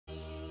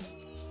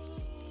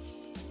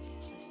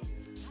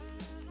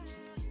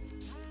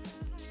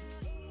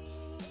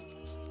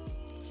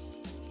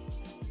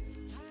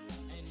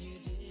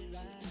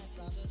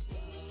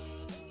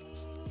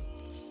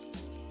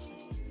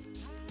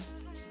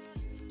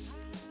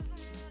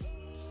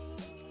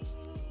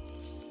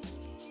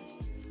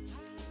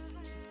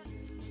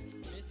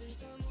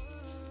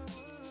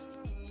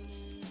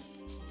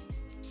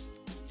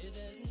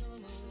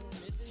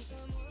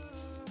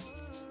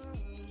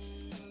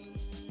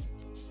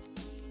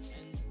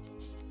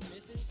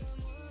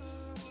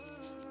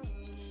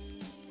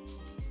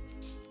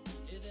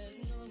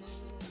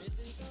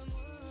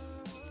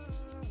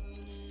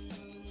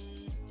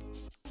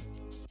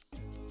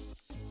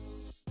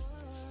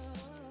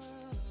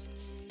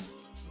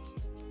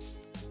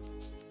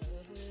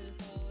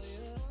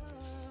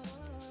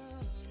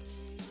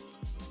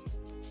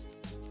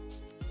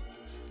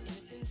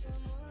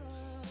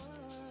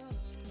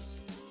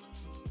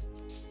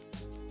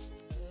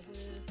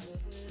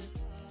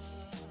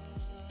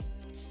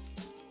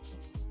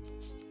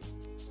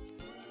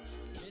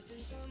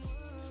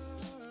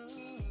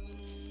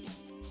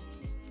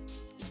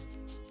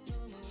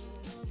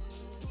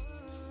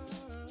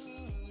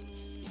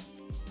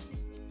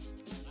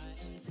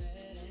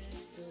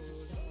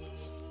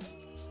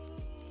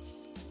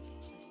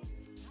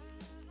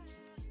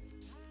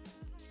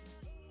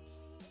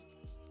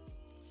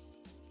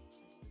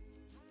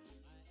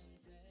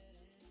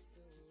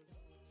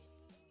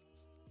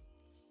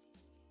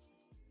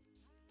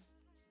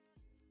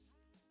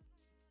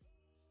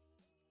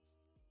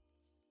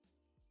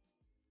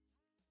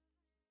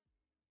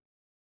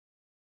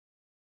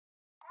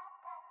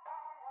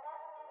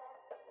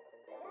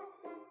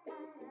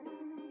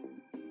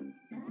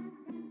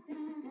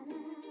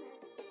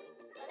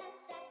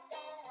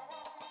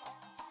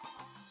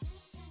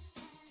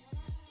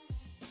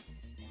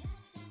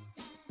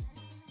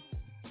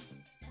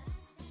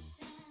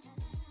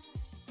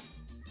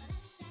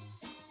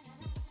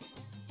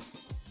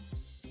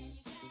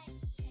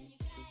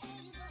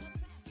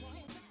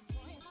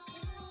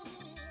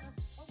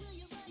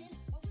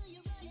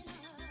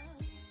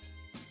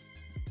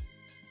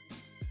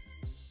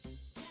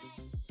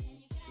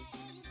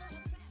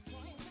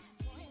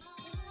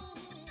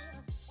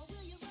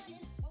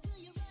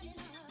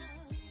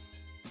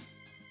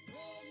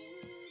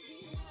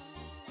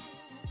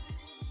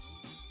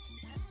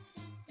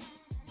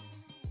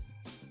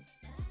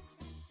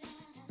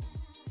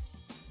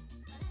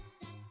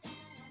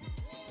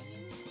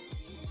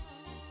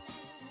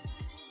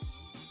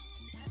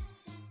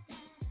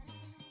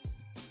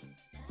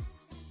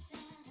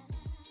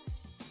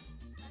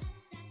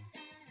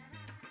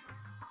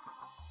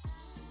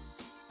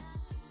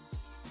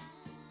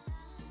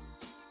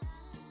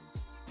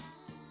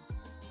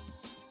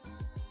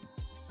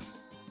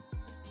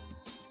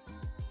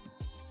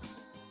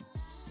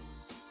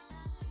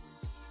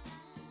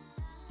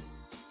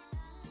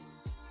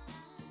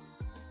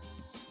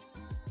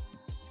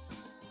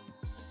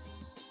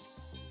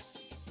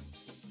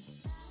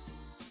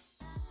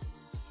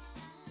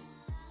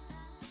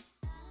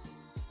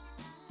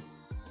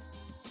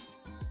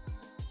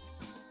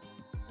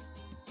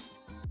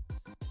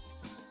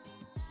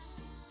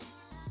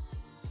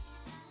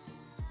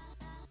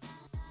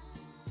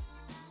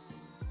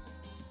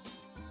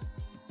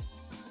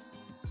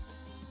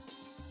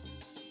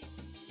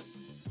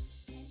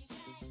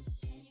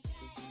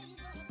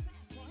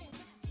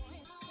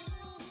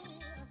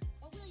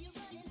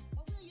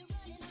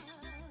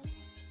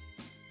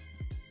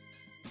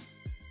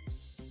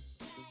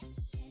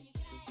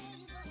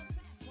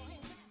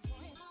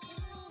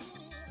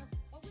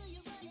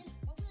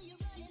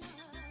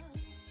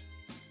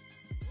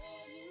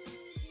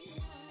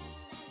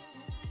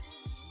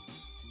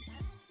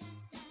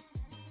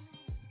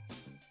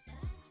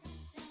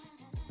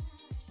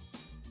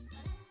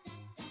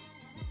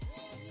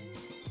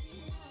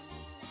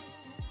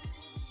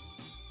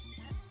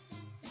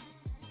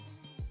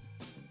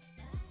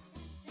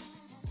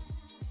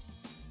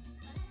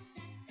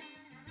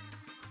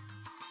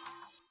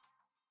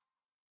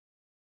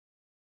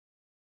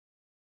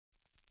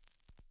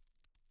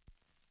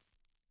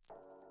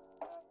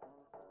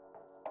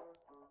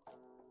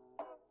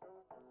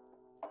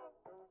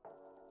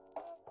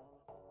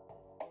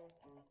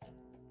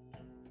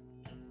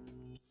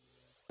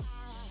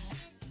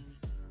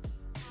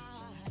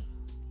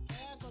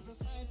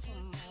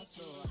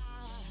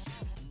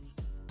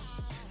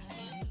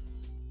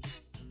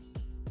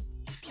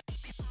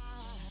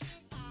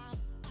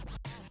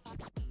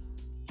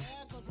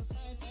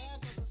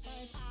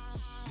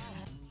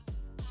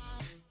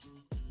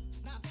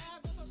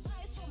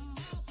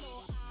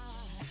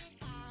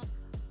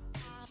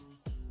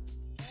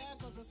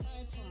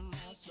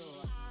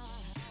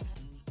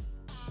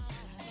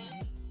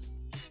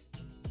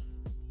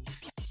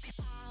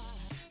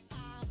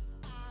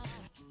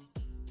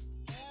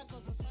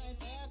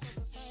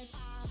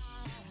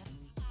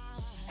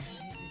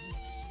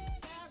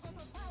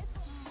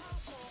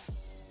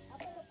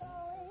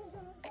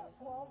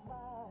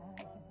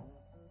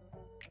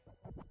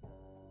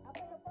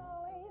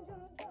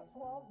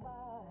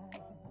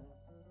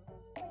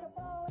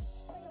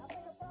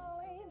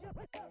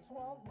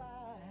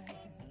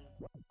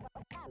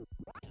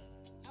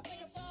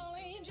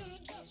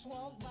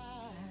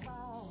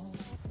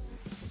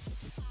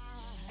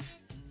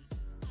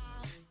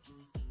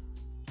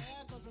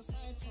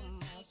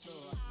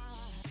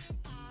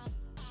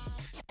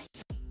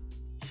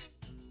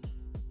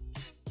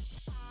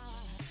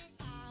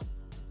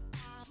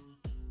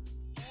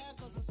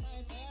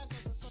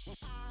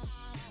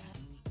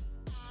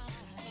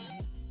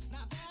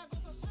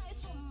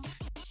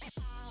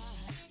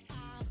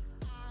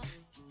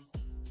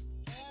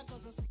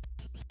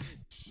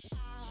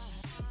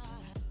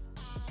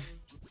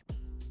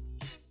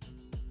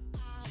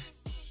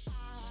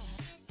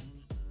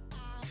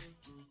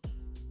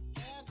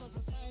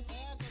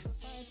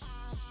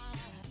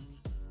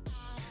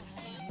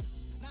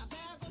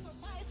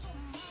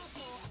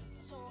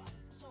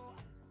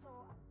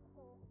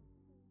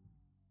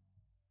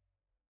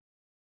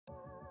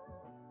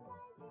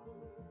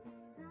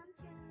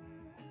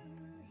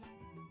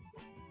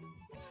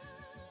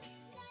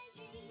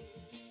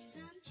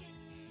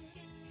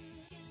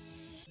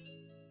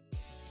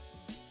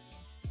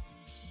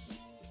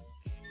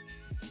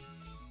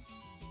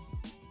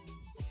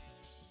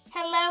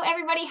Hello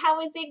everybody, how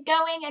is it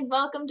going? And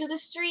welcome to the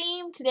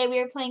stream. Today we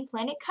are playing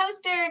Planet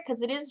Coaster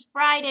because it is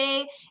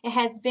Friday. It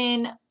has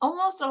been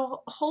almost a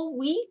whole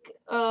week,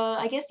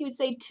 I guess you would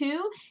say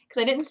 2,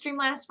 because I didn't stream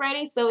last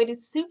Friday, so it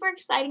is super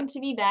exciting to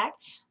be back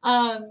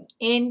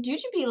in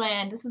JewJuBee's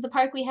land. This is the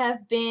park we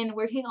have been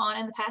working on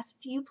in the past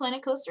few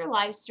Planet Coaster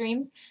live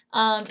streams.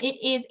 It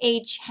is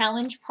a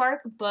challenge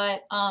park,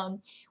 but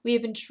we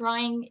have been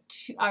trying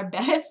our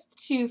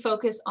best to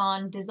focus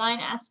on design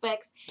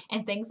aspects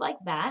and things like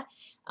that.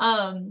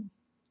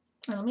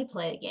 Let me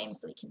play the game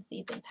so we can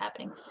see things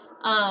happening.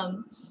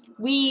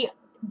 We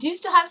do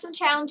still have some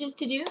challenges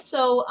to do,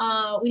 so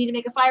we need to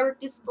make a firework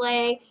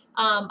display.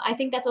 I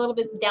think that's a little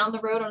bit down the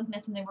road. I don't think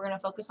that's something we're going to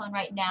focus on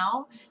right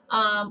now.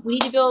 We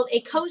need to build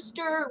a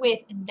coaster with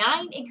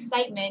 9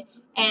 excitement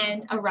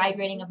and a ride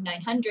rating of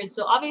 900.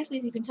 So obviously,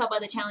 as you can tell by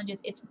the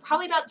challenges, it's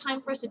probably about time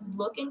for us to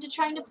look into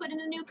trying to put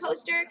in a new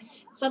coaster,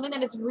 something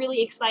that is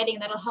really exciting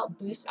and that'll help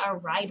boost our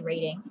ride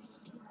rating.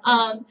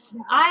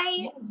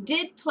 I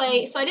didn't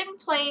play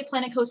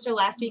Planet Coaster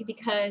last week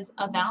because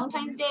of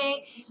Valentine's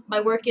Day. My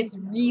work gets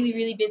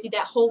really busy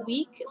that whole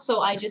week,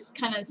 so I just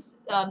kind of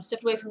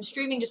stepped away from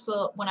streaming just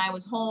so when I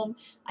was home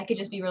I could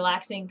just be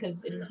relaxing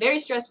because it is very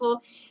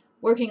stressful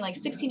working like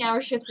 16-hour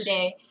shifts a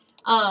day.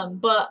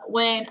 But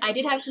when I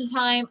did have some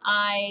time,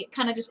 I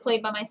kind of just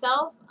played by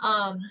myself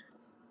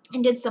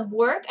and did some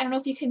work. I don't know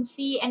if you can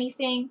see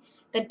anything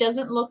that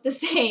doesn't look the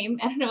same.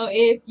 I don't know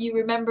if you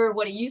remember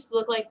what it used to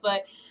look like,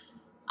 but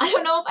I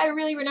don't know if I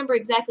really remember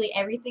exactly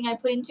everything I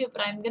put into it,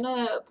 but I'm going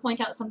to point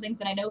out some things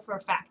that I know for a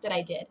fact that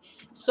I did.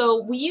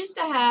 So we used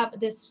to have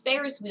this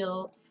Ferris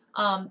wheel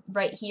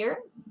right here.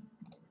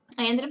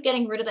 I ended up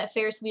getting rid of that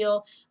Ferris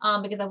wheel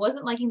because I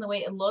wasn't liking the way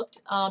it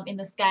looked in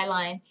the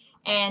skyline.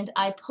 And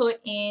I put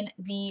in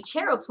the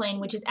Charoplane,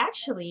 which is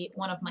actually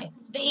one of my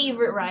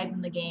favorite rides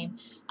in the game.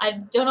 I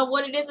don't know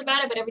what it is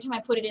about it, but every time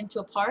I put it into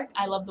a park,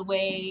 I love the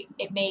way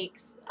it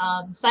makes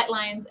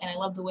sightlines, and I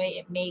love the way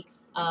it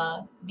makes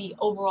the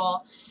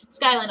overall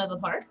skyline of the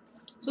park.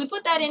 So we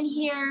put that in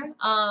here.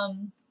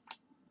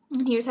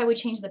 And here's how we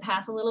change the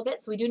path a little bit.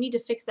 So we do need to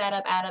fix that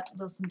up, add up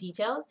some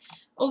details.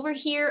 Over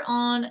here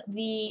on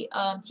the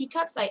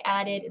teacups, I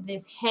added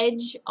this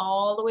hedge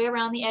all the way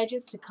around the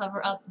edges to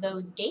cover up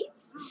those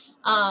gates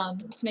to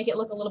make it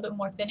look a little bit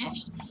more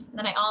finished. And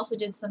then I also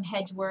did some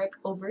hedge work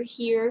over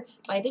here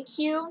by the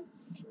queue.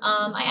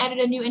 I added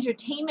a new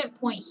entertainment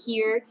point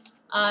here.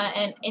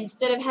 And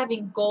instead of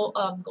having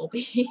Planet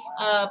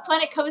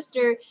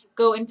Coaster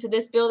go into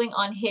this building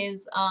on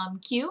his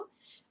queue,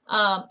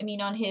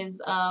 on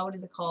his, what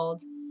is it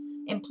called,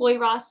 employee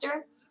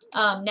roster.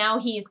 Now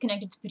he is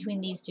connected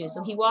between these two.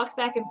 So he walks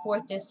back and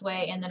forth this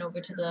way and then over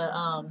to the,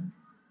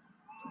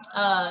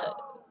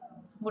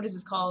 what is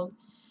this called?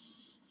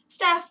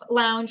 Staff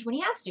lounge when he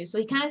has to. So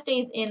he kind of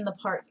stays in the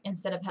park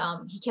instead of,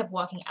 he kept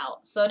walking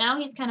out. So now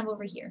he's kind of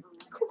over here.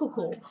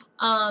 Cool.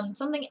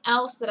 Something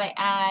else that I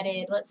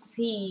added, let's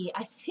see.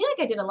 I feel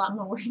like I did a lot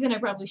more work than I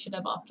probably should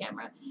have off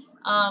camera.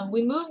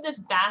 We moved this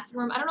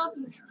bathroom. I don't know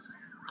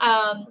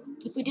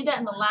if we did that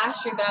in the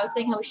last stream, but I was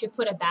saying how we should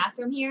put a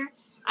bathroom here.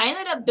 I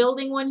ended up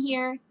building one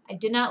here. I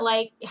did not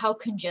like how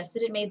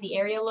congested it made the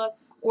area look,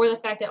 or the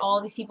fact that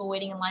all these people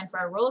waiting in line for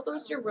our roller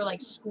coaster were like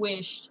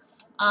squished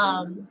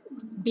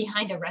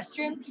behind a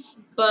restroom.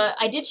 But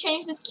I did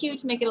change this queue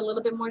to make it a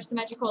little bit more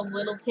symmetrical,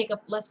 take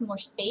up more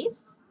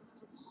space.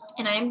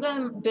 And I am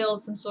going to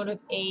build some sort of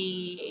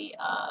a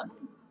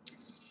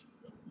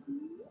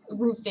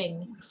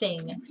roofing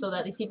thing so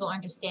that these people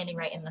aren't just standing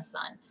right in the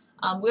sun.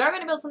 We are going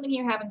to build something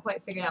here. Haven't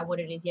quite figured out what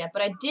it is yet,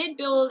 but I did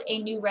build a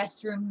new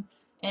restroom,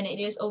 and it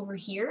is over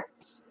here.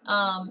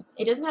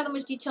 It doesn't have that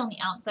much detail on the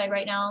outside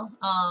right now,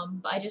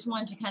 but I just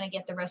wanted to kind of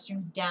get the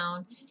restrooms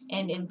down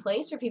and in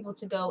place for people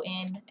to go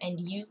in and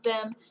use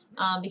them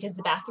because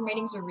the bathroom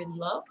ratings were really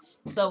low.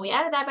 So we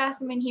added that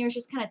bathroom in here. It's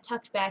just kind of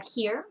tucked back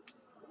here.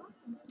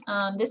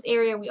 This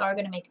area we are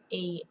going to make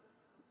a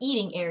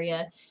eating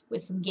area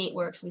with some gate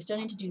work, so we still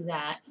need to do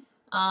that.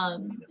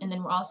 And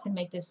then we're also going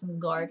to make this some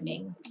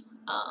gardening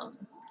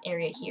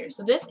area here.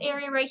 So this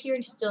area right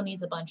here still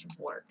needs a bunch of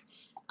work.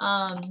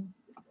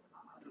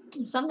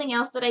 Something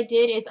else that I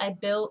did is I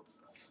built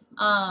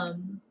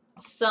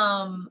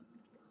some,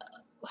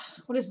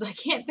 what is that?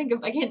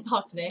 I can't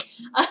talk today.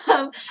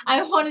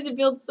 I wanted to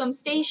build some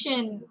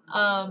stations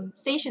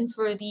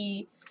for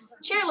the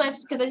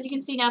chairlift, because as you can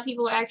see now,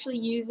 people are actually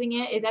using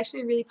it. It's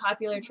actually a really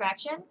popular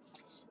attraction.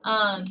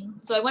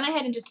 So I went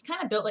ahead and just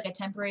kind of built like a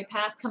temporary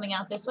path coming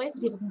out this way so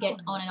people can get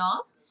on and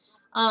off.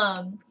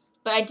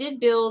 But I did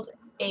build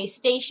a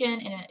station,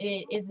 and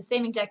it is the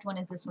same exact one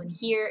as this one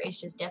here. It's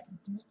just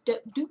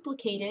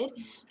duplicated,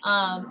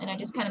 and I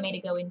just kind of made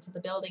it go into the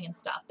building and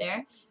stop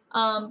there.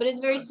 But it's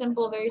very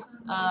simple, very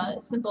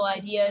simple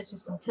idea. It's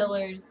just some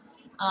pillars,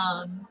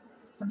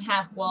 some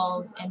half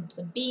walls, and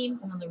some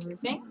beams, and then the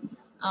roofing.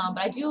 But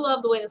I do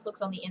love the way this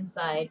looks on the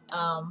inside.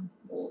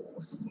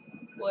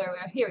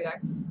 Here we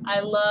are.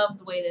 I love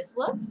the way this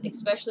looks,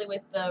 especially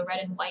with the red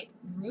and white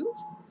roof.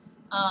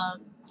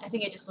 I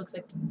think it just looks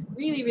like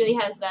really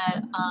has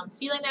that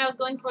feeling that I was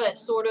going for, that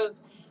sort of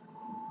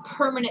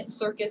permanent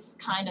circus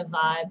kind of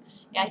vibe.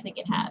 Yeah, I think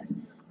it has.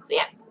 So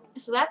yeah,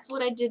 so that's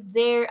what I did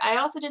there. I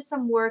also did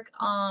some work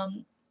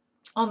on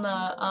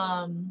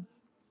the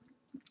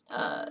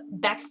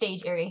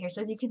backstage area here.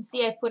 So as you can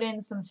see, I put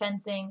in some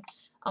fencing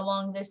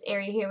along this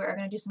area here. We're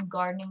going to do some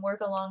gardening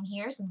work along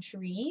here, some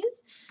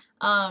trees.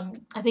 I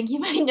think you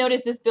might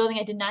notice this building.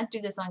 I did not do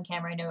this on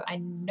camera. I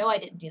know I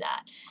didn't do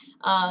that.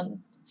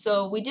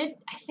 So I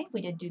think we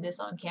did do this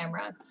on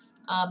camera.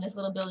 This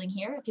little building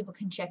here, people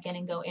can check in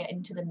and go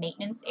into the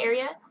maintenance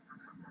area.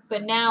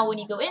 But now when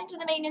you go into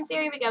the maintenance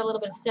area, we got a little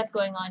bit of stuff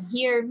going on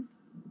here.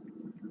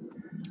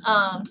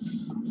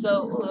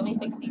 Let me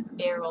fix these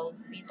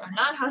barrels. These are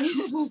not how these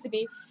are supposed to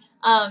be.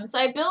 So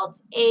I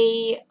built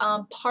a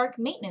park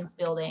maintenance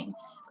building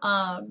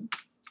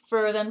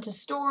for them to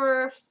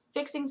store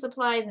fixing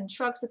supplies and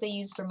trucks that they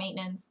use for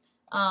maintenance.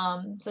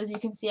 So as you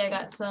can see, I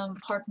got some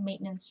park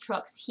maintenance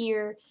trucks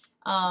here.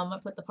 I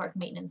put the park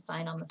maintenance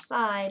sign on the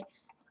side.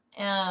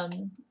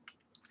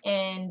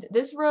 And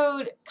this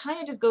road kind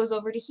of just goes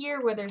over to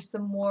here where there's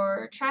some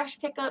more trash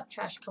pickup,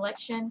 trash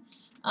collection.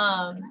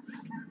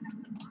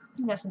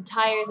 We got some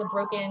tires, a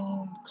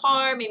broken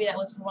car, maybe that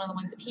was from one of the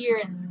ones up here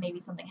and maybe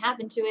something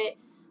happened to it.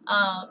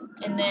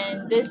 And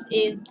then this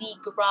is the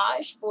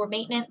garage for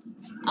maintenance,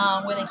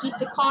 where they keep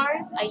the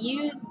cars. I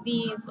use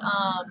these,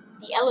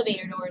 the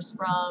elevator doors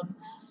from,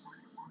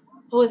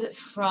 what was it,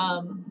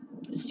 from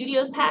the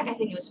Studios pack? I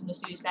think it was from the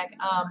Studios pack.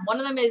 One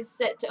of them is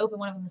set to open,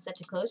 one of them is set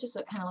to close, just so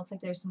it kind of looks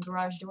like there's some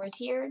garage doors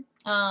here.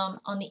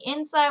 On the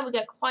inside, we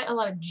got quite a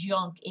lot of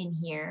junk in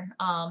here.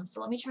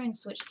 So let me try and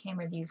switch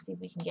camera views, see if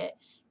we can get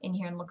in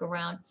here and look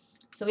around.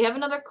 So we have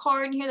another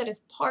car in here that is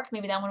parked.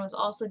 Maybe that one was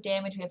also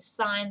damaged. We have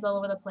signs all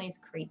over the place,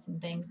 crates and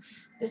things.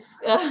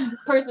 This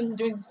person's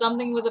doing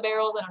something with the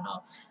barrels. I don't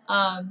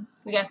know.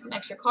 We got some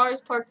extra cars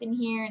parked in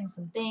here and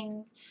some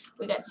things.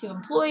 We got 2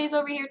 employees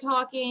over here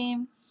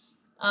talking.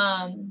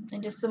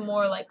 And just some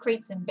more like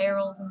crates and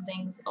barrels and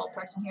things all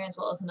parked in here, as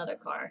well as another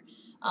car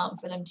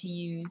for them to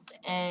use.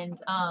 And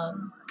I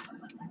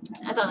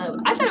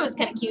thought it was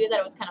kind of cute. I thought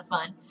it was kind of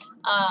fun.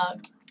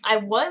 I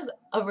was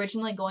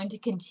originally going to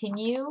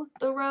continue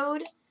the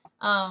road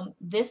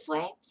this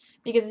way,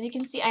 because as you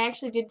can see, I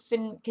actually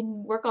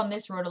can work on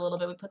this road a little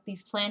bit. We put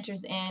these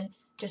planters in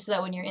just so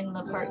that when you're in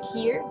the park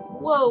here,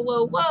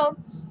 whoa,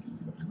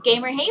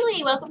 Gamer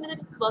Haley, welcome to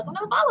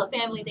the follow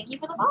family. Thank you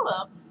for the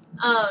follow.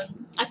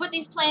 I put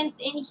these plants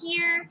in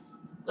here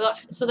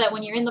so that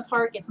when you're in the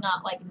park, it's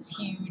not like this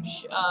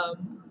huge, I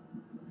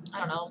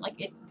don't know,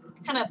 like it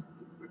kind of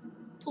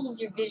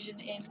pulls your vision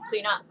in, so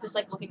you're not just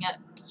like looking at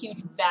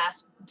huge,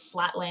 vast,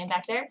 flat land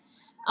back there.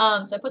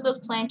 So I put those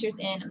planters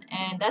in,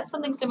 and that's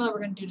something similar we're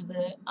going to do to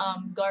the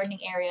gardening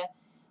area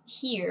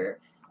here.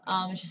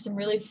 It's just some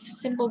really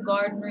simple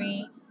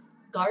gardenery,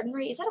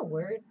 is that a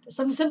word?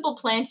 Some simple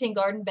planting,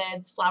 garden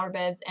beds, flower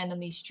beds, and then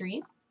these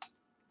trees.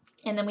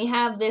 And then we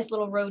have this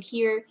little road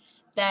here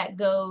that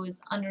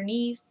goes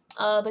underneath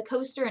the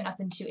coaster and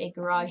up into a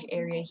garage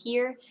area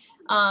here.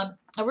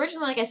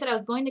 Originally, like I said, I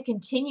was going to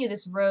continue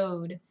this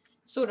road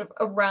sort of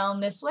around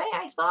this way,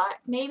 I thought,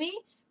 maybe.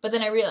 But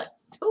then I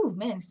realized, oh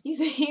man, excuse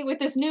me, with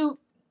this new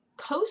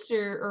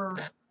coaster or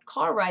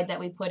car ride that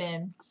we put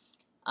in,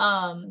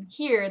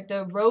 here,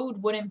 the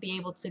road wouldn't be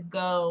able to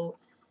go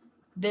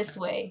this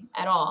way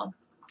at all.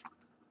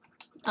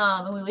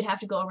 And we would have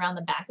to go around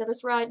the back of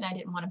this ride, and I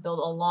didn't want to build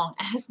a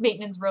long-ass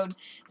maintenance road.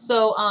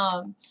 So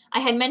I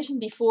had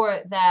mentioned before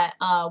that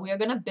we are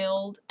going to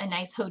build a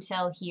nice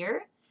hotel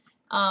here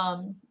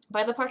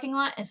by the parking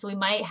lot, and so we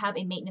might have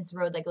a maintenance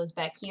road that goes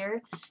back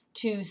here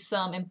to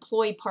some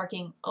employee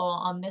parking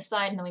on this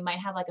side, and then we might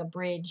have like a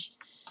bridge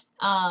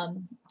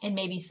and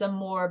maybe some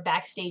more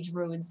backstage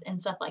roads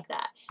and stuff like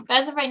that. But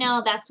as of right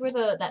now, that's where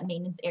that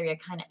maintenance area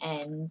kind of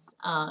ends.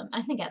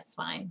 I think that's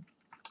fine.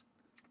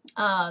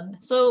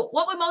 So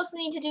what we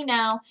mostly need to do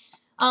now,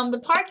 the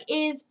park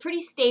is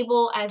pretty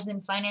stable as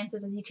in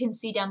finances. As you can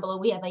see down below,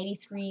 we have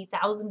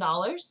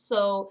 $83,000.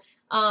 So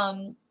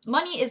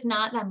Money is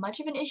not that much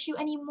of an issue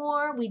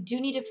anymore. We do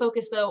need to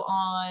focus though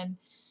on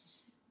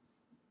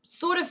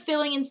sort of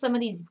filling in some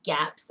of these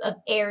gaps of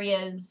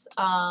areas,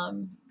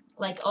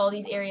 like all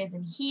these areas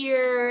in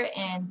here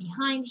and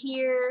behind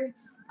here,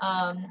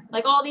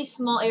 like all these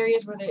small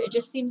areas where it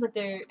just seems like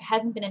there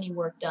hasn't been any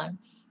work done.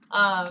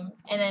 And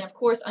then of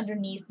course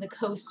underneath the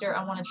coaster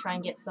I want to try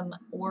and get some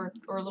work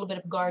or a little bit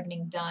of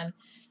gardening done,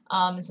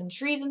 and some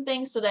trees and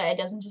things so that it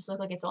doesn't just look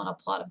like it's on a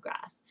plot of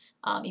grass,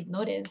 even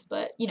though it is,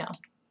 but you know,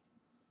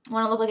 I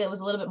want to look like it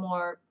was a little bit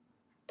more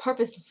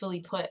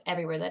purposefully put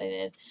everywhere that it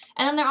is.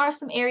 And then there are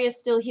some areas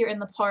still here in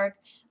the park,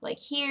 like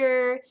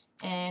here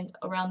and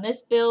around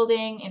this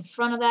building, in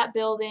front of that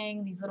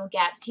building, these little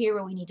gaps here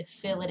where we need to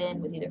fill it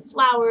in with either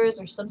flowers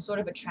or some sort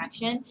of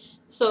attraction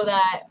so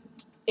that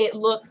it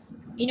looks,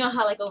 you know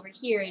how like over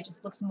here it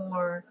just looks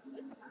more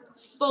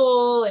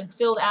full and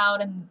filled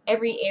out, and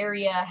every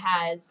area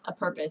has a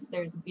purpose.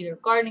 There's either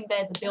gardening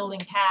beds, a building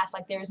path,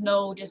 like there's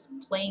no just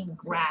plain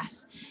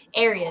grass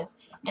areas.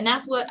 And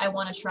that's what I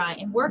want to try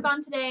and work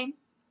on today.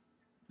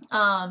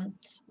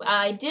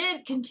 I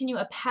did continue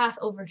a path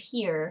over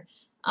here.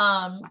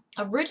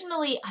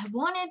 Originally, I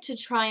wanted to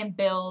try and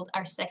build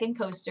our second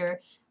coaster.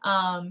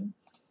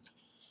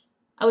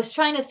 I was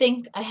trying to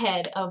think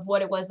ahead of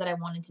what it was that I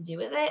wanted to do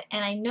with it,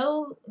 and I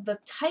know the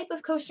type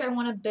of coaster I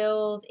want to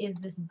build is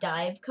this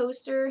dive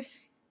coaster.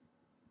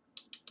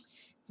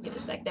 Let's give it a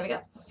sec. There we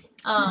go.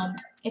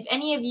 If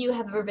any of you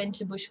have ever been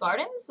to Busch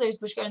Gardens, there's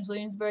Busch Gardens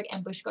Williamsburg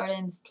and Busch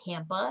Gardens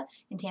Tampa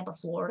in Tampa,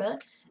 Florida.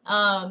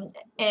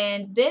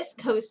 And this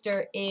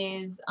coaster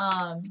is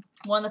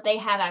one that they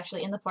have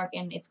actually in the park,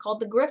 and it's called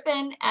the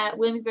Griffin at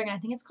Williamsburg, and I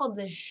think it's called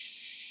the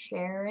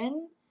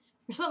Sharon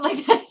or something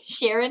like that.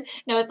 Sharon?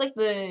 No, it's like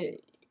the,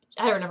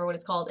 I don't remember what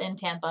it's called in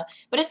Tampa,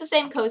 but it's the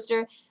same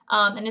coaster,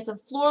 and it's a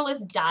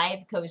floorless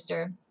dive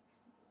coaster.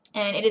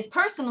 And it is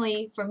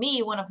personally, for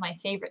me, one of my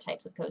favorite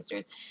types of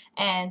coasters.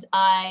 And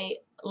I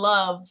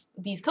love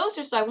these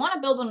coasters, so I want to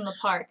build one in the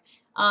park.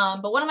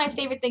 But one of my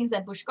favorite things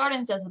that Busch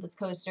Gardens does with its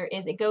coaster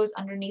is it goes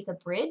underneath a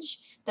bridge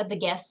that the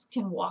guests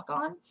can walk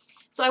on.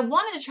 So I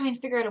wanted to try and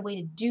figure out a way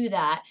to do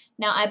that.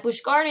 Now, at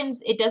Busch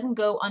Gardens, it doesn't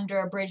go under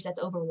a bridge that's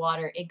over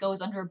water. It goes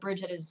under a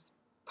bridge that is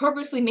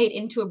purposely made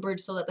into a bridge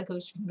so that the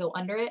coaster can go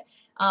under it.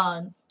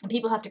 And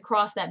people have to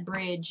cross that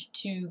bridge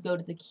to go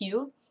to the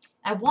queue.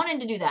 I wanted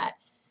to do that.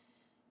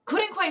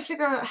 Couldn't quite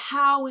figure out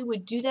how we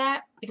would do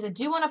that because I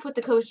do want to put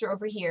the coaster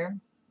over here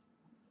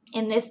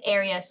in this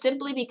area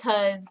simply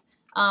because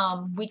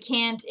we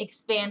can't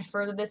expand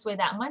further this way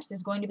that much.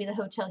 There's going to be the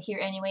hotel here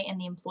anyway and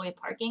the employee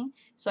parking.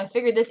 So I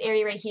figured this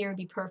area right here would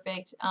be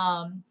perfect,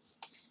 and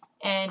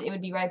it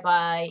would be right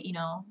by, you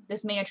know,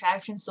 this main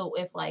attraction. So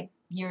if like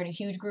you're in a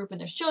huge group and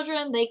there's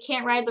children, they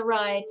can't ride the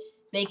ride.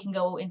 They can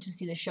go in to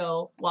see the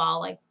show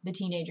while like the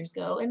teenagers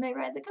go and they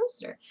ride the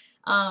coaster.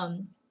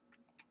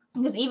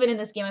 Because even in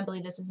this game, I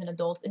believe this is an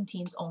adults and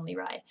teens only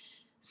ride.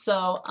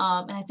 So,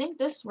 and I think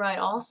this ride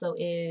also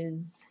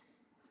is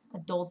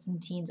adults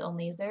and teens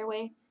only. Is there a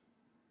way?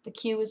 The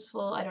queue is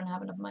full. I don't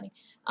have enough money.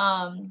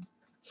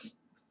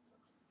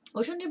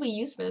 Which one did we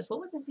use for this? What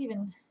was this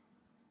even?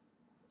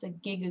 It's a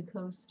Giga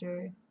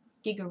Coaster.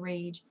 Giga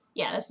Rage.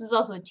 Yeah, this is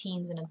also a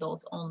teens and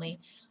adults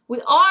only.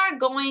 We are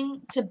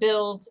going to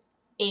build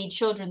a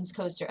children's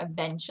coaster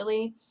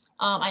eventually.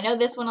 I know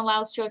this one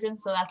allows children,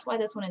 so that's why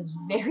this one is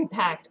very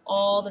packed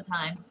all the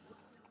time.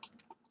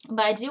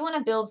 But I do want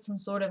to build some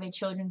sort of a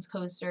children's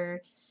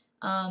coaster.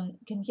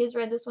 Can kids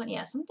ride this one?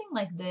 Yeah, something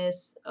like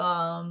this,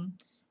 that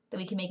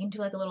we can make into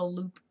like a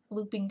little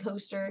looping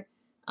coaster.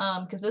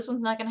 Because this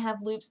one's not going to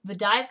have loops. The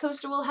dive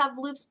coaster will have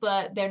loops,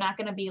 but they're not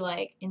going to be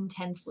like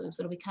intense loops.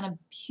 It'll be kind of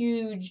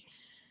huge,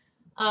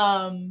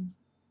 what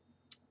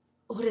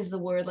is the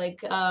word?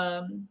 Like,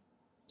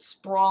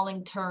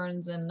 sprawling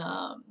turns and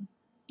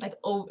like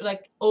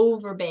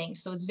over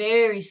banks, so it's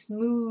very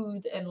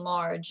smooth and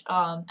large,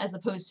 as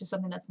opposed to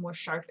something that's more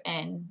sharp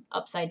and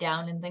upside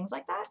down and things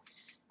like that.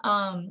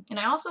 And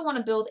I also want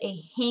to build a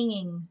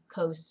hanging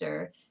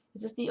coaster.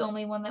 Is this the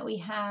only one that we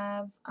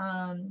have?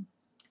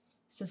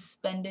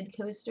 Suspended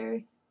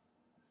coaster.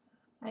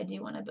 I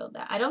do want to build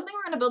that. I don't think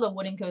we're going to build a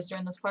wooden coaster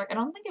in this park. I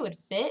don't think it would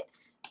fit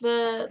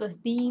the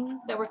theme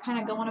that we're kind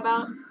of going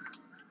about.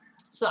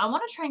 So I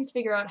want to try and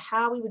figure out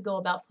how we would go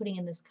about putting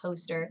in this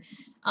coaster.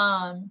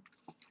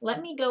 Let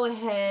me go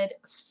ahead.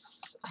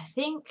 I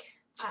think,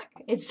 fuck,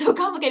 it's so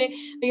complicated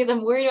because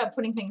I'm worried about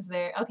putting things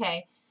there.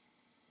 Okay.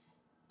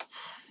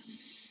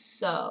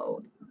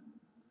 So,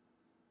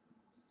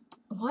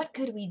 what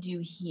could we do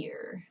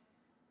here?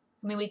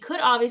 I mean, we could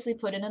obviously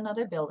put in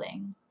another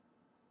building.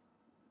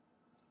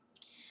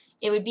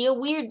 It would be a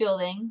weird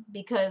building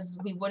because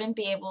we wouldn't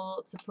be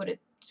able to put it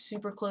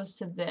super close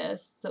to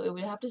this, so it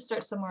would have to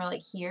start somewhere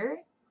like here.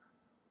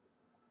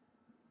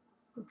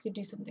 We could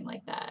do something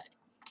like that,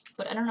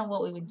 but I don't know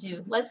what we would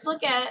do. Let's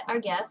look at our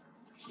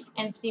guests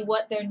and see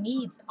what their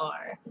needs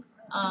are.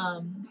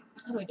 How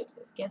do we do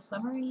this? Guest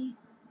summary?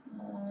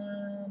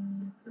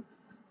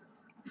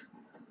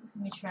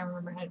 Let me try and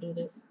remember how to do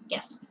this.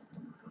 Guests.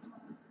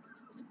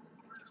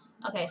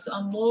 Okay, so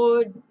a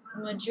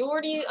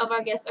majority of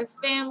our guests are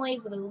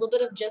families with a little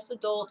bit of just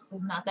adults.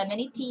 There's not that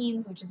many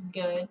teens, which is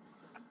good.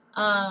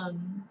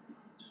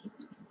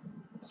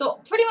 So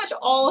pretty much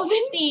all of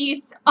the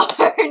needs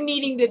are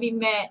needing to be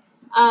met.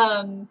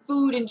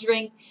 Food and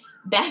drink,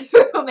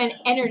 bathroom and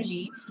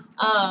energy.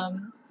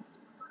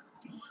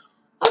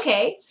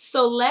 Okay,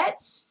 so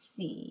let's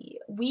see.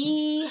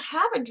 We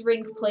have a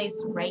drink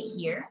place right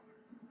here.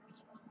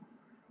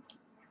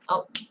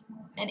 Oh,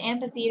 an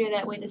amphitheater,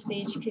 that way the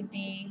stage could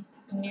be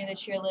near the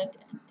chairlift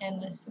and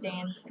the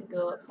stands could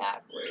go up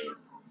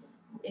backwards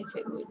if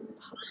it would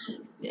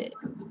probably fit.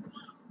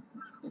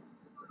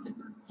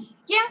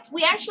 Yeah,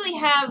 we actually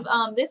have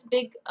this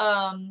big,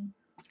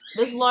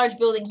 this large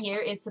building here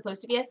is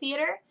supposed to be a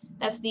theater.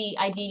 That's the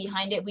idea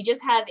behind it. We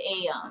just have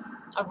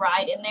a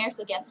ride in there,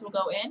 so guests will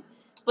go in.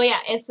 But yeah,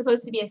 it's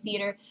supposed to be a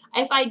theater.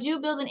 If I do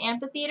build an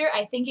amphitheater,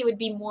 I think it would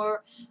be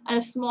more on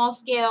a small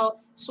scale,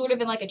 sort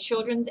of in like a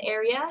children's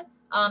area.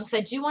 So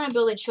I do want to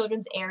build a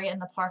children's area in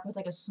the park with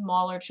like a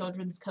smaller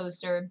children's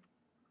coaster.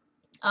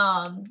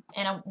 And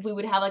we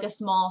would have like a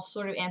small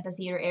sort of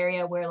amphitheater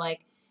area where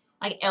like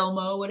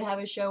Elmo would have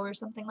a show or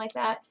something like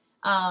that.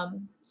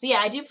 So yeah,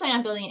 I do plan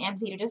on building an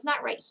amphitheater, just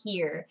not right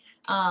here.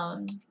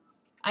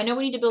 I know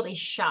we need to build a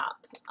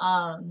shop.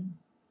 I'm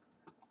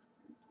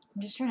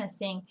just trying to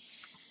think.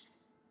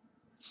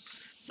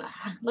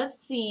 Let's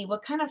see,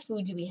 what kind of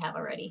food do we have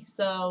already?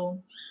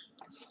 So,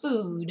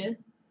 food.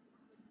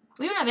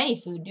 We don't have any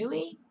food, do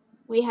we?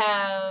 We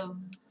have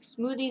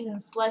smoothies and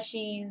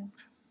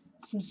slushies,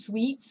 some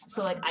sweets,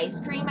 so like ice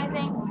cream, I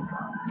think.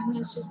 And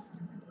it's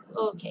just,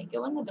 okay,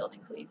 go in the building,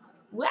 please.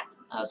 What?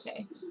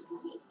 Okay.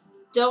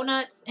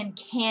 Donuts and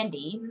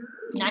candy,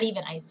 not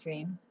even ice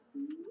cream.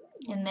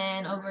 And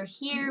then over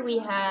here we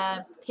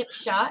have Pip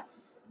Shot,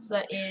 so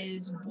that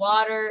is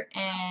water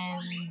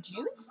and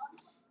juice.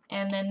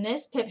 And then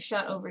this Pip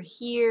Shot over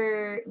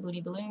here, Looney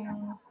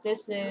Balloons,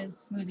 this is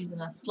smoothies and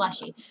a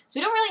slushie. So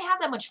we don't really have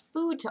that much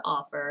food to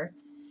offer.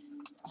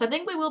 So I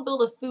think we will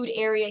build a food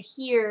area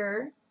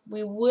here.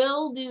 We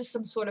will do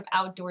some sort of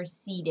outdoor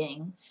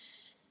seating,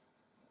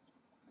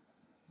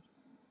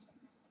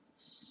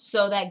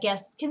 so that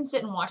guests can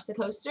sit and watch the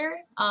coaster.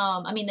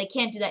 I mean, they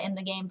can't do that in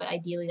the game, but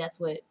ideally that's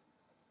what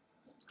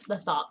the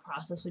thought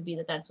process would be,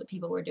 that that's what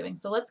people were doing.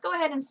 So let's go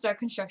ahead and start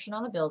construction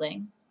on the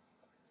building.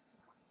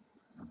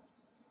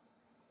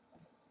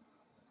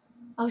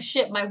 Oh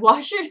shit, my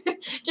washer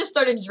just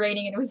started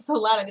draining and it was so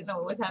loud I didn't know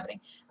what was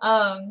happening.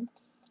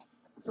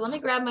 So let me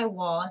grab my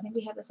wall. I think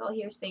we have this all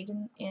here saved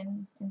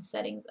in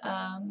settings,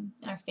 in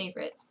our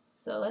favorites.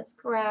 So let's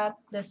grab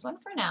this one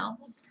for now.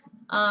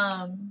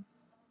 I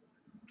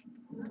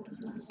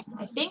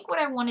think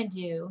what I want to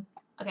do,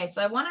 okay,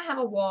 so I want to have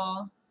a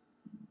wall.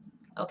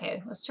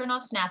 Okay, let's turn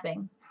off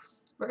snapping.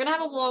 We're going to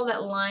have a wall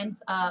that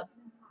lines up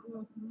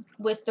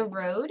with the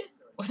road,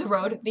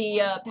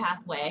 the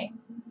pathway.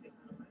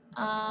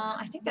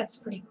 I think that's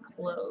pretty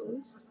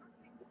close.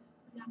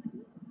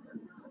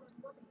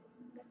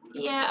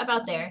 Yeah,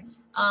 about there.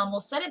 We'll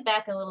set it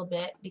back a little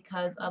bit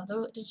because of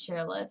the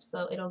chairlift,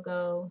 so it'll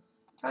go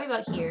probably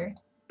about here.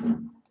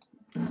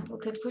 We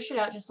could push it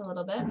out just a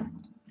little bit.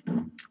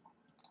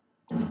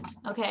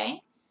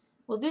 Okay,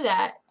 we'll do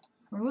that.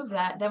 Remove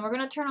that. Then we're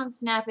going to turn on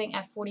snapping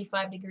at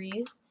 45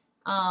 degrees.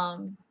 Let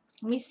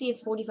me see if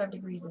 45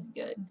 degrees is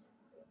good.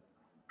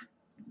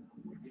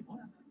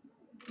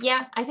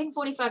 Yeah, I think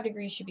 45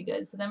 degrees should be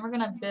good. So then we're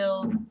going to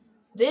build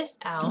this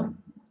out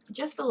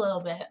just a little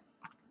bit.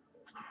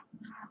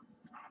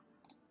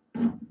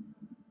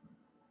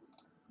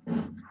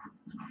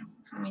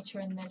 Let me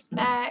turn this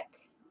back.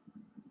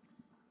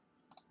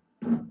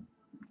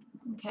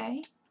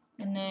 Okay.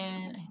 And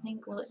then I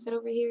think, will it fit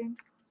over here?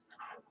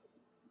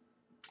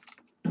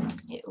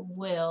 It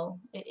will.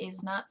 It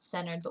is not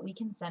centered, but we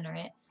can center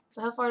it.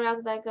 So how far out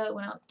did that go? It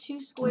went out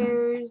 2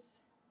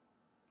 squares.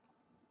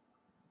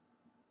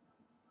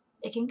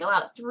 It can go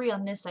out 3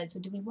 on this side, so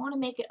do we want to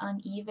make it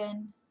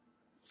uneven?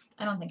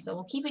 I don't think so.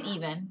 We'll keep it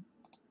even.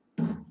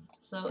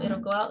 So it'll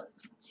go out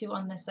 2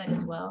 on this side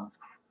as well.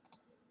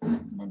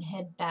 And then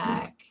head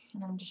back.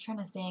 And I'm just trying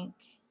to think,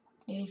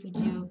 maybe if we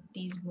do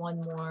these one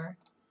more,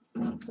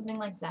 something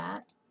like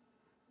that.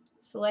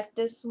 Select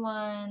this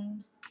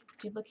one,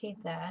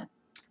 duplicate that.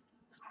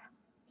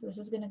 So this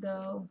is going to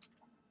go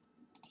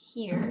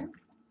here.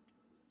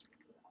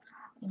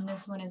 And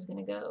this one is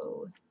going to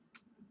go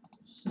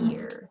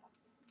here.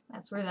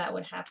 That's where that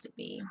would have to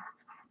be.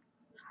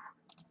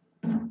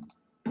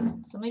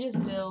 So let me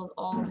just build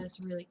all this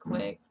really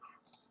quick.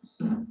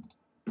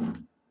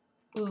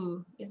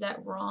 Ooh, is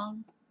that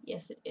wrong?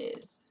 Yes, it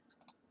is.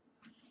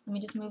 Let me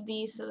just move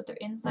these so that they're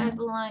inside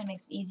the line. It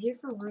makes it easier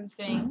for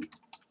roofing.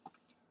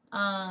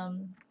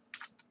 I'm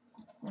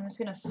just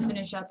going to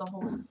finish out the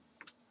whole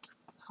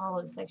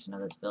hollow section of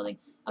this building.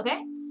 Okay?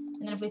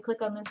 And then if we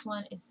click on this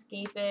one,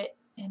 escape it,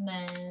 and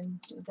then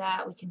do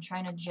that, we can try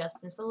and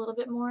adjust this a little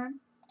bit more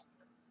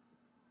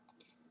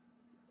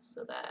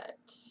so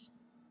that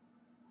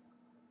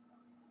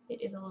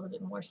it is a little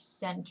bit more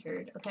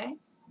centered, okay?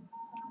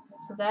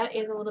 So that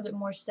is a little bit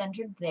more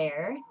centered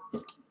there.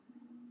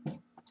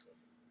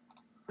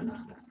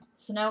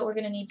 So now what we're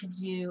going to need to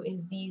do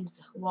is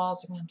these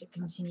walls are going to have to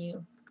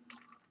continue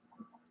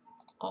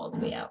all the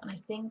way out. And I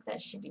think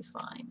that should be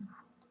fine.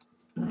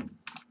 I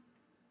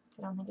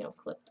don't think it'll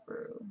clip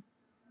through.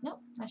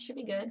 Nope, that should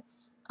be good.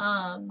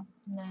 And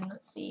then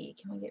let's see,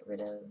 can we get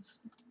rid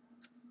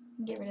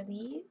of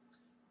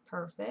these?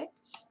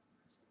 Perfect.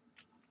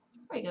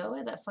 There we go. We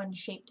have that fun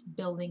shaped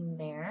building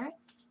there.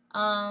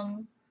 I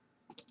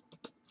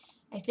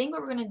think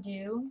what we're gonna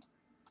do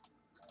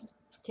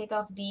is take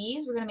off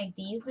these. We're gonna make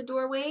these the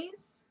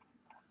doorways.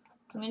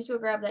 So let me just go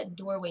grab that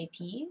doorway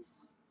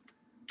piece.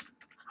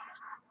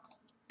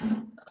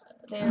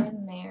 There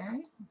and there.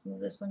 Let's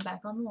move this one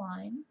back on the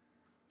line.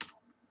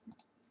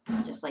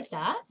 Just like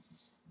that.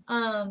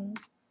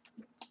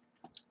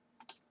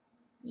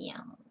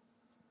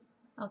 Yes.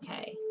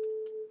 Okay.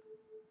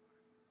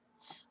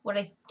 What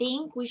I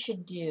think we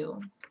should do,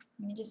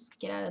 let me just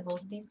get out of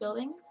both of these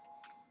buildings,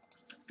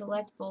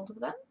 select both of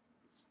them,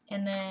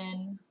 and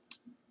then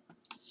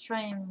let's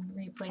try and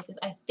replace this.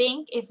 I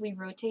think if we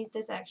rotate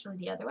this actually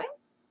the other way,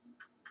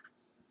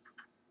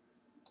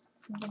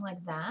 something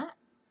like that.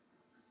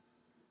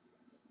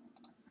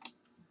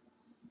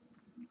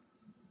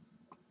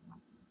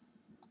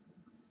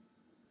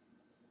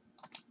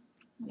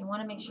 You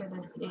want to make sure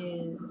this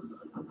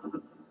is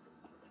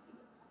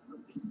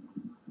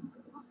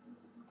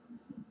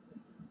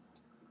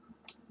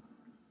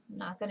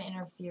not going to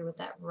interfere with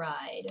that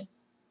ride.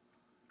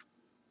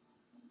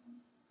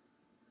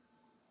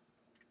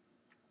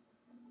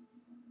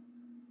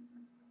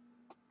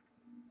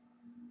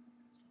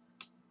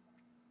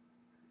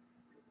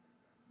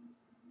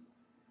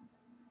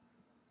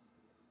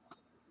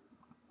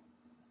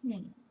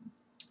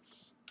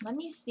 Let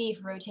me see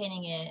if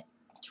rotating it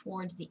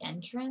towards the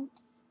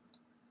entrance.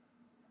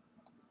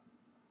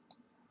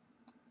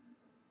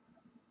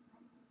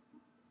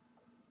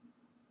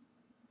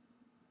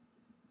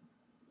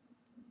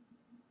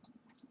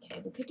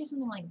 Okay, we could do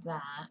something like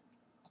that.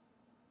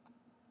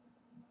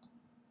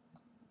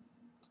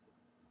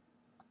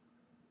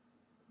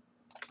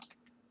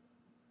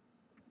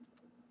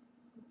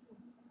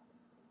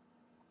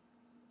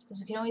 Because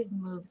we can always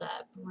move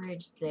that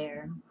bridge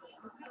there.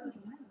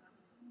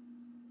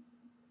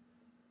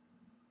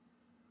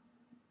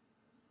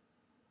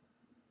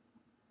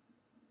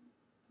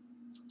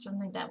 I don't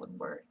think that would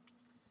work.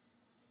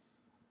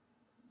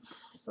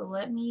 So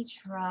let me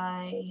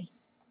try.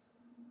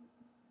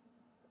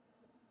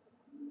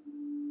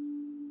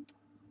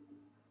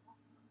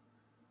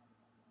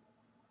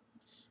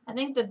 I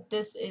think that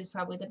this is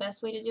probably the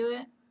best way to do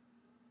it.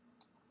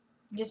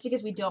 Just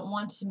because we don't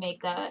want to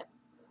make that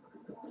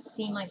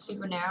seem like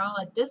super narrow.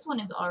 Like this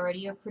one is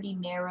already a pretty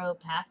narrow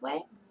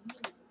pathway.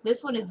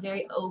 This one is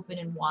very open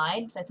and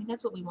wide, so I think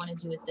that's what we want to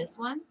do with this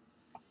one.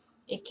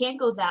 It can't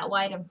go that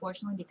wide,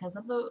 unfortunately, because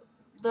of the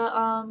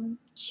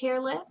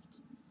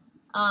chairlift.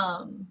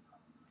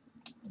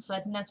 So I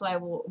think that's why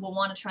we'll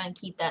want to try and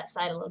keep that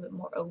side a little bit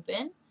more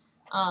open.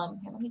 Here,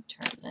 let me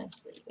turn this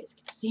so you guys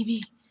can see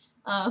me.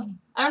 I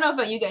don't know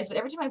about you guys, but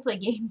every time I play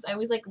games, I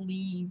always like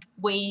lean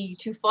way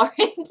too far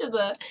into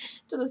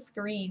the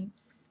screen.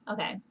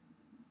 Okay,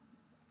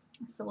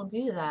 so we'll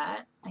do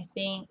that. I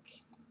think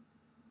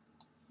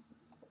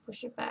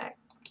push it back,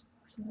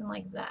 something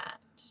like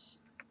that.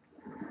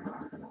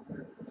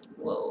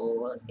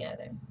 Whoa, let's get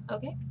there.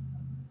 Okay,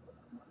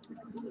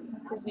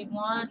 because we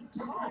want.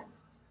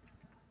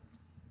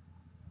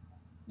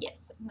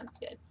 Yes, that's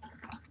good.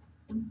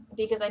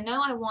 Because I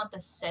know I want the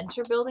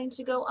center building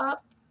to go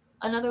up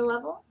another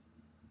level.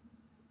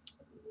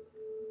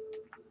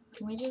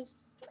 Can we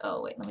just...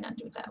 Oh, wait, let me not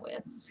do it that way.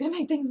 That's just going to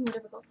make things more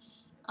difficult.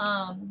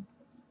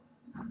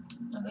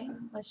 Okay,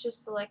 let's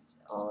just select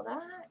all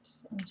that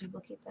and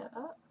duplicate that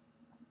up.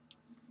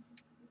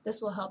 This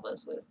will help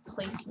us with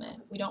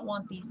placement. We don't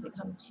want these to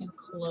come too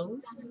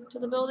close to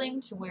the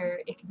building to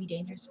where it could be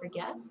dangerous for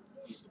guests.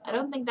 I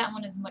don't think that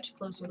one is much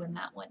closer than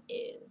that one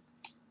is.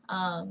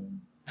 Oh,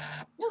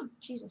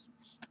 Jesus.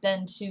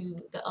 Than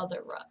to the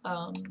other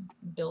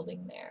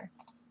building there.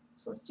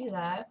 So let's do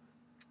that.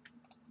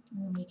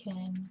 And then we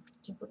can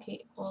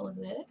duplicate all of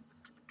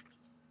this.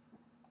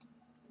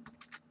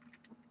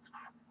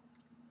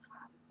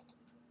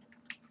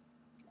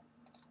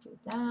 Do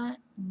that.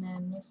 And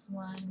then this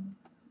one.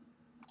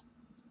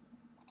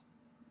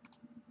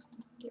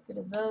 Get rid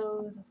of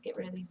those. Let's get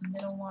rid of these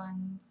middle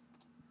ones.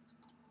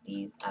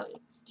 These out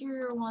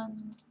exterior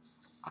ones.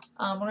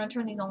 We're going to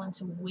turn these all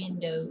into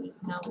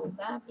windows. Now, will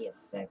that be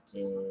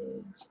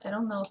effective? I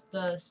don't know if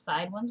the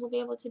side ones will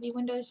be able to be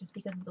windows just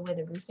because of the way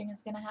the roofing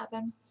is going to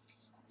happen.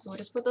 So we'll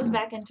just put those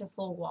back into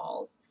full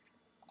walls.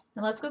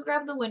 Now let's go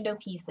grab the window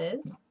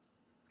pieces.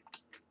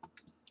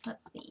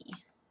 Let's see.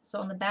 So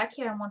on the back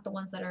here, I want the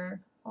ones that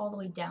are all the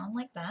way down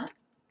like that.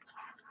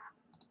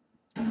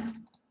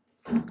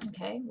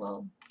 Okay,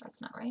 well,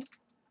 that's not right.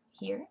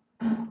 Here.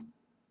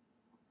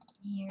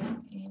 Here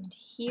and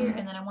here,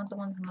 and then I want the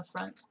ones in the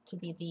front to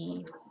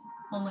be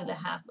only the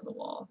half of the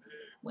wall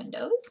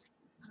windows.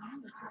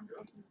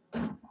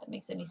 If that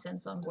makes any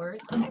sense on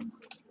words. Okay,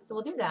 so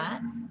we'll do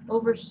that.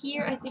 Over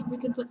here, I think we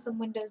can put some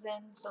windows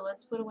in, so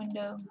let's put a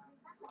window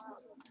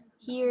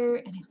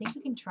here, and I think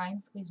we can try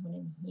and squeeze one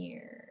in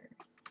here.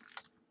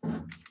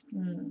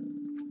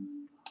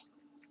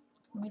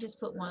 Let me just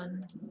put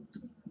one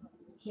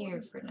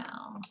here for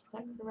now. Is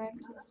that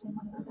correct? The same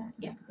as that?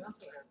 Yeah.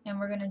 And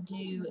we're gonna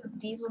do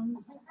these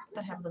ones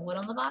that have the wood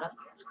on the bottom.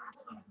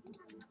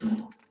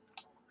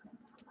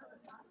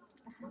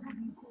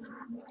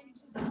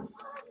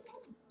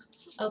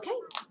 Okay.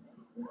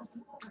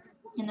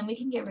 And then we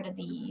can get rid of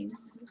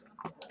these.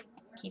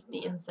 Keep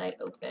the inside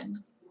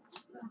open.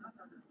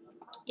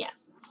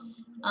 Yes.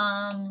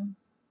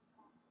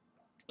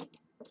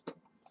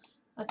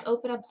 Let's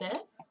open up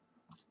this.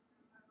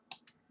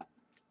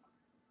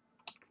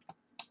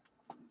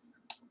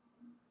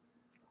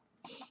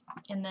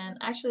 And then,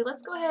 actually,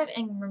 let's go ahead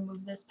and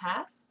remove this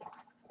path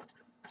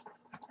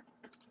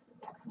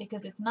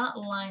because it's not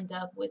lined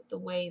up with the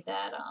way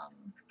that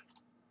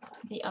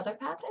the other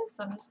path is.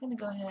 So I'm just going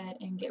to go ahead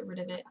and get rid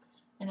of it,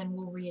 and then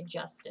we'll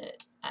readjust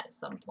it at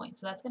some point.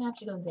 So that's going to have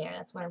to go there.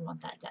 That's where I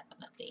want that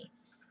definitely.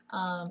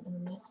 And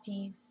then this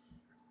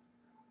piece,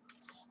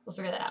 we'll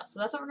figure that out. So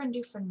that's what we're going to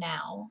do for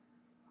now.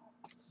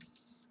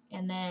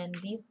 And then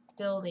these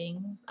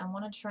buildings, I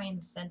want to try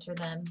and center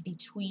them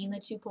between the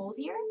two poles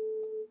here.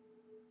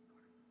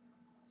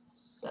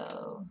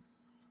 So I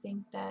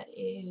think that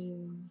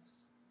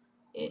is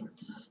it.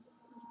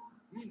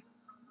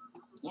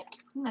 Yep, I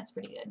think that's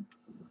pretty good.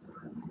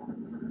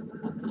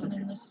 And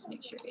then let's just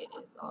make sure it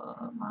is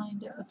all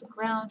lined up with the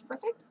ground.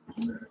 Perfect.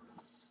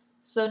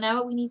 So now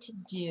what we need to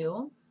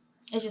do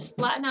is just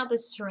flatten out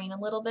this terrain a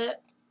little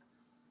bit,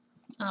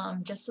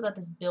 just so that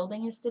this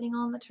building is sitting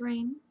on the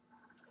terrain.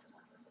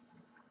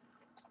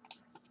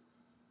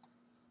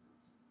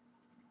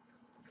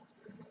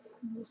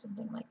 Do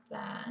something like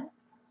that.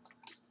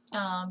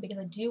 Because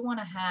I do want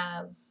to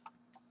have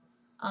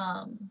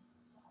some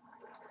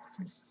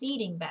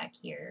seating back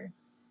here.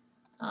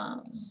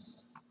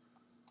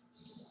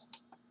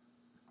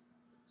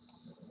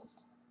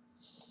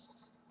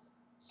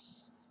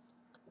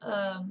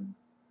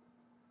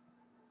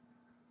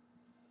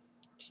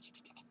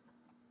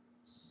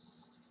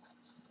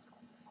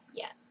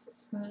 Yes,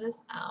 smooth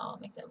this out,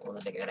 make that a little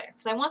bit bigger there.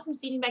 Because I want some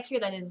seating back here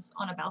that is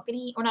on a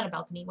balcony, or not a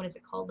balcony, what is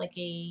it called? Like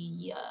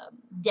a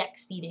deck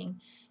seating.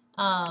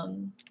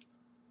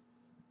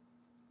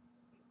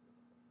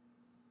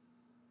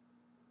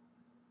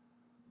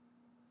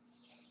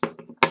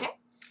 Okay,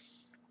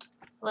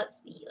 so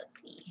let's see.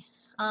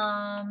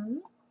 The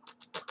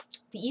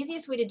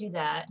easiest way to do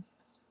that,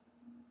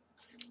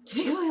 to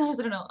be completely honest,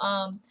 I don't know.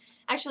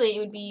 Actually, it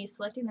would be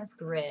selecting this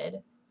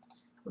grid.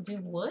 We'll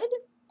do wood,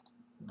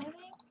 I think.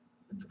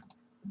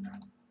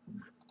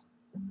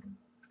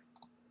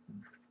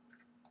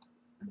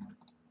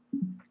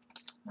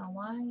 Now,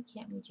 why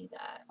can't we do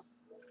that?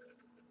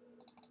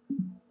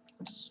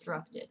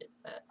 Obstructed, it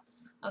says.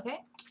 Okay,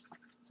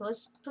 so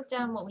let's put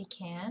down what we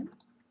can.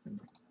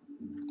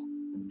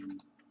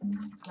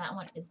 So that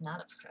one is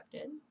not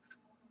obstructed.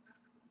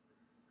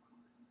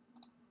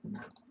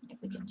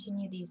 If we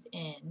continue these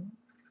in,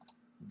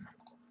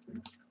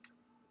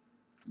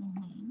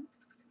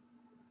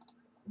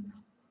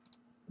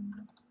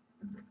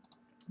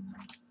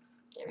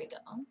 there we go.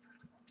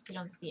 So you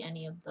don't see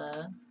any of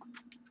the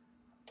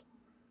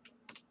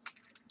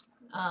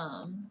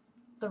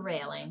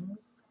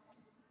railings.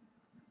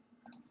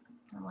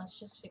 Now let's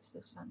just fix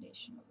this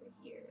foundation over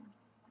here.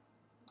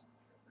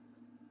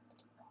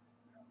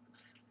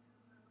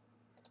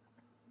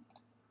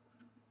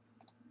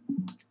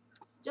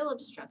 Still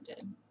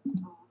obstructed.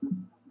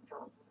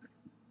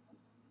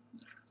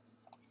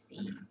 Yes,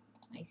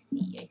 I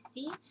see.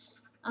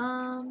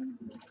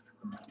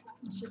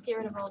 Let's just get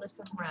rid of all this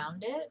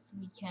around it so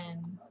we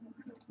can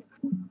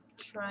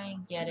try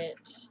and get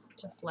it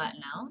to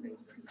flatten out.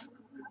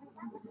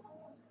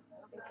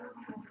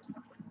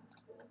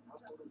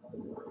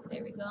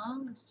 There we go.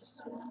 Let's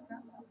just do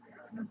that.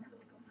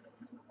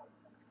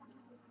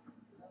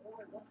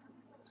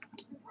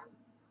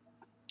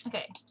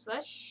 Okay, so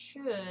that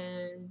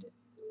should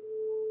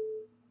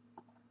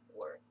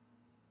work.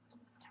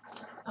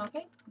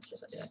 Okay, let's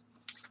just do it.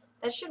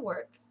 That should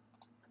work.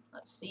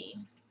 Let's see.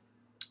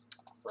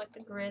 Select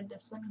the grid,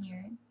 this one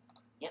here.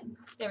 Yep,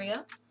 there we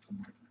go.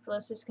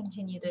 Let's just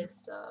continue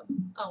this. Oh,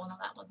 well, no,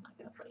 that one's not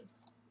going to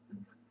place.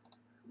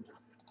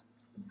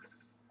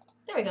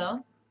 There we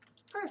go.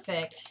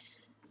 Perfect.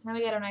 So now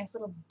we got our nice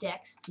little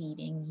deck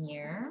seating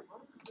here.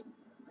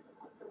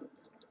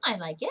 I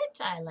like it.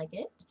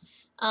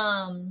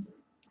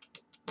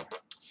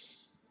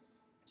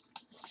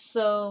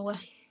 So,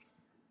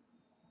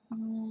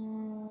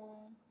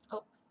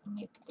 oh, let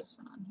me put this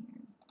one on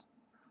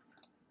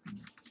here.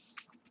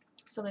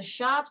 So the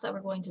shops that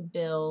we're going to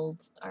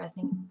build are, I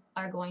think,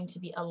 are going to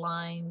be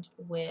aligned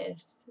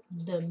with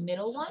the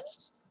middle one.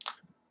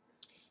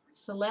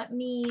 So let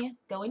me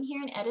go in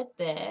here and edit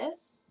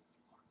this.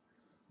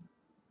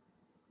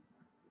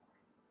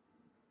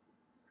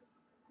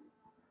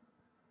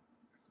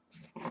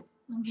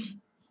 Okay.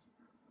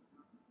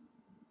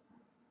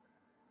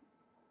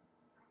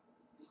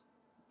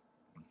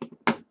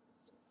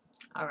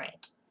 All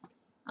right.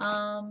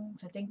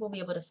 So I think we'll be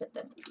able to fit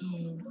them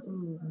in.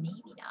 Ooh,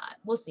 maybe not.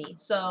 We'll see.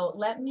 So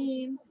let's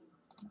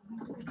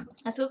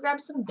go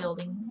grab some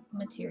building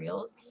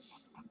materials.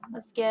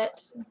 Let's get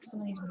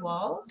some of these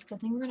walls, because I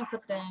think we're going to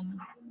put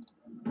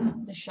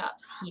the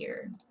shops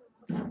here.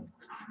 We'll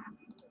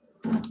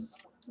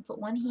put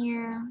one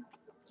here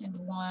and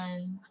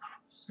one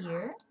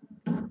here.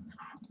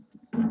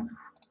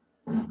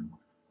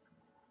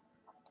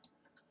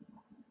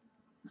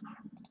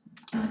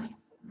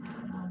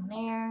 One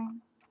there.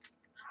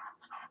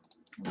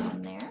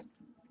 One there.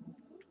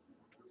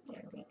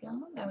 There we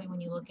go. That way when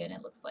you look at it,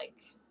 it looks like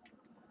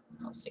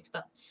it's all fixed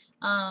up.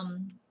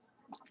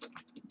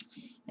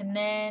 And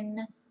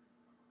then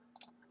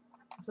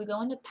if we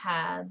go into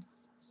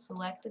paths,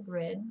 select the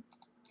grid,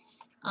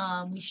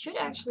 we should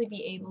actually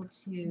be able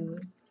to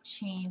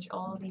change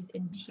all of these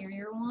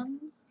interior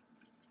ones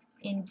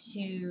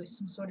into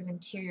some sort of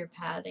interior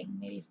padding.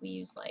 Maybe if we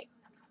use like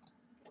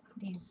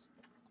these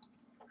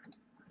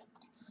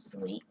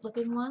slate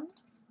looking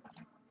ones.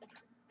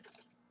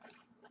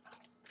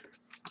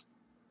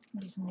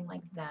 Do something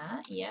like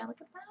that. Yeah,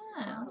 look at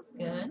that. That looks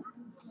good.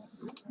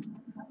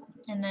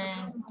 And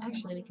then,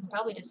 actually, we can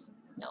probably just,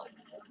 nope,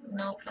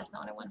 that's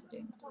not what I wanted to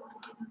do.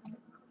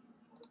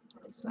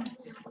 This way.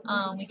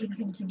 We can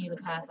continue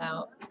the path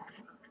out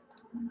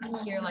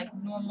here like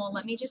normal.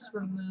 Let me just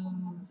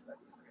remove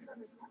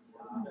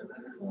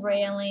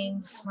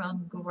railing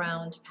from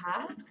ground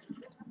path.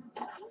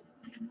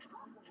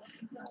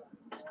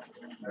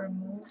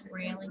 Remove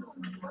railing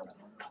from ground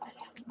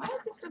path. Why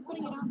is it still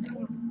putting it on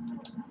there?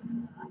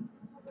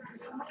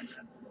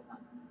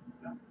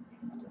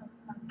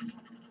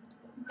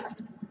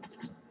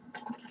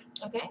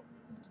 Okay.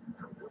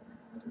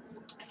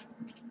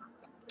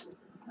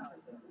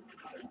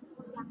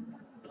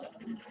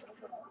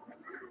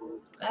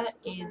 That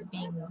is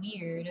being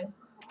weird.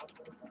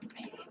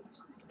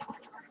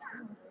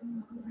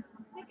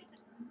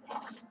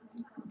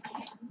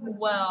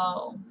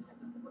 Well,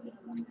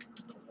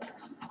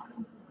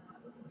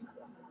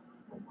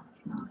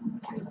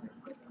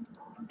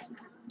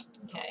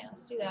 okay,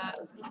 let's do that.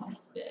 Let's make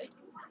this big.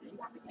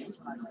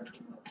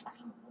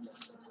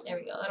 There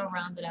we go. That'll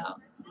round it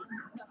out.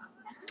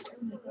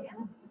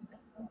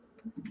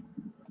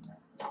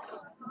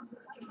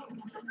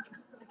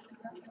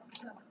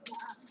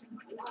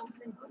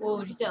 Whoa,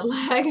 did you see a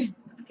lag?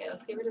 Okay,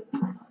 let's get rid of...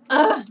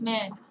 Ugh,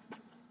 man.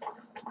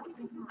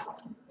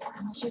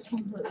 Let's just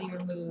completely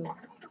remove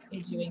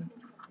it doing...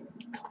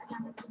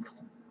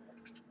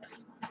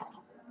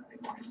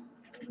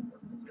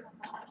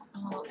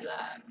 all of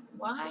that.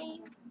 Why?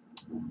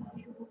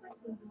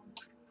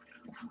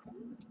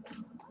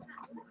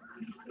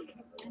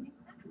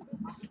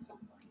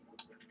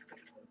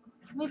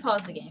 Let me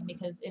pause the game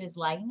because it is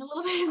lagging a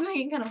little bit. It's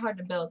making it kind of hard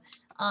to build.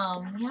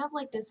 We have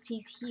like this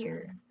piece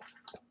here.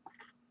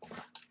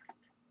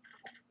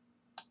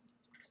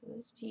 So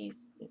this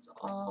piece is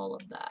all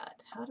of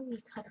that. How do we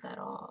cut that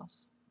off?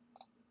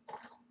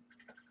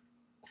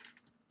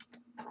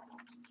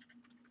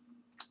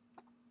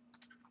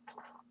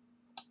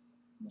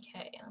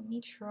 Okay, let me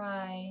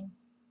try.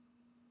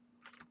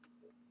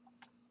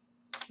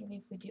 Maybe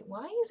if we do.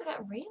 Why has it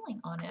got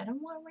railing on it? I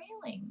don't want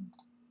railing.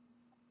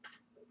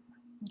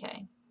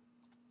 Okay.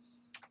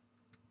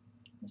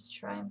 Let's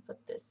try and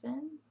put this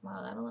in.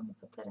 Wow, that'll let me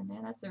put that in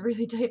there. That's a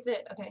really tight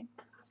fit. Okay.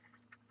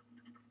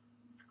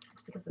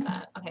 It's because of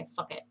that. Okay,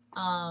 fuck it.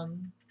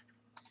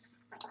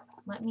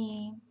 Let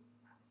me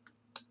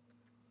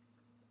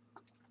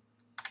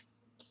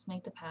just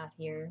make the path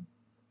here.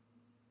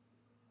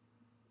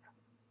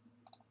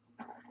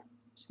 I'm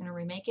just gonna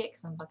remake it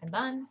because I'm fucking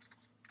done.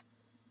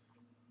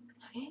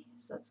 Okay,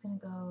 so that's gonna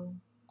go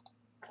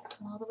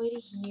all the way to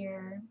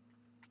here.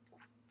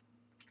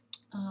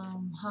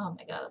 Oh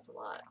my god, that's a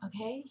lot.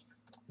 Okay.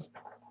 Get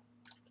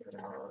rid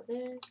of all of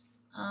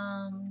this.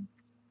 I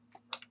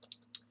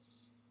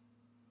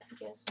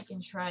guess we can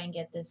try and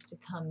get this to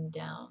come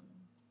down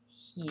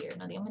here.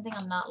 Now the only thing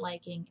I'm not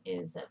liking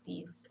is that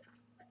these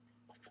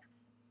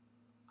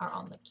are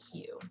on the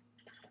queue.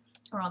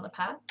 Or on the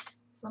path.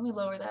 So let me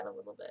lower that a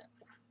little bit.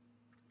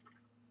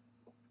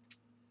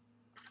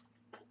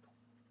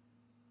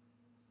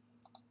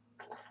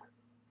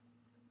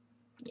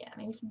 Yeah,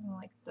 maybe something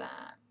like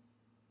that.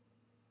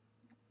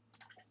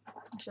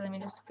 Actually, let me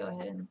just go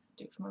ahead and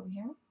do it from over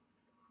here.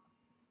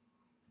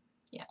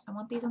 Yeah, I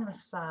want these on the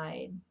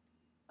side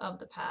of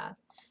the path.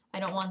 I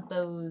don't want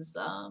those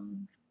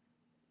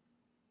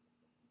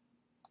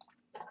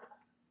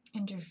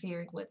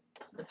interfering with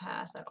the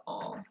path at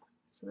all.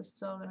 So this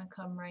is all going to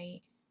come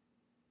right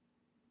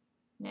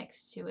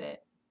next to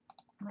it,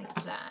 like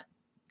that.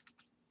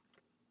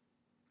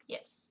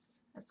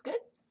 Yes, that's good.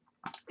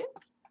 That's good.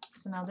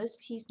 So now this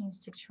piece needs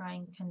to try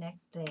and connect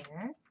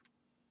there.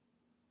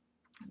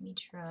 Let me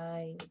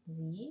try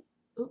Z.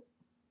 Oop.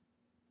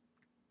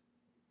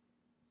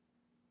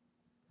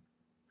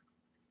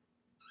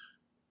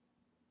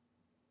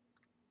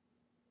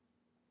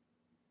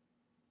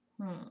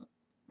 I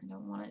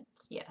don't want it,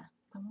 yeah,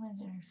 don't want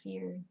it to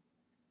interfere.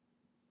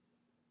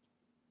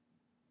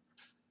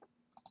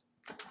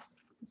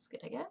 That's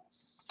good, I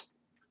guess.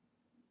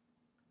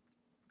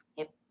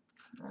 Yep,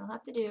 that'll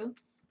have to do.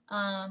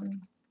 Now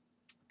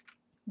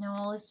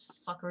all this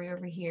fuckery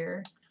over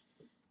here.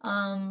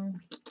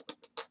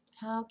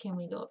 How can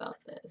we go about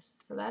this?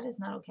 So that is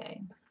not okay.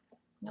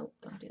 Nope,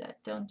 don't do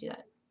that. Don't do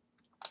that.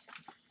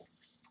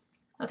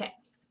 Okay.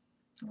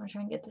 I'm going to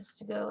try and get this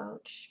to go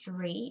out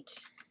straight.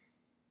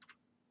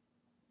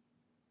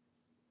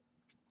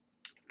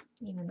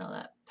 Even though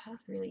that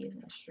path really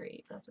isn't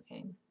straight. That's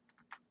okay.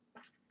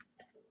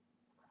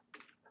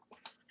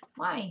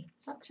 Why?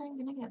 Stop trying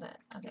to connect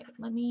that. Okay,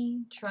 let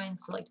me try and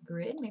select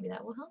grid. Maybe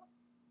that will help.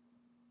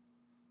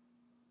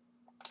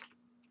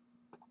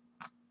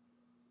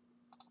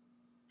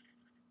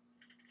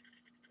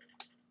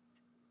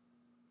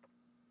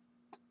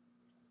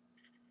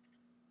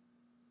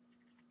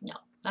 No,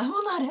 that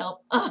will not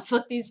help. Oh,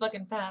 fuck these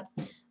fucking paths.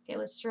 Okay,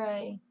 let's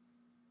try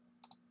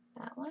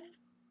that one.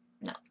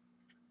 No.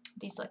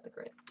 Deselect the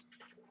grid.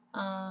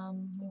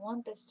 We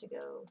want this to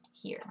go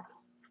here.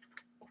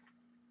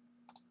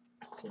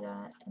 Let's do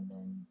that, and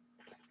then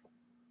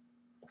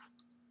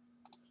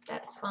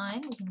that's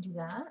fine. We can do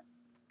that.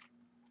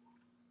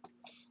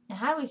 Now,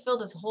 how do we fill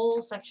this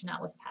whole section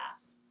out with path?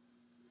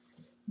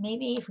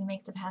 Maybe if we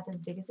make the path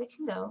as big as it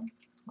can go,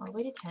 all the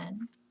way to 10.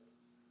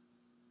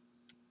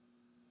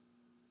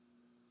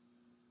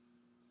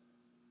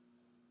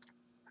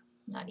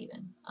 Not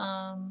even.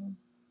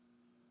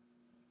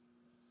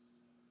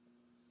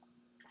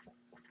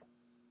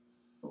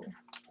 Ooh,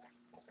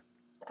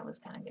 that was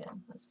kind of good.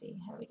 Let's see,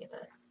 how do we get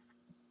that?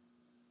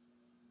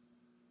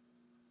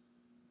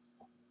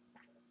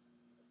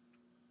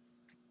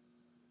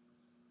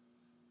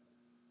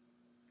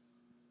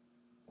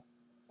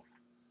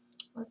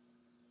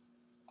 Let's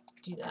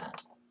do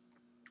that.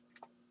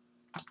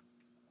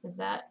 Because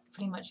that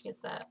pretty much gets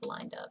that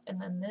lined up.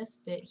 And then this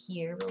bit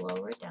here, we'll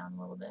lower it down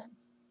a little bit.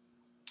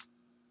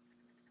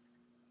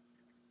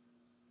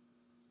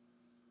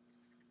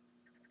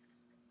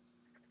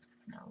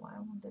 No, why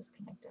won't this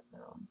connect up at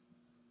all?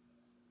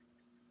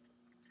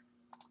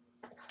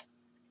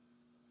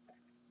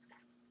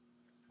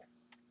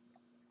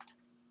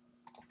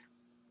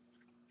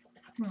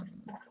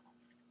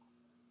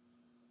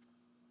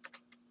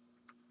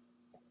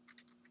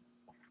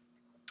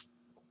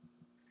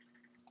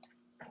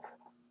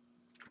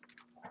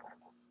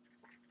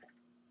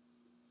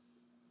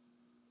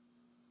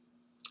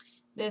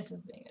 This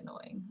is being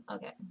annoying.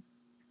 Okay.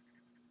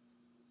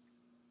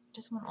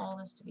 Just want all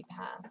this to be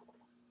path.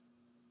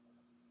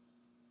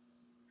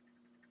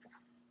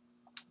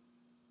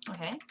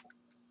 Okay.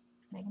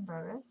 Making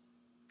progress.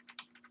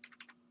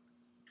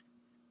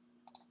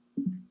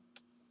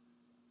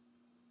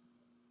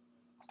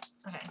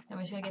 Okay, then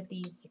we should get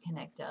these to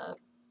connect up.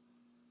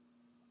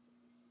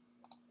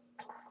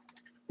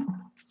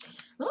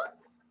 Ooh.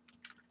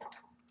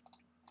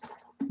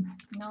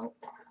 Nope.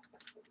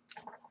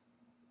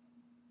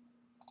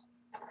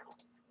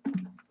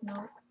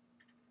 Nope.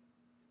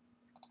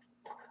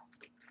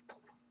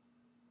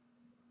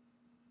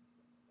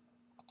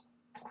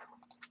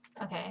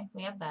 Okay,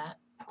 we have that.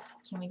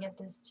 Can we get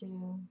this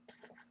to...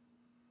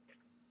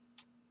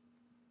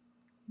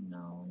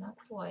 No, not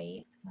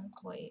quite. Not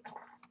quite.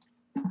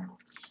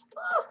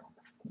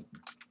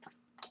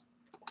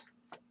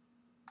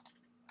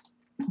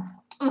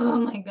 Oh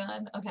my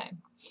god. Okay.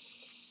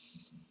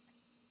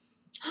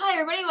 Hi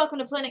everybody, welcome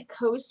to Planet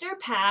Coaster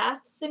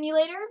Path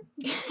Simulator.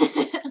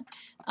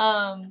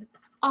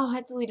 Oh,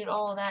 I deleted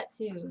all of that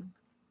too.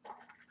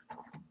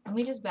 Let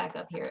me just back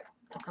up here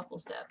a couple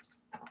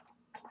steps.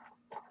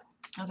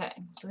 Okay,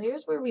 so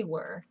here's where we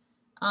were.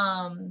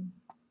 I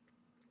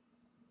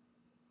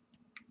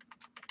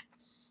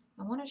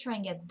want to try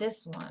and get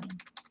this one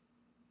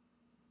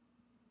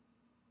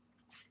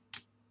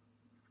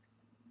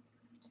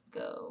to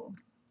go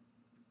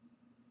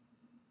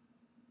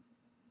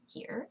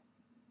here.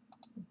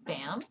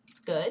 Bam.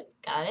 Good.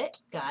 Got it.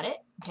 Got it.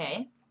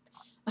 Okay.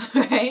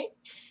 Alright.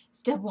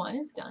 Step 1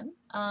 is done.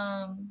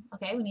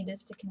 Okay, we need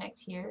this to connect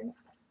here.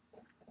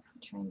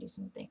 Try and do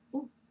something.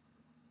 Ooh.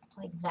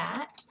 Like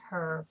that.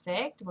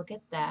 Perfect. Look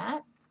at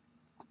that.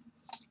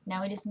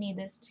 Now we just need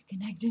this to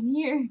connect in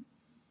here.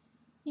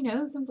 You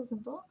know, simple,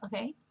 simple.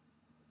 Okay.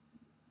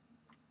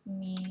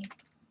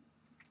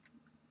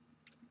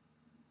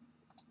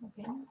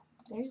 Okay.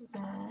 There's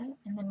that.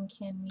 And then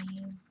can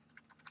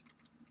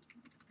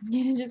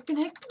we just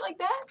connect like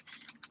that?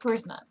 Of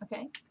course not.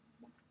 Okay.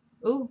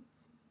 Ooh.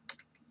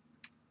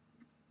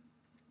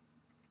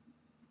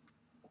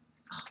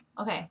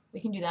 Okay, we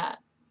can do that.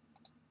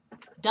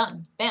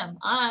 Done. Bam.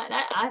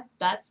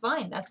 That's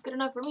fine. That's good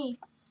enough for me.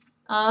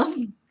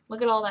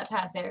 Look at all that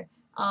path there.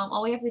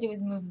 All we have to do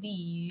is move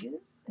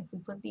these. If we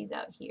put these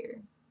out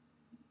here,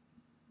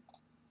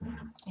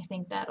 I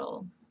think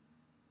that'll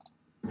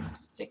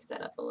fix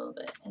that up a little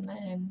bit. And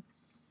then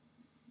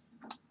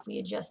if we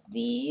adjust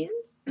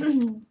these,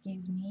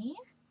 excuse me,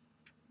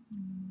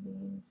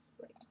 these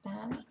like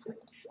that.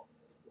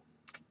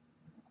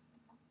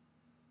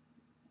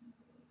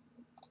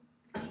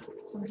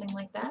 Something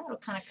like that. It'll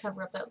kind of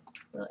cover up that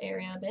little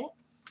area a bit.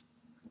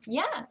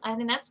 Yeah, I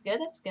think that's good.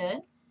 That's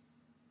good.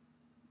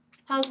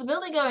 How's the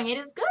building going? It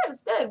is good.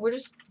 It's good. We're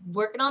just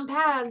working on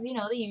paths, you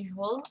know, the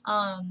usual.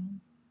 So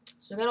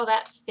we got all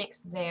that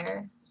fixed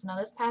there. So now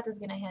this path is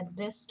gonna head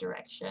this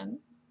direction.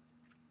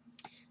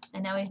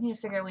 And now we just need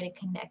to figure out a way to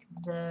connect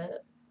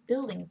the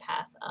building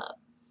path up.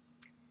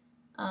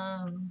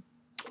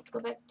 So let's go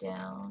back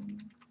down.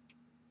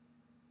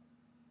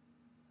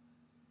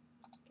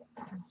 Get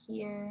back in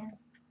here.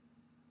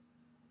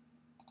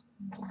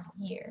 And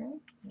here.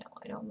 No,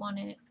 I don't want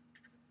it.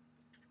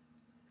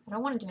 I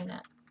don't want it doing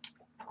that.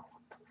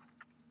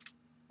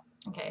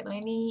 Okay,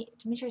 let me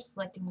try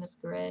selecting this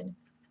grid.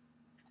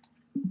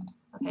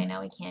 Okay, now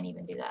we can't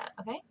even do that.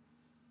 Okay.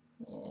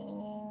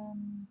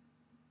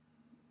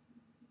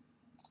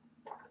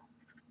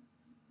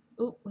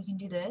 Ooh, we can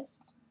do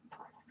this.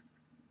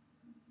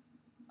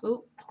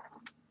 Ooh.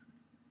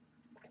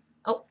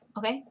 Oh,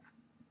 okay.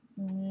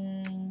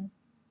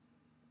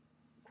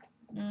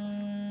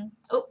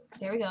 Oh,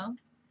 there we go.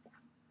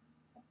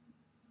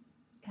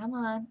 Come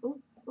on.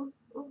 Ooh, ooh,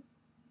 ooh.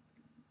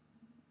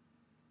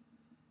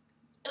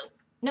 Oh,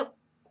 nope.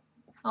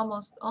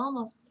 Almost,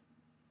 almost.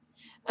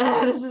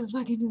 This is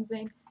fucking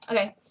insane.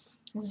 Okay.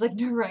 This is like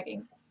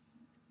nerve-wracking.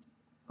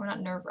 Or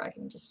not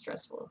nerve-wracking, just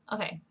stressful.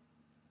 Okay.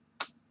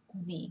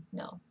 Z.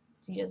 No.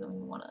 Z doesn't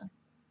even want to.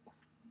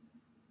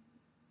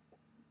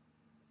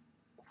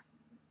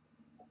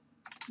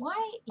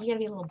 Why? You gotta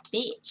be a little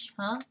bitch,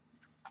 huh?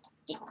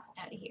 Get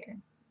out of here.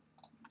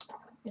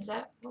 Is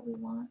that what we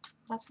want?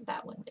 That's what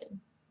that one did.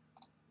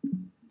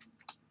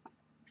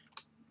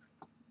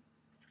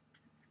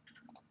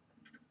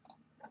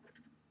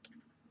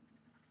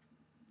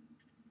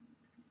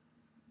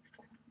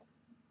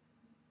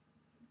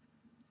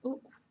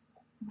 Ooh.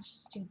 Let's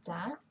just do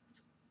that.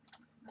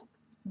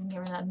 And get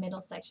rid of that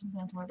middle section so we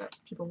don't have to worry about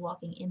people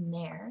walking in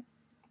there.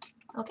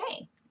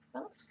 Okay.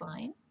 That looks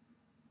fine.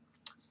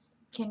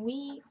 Can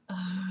we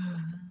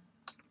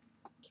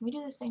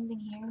do the same thing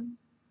here?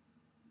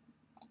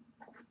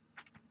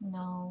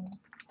 No.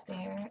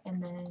 There,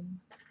 and then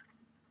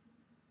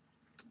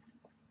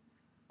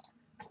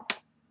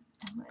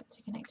I want it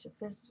to connect to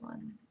this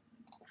one.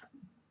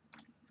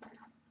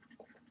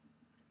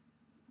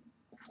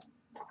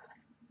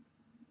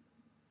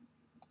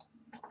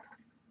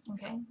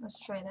 Okay, let's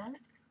try that.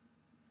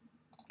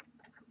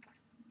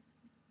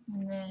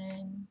 And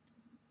then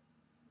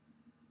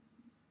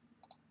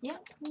yeah,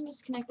 we can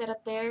just connect that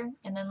up there.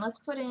 And then let's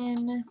put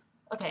in,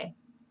 okay,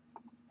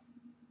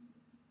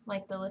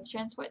 like the lift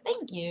transport.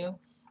 Thank you.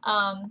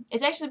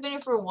 It's actually been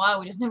here for a while.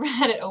 We just never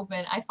had it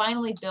open. I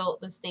finally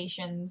built the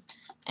stations,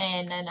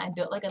 and then I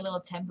built like a little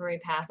temporary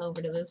path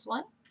over to this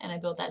one, and I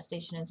built that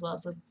station as well,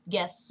 so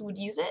guests would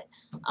use it.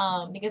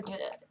 Because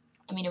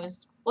I mean,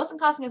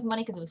 wasn't costing us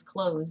money because it was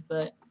closed,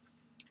 but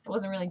it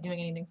wasn't really doing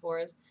anything for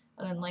us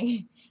other than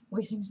like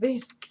wasting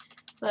space.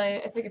 So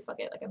I figured, fuck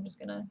it. Like I'm just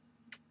gonna.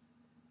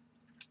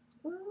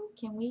 Ooh,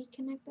 can we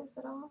connect this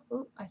at all?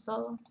 Ooh, I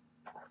saw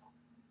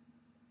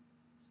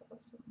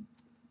some.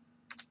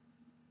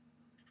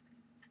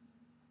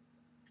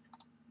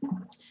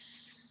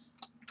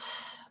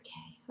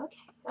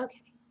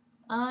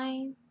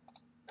 Okay.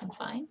 I'm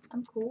fine.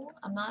 I'm cool.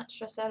 I'm not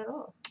stressed out at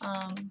all.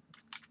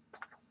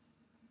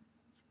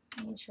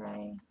 Let me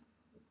try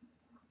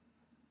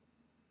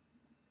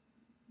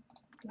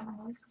doing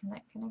this. Can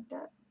that connect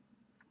up?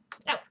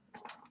 Oh!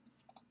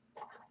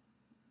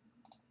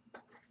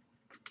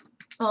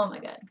 Oh my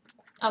god.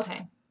 Okay.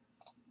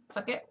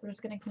 Fuck it. We're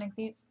just gonna connect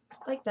these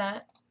like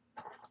that.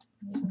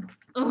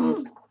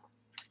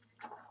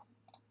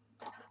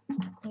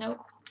 Nope.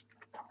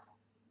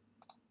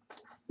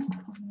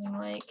 Something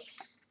like.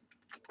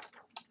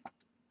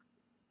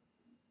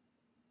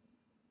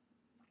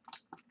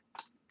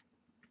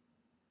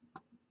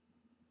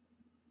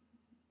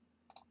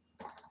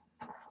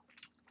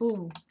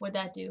 Ooh, what'd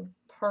that do?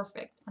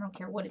 Perfect. I don't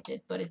care what it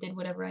did, but it did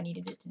whatever I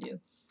needed it to do.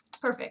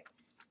 Perfect.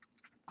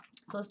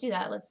 So let's do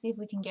that. Let's see if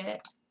we can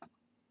get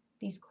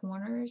these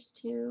corners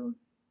to.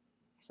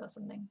 I saw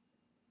something.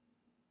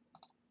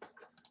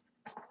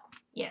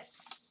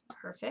 Yes.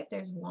 Perfect.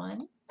 There's one.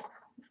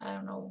 I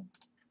don't know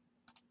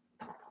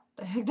what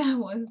the heck that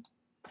was.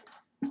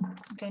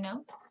 Okay,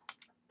 no.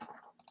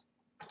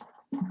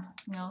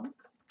 No.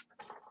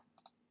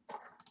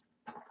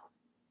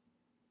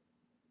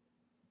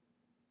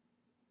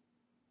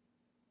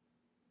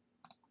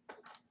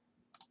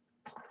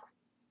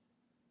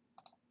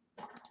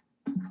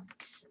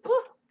 Woo!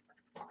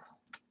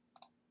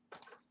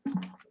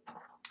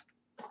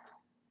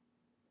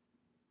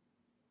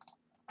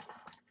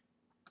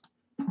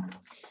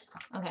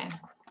 Okay.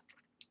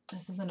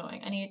 This is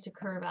annoying. I need it to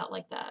curve out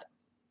like that.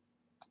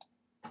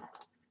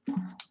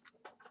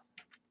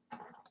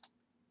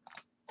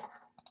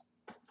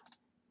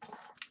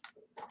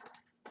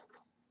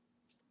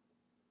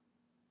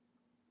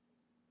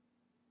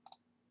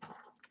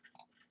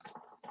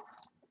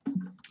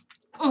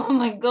 Oh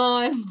my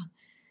god.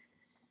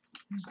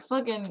 These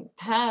fucking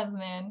pads,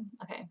 man.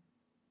 Okay.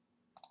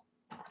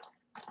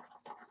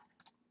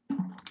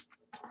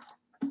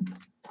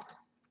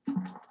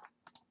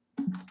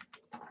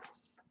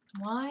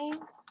 Why?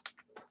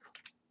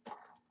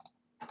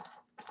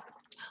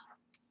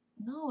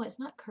 No, it's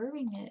not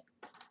curving it.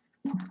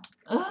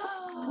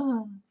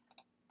 Ugh.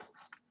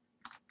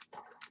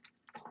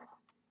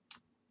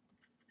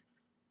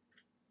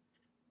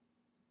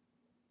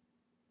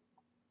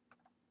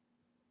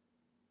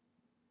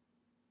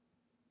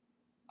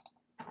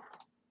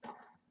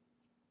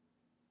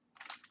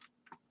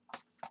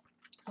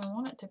 So I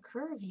want it to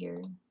curve here.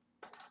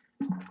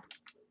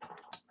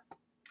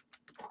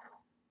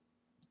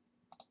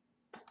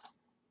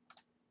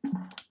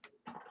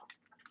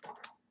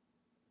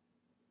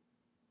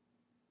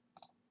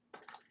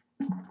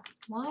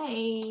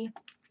 Why?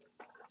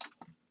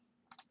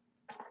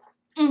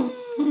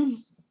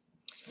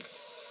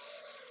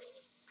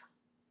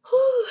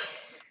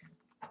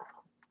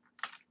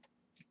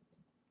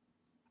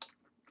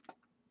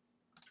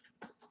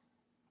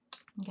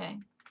 Okay.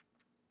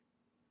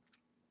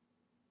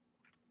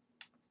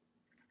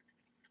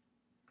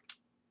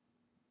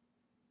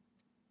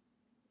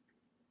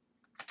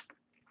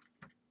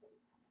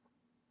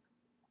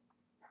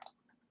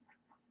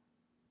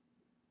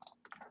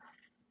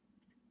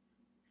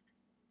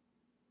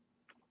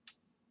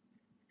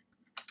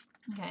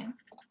 Okay.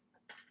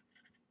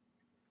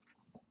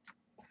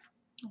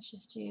 Let's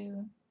just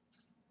do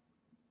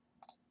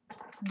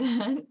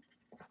that.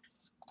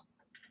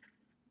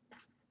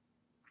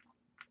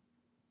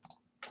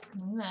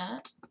 And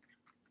that.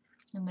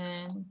 And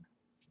then...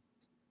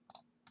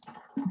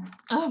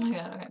 Oh my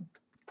god, okay.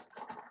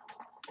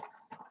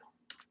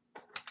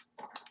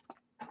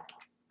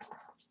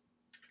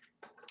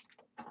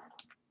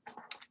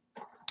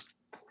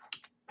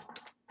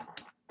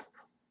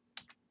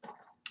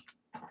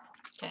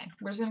 Okay,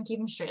 we're just gonna keep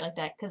them straight like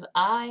that, because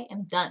I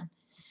am done.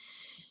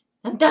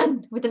 I'm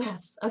done with the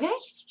paths, okay?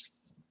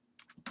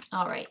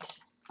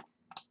 Alright.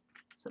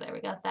 So there, we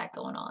got that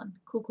going on.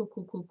 Cool, cool,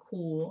 cool, cool,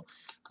 cool.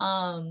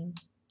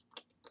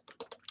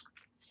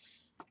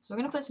 So we're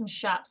gonna put some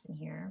shops in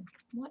here.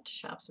 What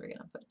shops are we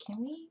gonna put?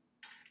 Can we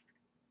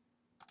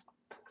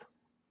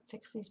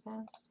fix these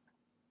paths?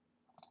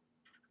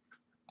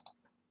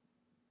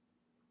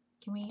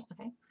 Can we?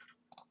 Okay.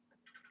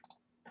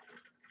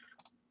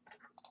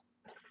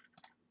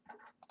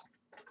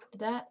 Did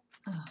that?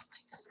 Oh my god.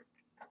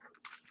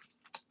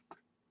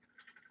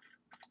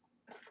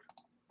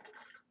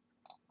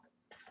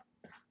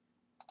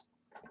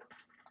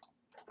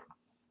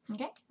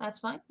 Okay, that's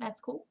fine.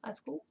 That's cool. That's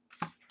cool.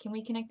 Can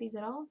we connect these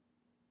at all?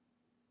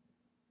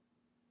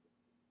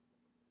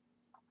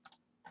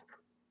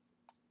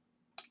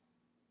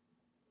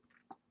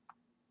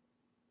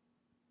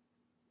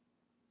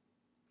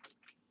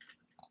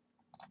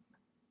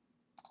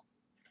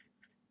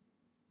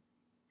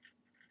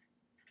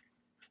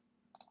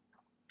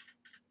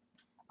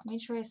 Let me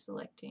try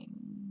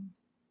selecting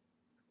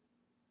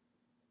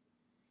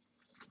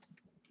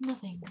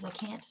nothing, because I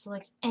can't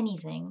select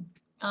anything.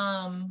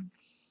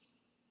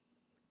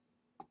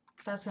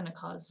 That's going to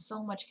cause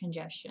so much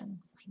congestion.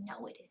 I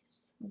know it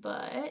is.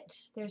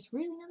 But there's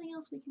really nothing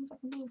else we can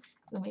fucking do.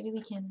 So maybe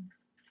we can...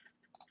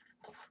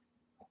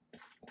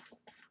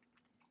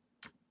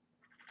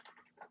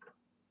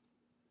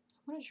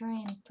 I want to try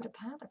and put a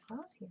path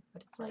across here,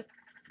 but it's like...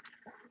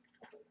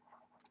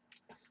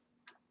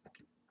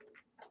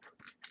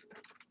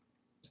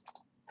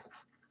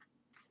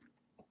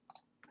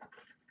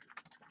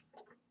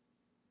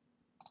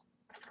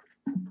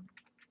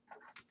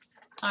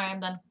 Alright, I'm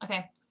done.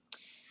 Okay.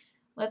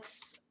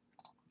 Let's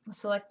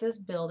select this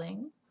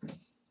building.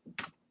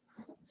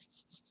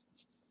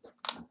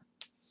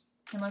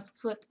 And let's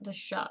put the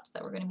shops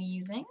that we're going to be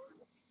using.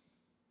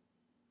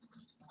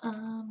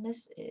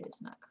 This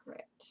is not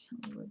correct.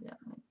 Let me move that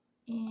one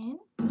in.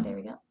 There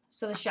we go.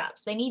 So the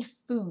shops, they need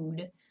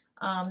food.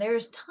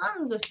 There's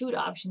tons of food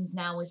options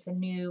now with the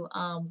new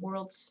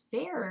World's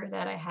Fair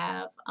that I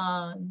have.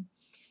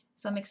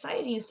 So I'm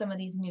excited to use some of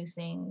these new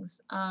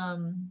things.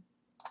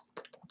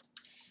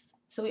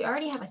 So we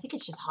already have, I think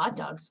it's just hot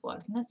dog squad.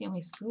 I think that's the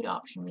only food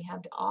option we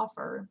have to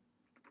offer.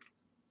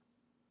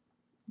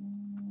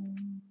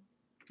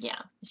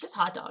 Yeah, it's just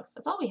hot dogs.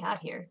 That's all we have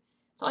here.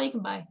 That's all you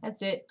can buy.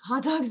 That's it.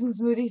 Hot dogs and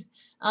smoothies.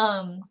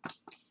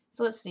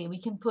 So let's see. We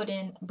can put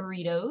in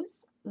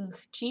burritos,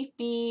 chief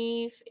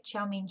beef,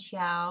 chow mein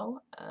chow.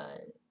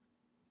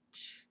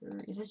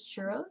 Is this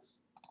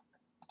churros?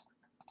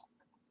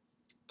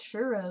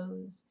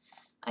 Churros.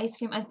 Ice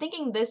cream. I'm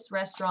thinking this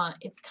restaurant,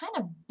 it's kind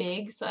of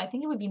big, so I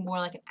think it would be more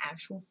like an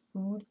actual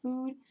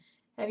food.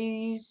 Have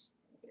you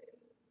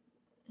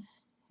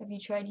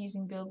tried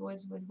using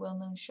billboards with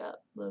well-known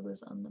shop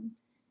logos on them?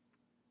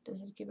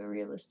 Does it give a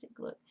realistic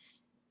look?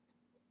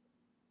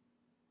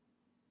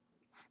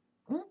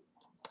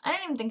 I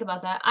didn't even think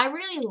about that. I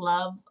really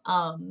love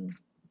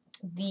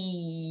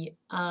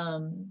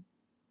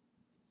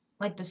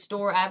like the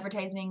store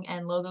advertising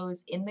and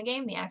logos in the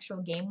game, the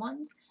actual game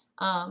ones.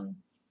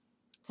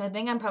 So I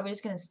think I'm probably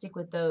just gonna stick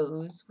with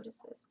those. What is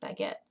this?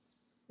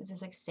 Baguettes. Is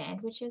this like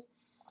sandwiches?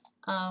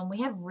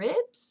 We have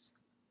ribs.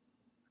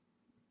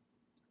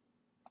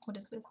 What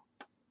is this?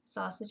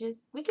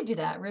 Sausages. We could do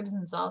that. Ribs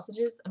and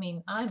sausages. I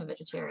mean, I'm a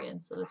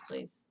vegetarian, so this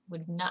place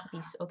would not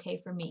be okay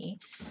for me.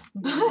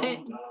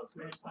 But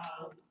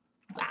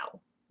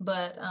wow.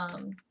 But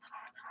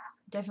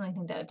definitely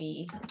think that would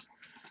be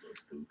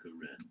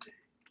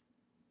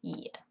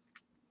yeah.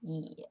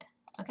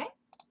 Okay.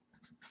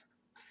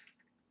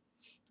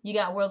 You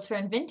got World's Fair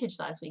and Vintage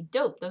last week.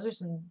 Dope. Those are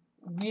some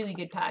really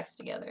good packs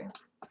together.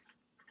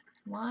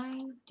 Why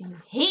do you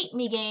hate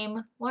me,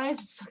 game? Why does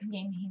this fucking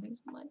game hate me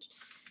so much?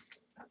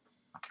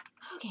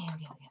 Okay.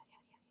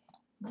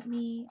 Let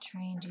me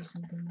try and do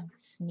something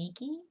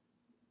sneaky.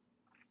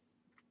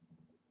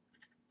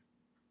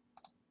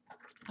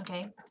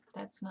 Okay,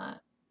 that's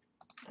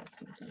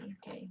sneaky.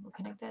 Okay, we'll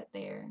connect that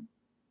there.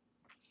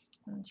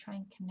 And try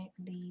and connect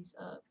these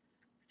up.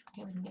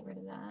 Okay, we can get rid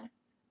of that.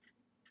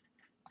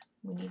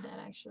 We need that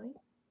actually.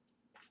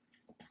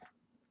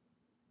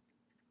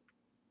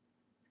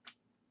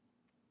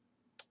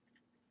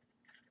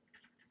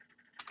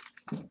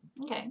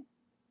 Okay.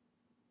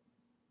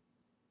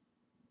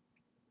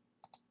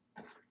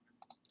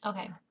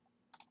 Okay.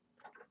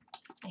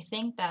 I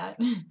think that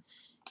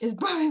is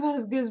probably about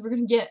as good as we're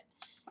gonna get.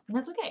 And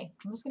that's okay.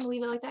 I'm just gonna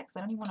leave it like that because I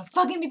don't even want to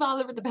fucking be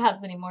bothered with the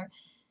paths anymore.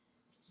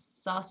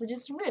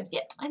 Sausages and ribs.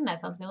 Yeah, I think that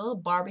sounds good. A little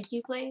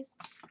barbecue place.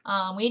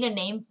 We need a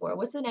name for it.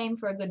 What's the name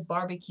for a good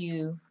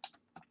barbecue?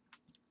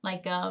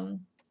 Like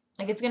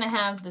it's gonna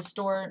have the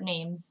store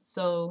names.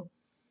 So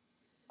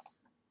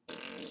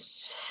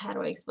how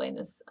do I explain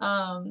this?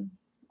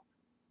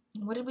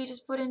 What did we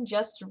just put in?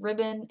 Just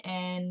Ribbon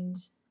and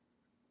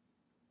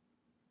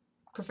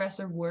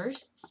Professor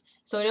Wurst's.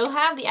 So it'll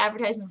have the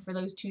advertisement for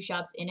those two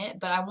shops in it,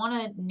 but I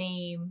want to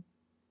name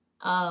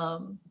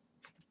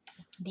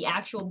the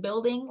actual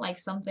building like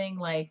something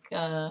like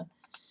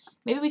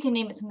maybe we can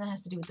name it something that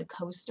has to do with the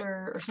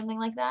coaster or something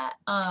like that.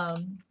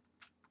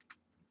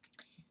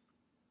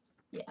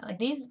 Yeah, like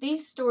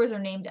these stores are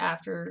named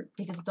after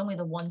because it's only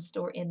the one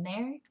store in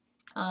there.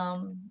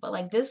 But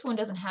like this one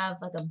doesn't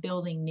have like a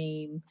building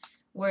name,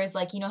 whereas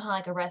like you know how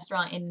like a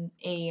restaurant in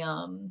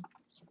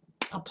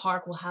a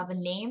park will have a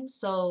name.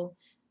 So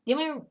the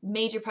only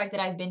major park that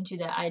I've been to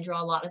that I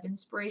draw a lot of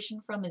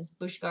inspiration from is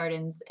Busch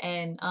Gardens,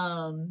 and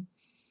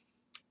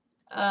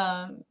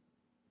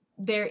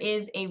there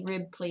is a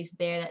rib place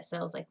there that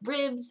sells like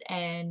ribs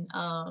and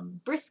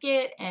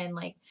brisket and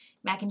like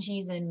mac and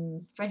cheese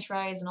and french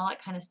fries and all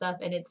that kind of stuff,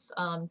 and it's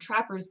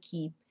Trapper's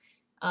Keep,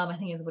 I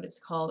think is what it's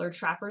called, or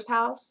Trapper's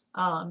House,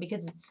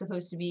 because it's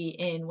supposed to be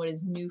in what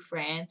is New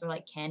France or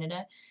like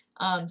Canada,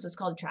 so it's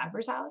called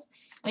Trapper's House.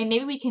 I mean,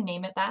 maybe we can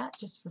name it that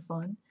just for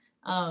fun.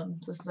 So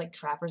this is like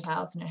Trapper's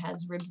House and it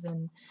has ribs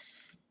and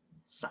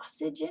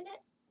sausage in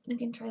it. We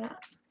can try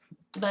that.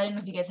 But I don't know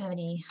if you guys have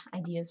any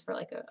ideas for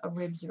like a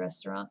ribs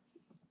restaurant.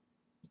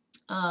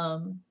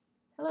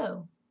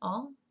 Hello,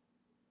 all.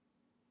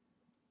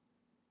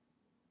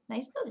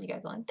 Nice build you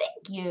got going.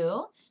 Thank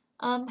you.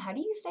 How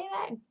do you say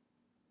that?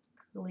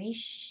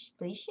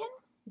 Glacian?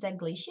 Is that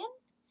Glacian?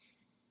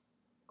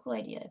 Cool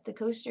idea. If the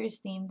coaster is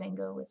themed, then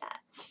go with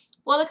that.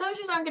 Well, the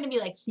coasters aren't going to be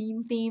like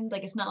themed.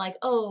 Like it's not like,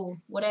 oh,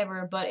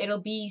 whatever, but it'll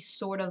be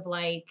sort of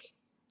like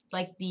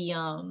the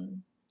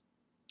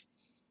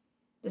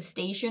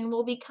station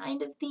will be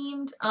kind of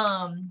themed.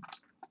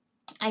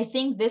 I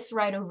think this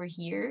ride over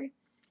here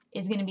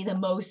is going to be the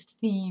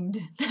most themed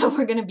that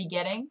we're going to be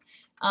getting.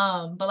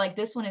 But like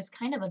this one is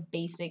kind of a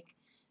basic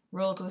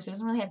roller coaster. It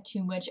doesn't really have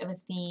too much of a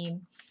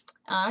theme.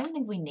 I don't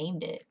think we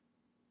named it.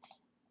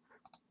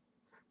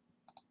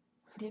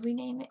 Did we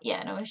name it?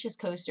 Yeah, no, it's just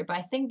Coaster. But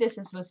I think this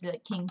is supposed to be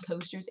like King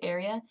Coaster's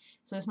area.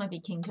 So this might be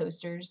King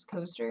Coaster's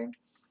coaster.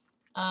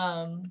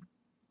 Something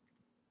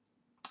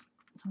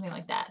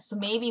like that. So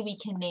maybe we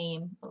can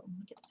name... Oh, let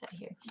me get this out of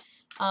here.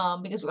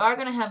 Because we are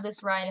going to have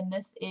this ride, and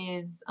this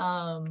is...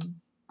 oh,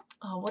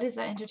 what is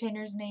that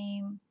entertainer's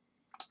name?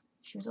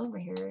 She was over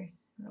here. I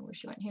don't know where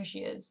she went. Here she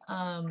is.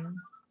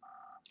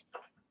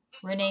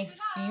 Renee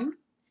Fu.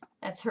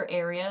 That's her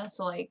area.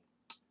 So, like,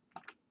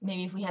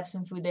 maybe if we have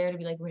some food there, it'll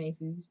be like Renee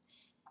Fu's.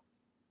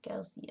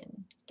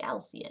 Galcian.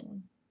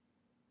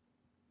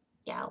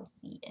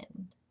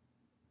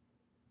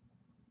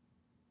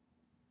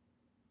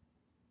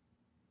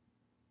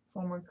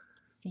 Former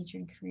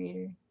featured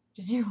creator.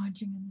 Just you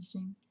watching in the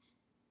streams.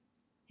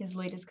 His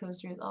latest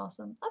coaster is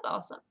awesome. That's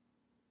awesome.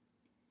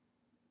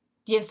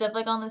 Do you have stuff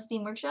like on the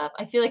Steam Workshop?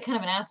 I feel like kind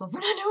of an asshole for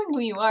not knowing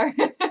who you are.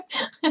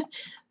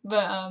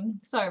 But,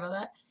 sorry about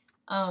that.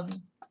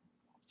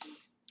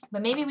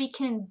 But maybe we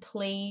can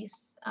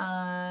place,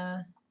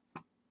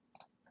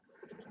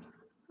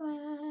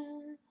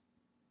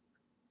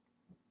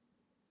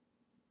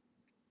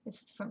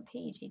 it's front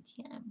page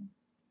ATM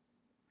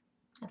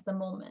at the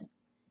moment.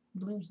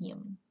 Blue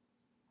him.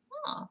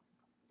 Oh,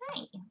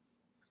 nice.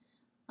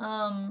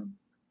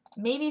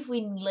 Maybe if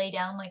we lay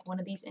down like one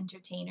of these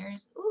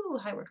entertainers. Ooh,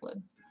 high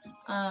workload.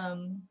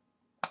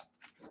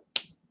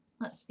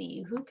 Let's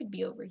see, who could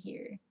be over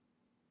here?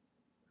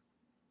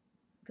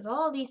 Because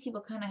all these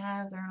people kind of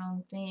have their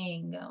own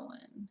thing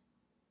going.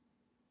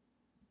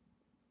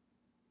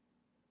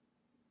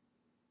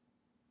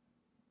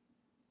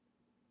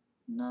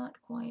 Not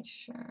quite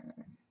sure.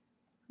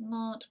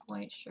 Not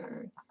quite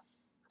sure.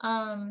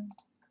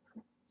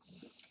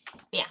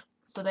 Yeah,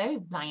 so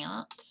there's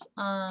that.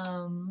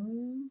 I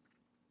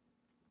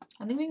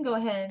think we can go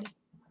ahead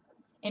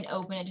and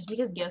open it just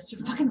because guests are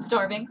fucking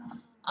starving.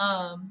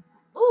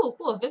 Ooh,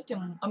 cool, a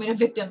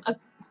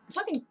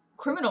fucking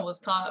criminal was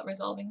caught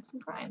resolving some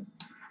crimes.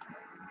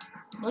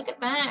 Look at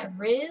that,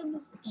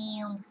 ribs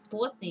and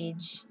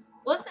sausage.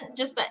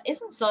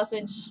 Isn't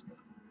sausage,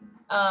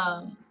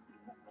 um,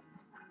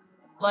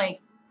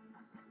 like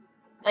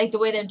the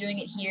way they're doing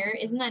it here,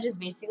 isn't that just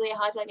basically a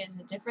hot dog? Is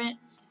it different?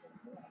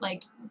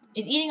 Like,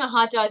 is eating a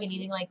hot dog and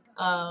eating, like,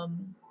 what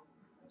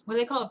do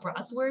they call it,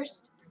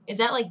 bratwurst? Is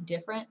that, like,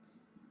 different?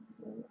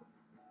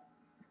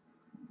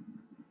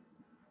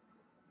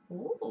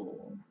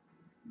 Ooh.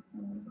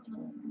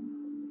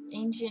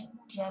 Ancient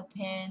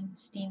Japan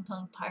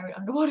steampunk pirate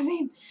underwater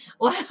theme.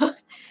 Wow.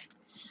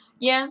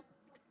 Yeah.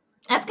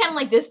 That's kind of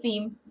like this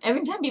theme.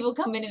 Every time people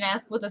come in and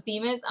ask what the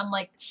theme is, I'm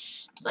like,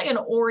 it's like an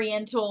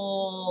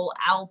oriental,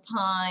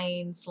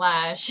 alpine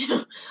slash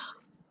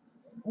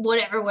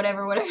whatever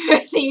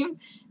theme.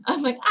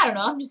 I'm like, I don't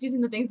know. I'm just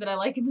using the things that I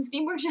like in the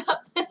Steam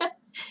Workshop.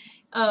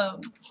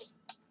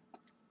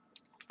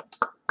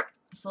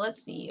 So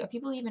let's see. Are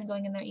people even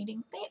going in there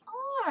eating? They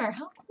are.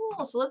 How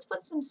cool. So let's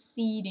put some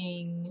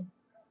seating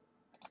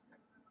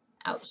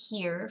out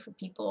here for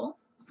people.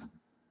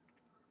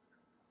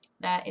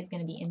 That is going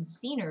to be in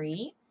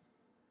scenery.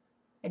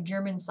 A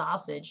German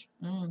sausage.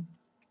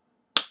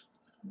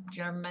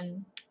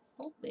 German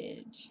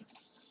sausage.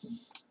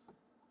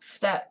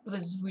 That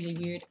was really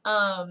weird.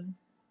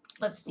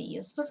 Let's see.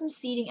 Let's put some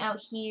seating out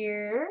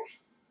here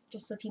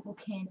just so people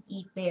can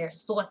eat their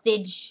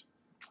sausage.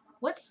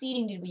 What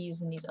seating did we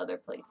use in these other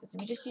places?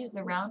 Did we just use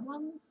the round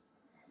ones?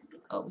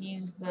 Oh, we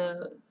used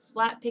the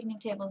flat picnic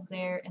tables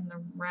there and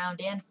the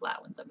round and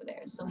flat ones over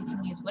there. So we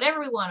can use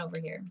whatever we want over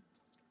here.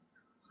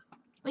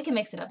 We can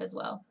mix it up as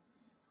well.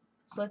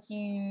 So let's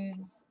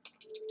use...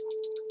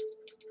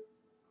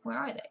 Where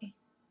are they?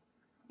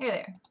 Here they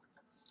are.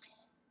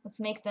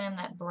 Let's make them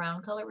that brown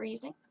color we're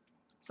using.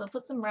 So I'll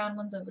put some brown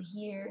ones over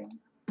here.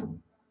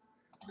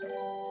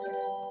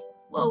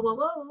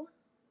 Whoa.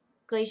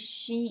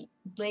 Glacian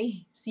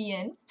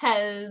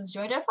has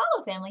joined our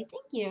follow family.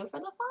 Thank you for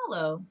the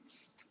follow.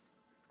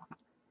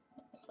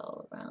 It's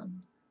all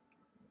around.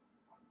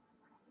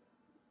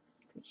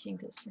 Glacian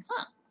coaster.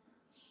 Huh.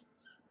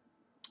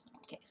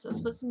 Okay, so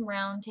let's put some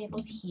round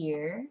tables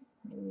here.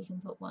 Maybe we can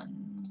put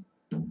one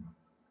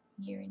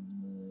here and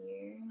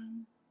here.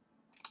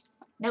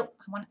 Nope,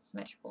 I want it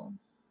symmetrical.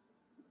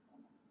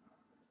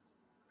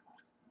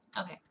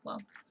 Okay,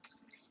 well.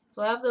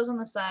 So I'll have those on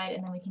the side, and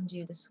then we can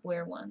do the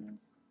square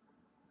ones.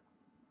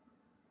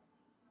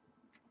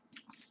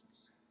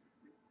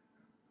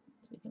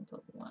 So we can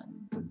put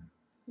one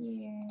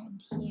here and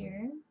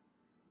here.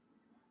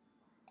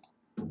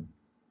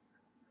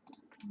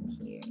 And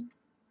here.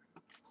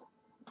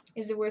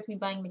 Is it worth me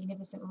buying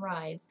magnificent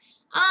rides?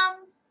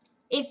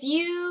 If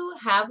you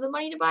have the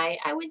money to buy it,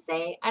 I would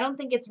say. I don't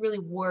think it's really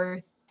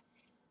worth,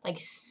 like,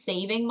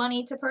 saving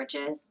money to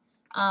purchase.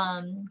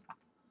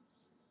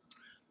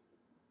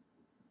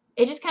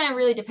 It just kind of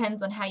really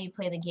depends on how you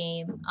play the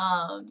game.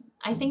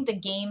 I think the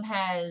game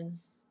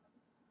has,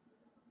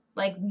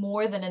 like,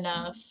 more than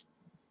enough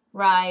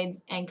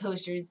rides and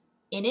coasters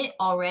in it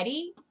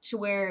already to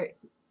where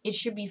it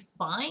should be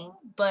fine,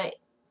 but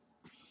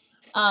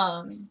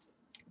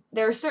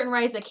there are certain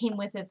rides that came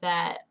with it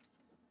that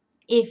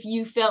if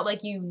you felt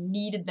like you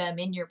needed them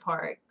in your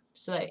park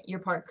so that your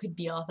park could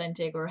be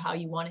authentic or how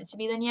you want it to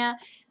be, then yeah.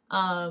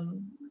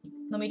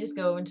 Let me just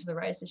go into the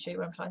rides to show you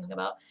what I'm talking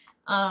about.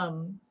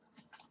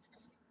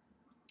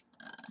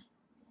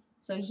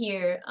 So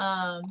here,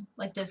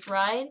 like this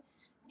ride,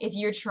 if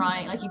you're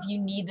trying, like if you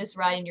need this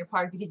ride in your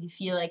park because you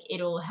feel like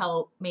it'll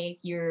help make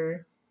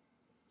your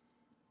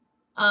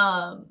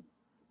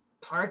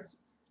park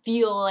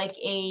feel like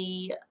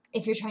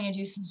if you're trying to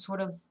do some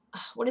sort of,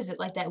 what is it,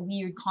 like that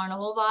weird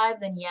carnival vibe,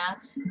 then yeah.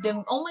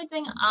 The only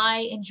thing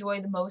I enjoy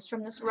the most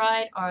from this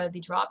ride are the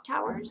drop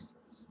towers.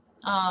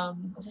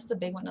 Is this the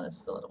big one? No, this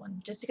is the little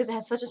one. Just because it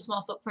has such a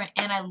small footprint,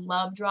 and I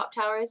love drop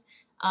towers.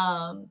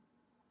 And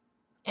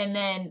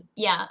then,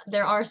 yeah,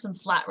 there are some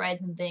flat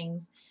rides and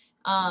things.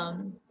 Let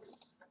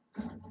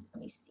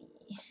me see.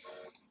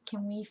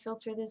 Can we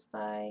filter this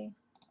by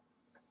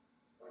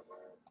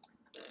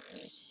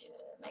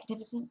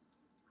magnificent?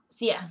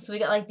 So yeah, so we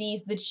got like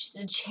these, the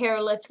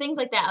chairlift, things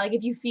like that. Like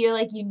if you feel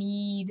like you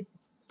need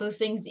those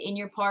things in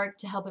your park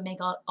to help it make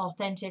it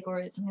authentic or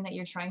it's something that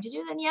you're trying to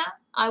do, then yeah,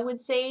 I would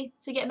say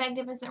to get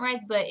magnificent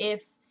rides. But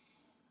if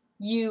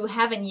you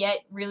haven't yet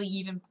really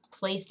even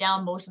placed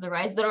down most of the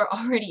rides that are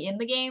already in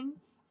the game,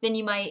 then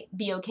you might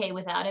be okay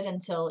without it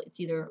until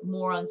it's either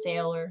more on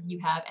sale or you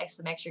have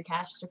some extra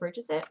cash to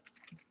purchase it.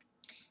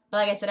 But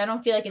like I said, I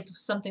don't feel like it's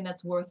something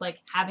that's worth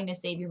like having to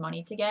save your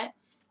money to get.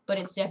 But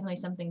it's definitely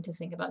something to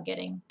think about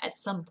getting at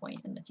some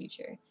point in the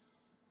future.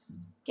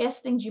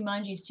 Guessing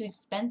Jumanji is too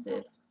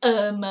expensive.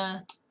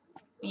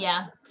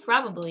 Yeah,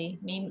 probably.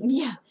 Maybe,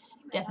 yeah,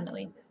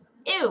 definitely.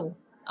 Ew.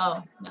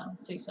 Oh, no,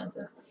 it's too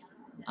expensive.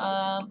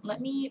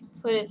 Let me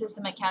put this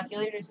in my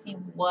calculator to see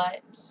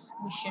what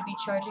we should be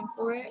charging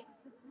for it.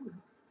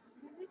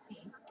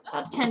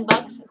 About 10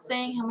 bucks, it's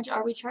saying. How much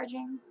are we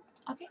charging?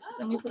 Okay,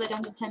 so let me put that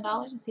down to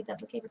 $10 and see if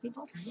that's okay for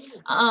people.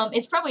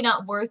 It's probably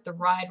not worth the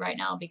ride right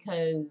now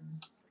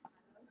because...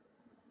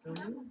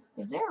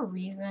 Is there a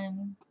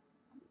reason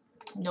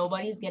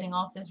nobody's getting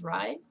off this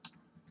ride?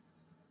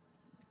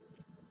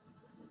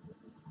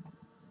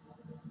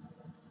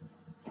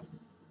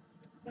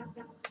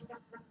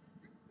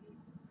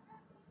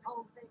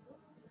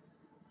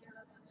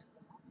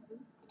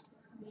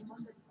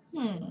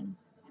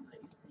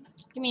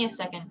 Give me a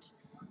second.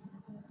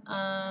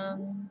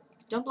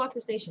 Don't block the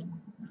station.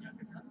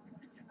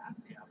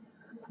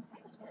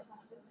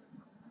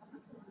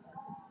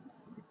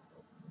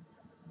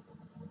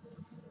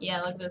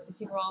 Yeah, look at this. These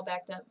people are all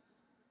backed up.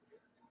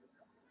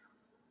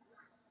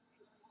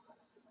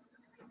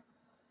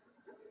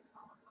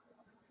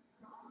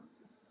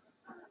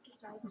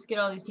 Let's get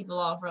all these people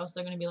off or else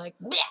they're going to be like,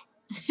 bleh!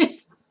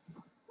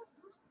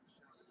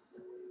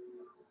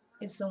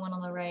 It's the one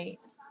on the right.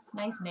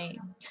 Nice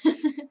name.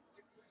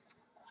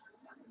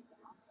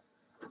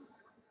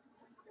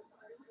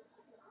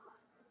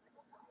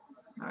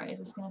 Alright, is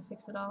this going to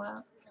fix it all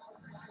out?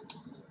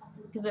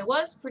 Because it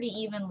was pretty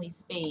evenly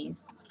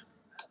spaced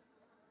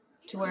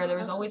to where there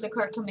was always a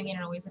cart coming in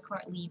and always a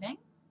cart leaving.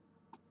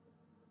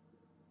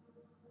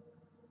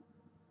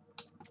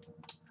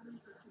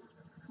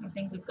 I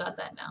think we've got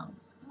that now.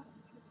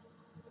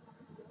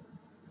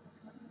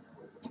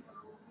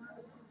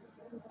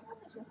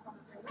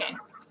 Okay.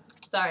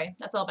 Sorry,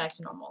 that's all back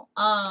to normal.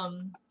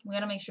 We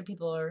gotta make sure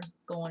people are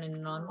going in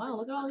and on. Wow,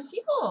 look at all these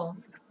people!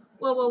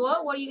 Whoa, whoa,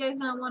 whoa, what do you guys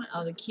not want?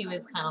 Oh, the queue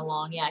is kind of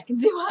long. Yeah, I can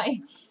see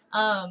why.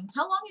 How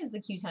long is the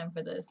queue time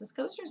for this? This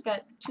coaster's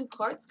got 2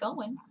 carts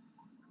going.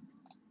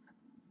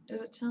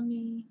 Does it tell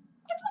me?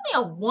 It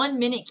told me a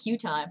 1-minute queue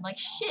time. Like,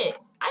 shit,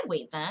 I'd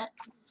wait that.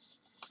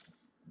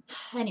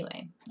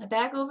 Anyway,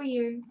 back over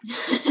here.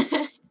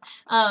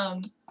 Are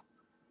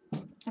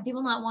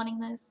people not wanting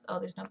this? Oh,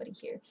 there's nobody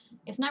here.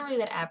 It's not really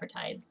that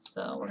advertised,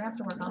 so we're gonna have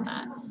to work on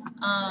that.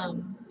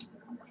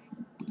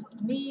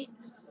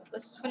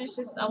 Let's finish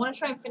this. I want to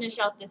try and finish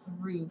out this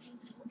roof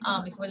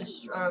before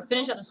this, or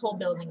finish out this whole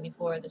building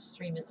before the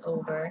stream is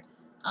over.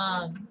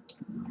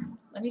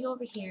 Let me go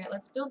over here.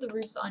 Let's build the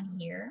roofs on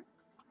here.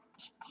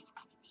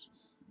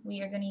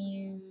 We are gonna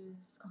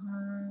use.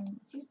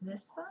 Let's use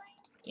this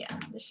size. Yeah,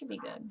 this should be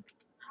good.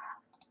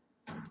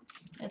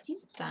 Let's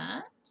use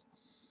that.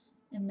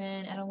 And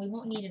then, we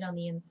won't need it on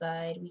the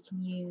inside. We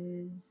can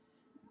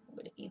use,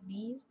 would it be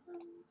these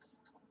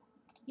ones?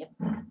 Yep,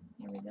 here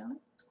we go.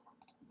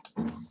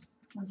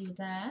 We'll do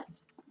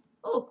that.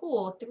 Oh,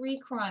 cool, 3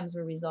 crimes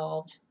were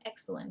resolved.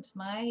 Excellent.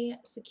 My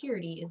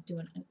security is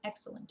doing an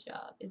excellent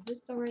job. Is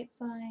this the right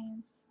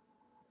size?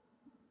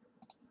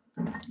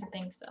 I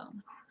think so.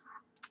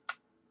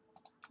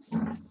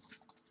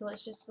 So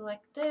let's just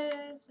select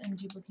this and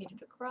duplicate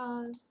it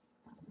across.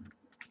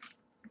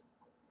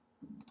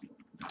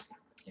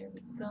 There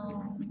we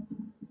go.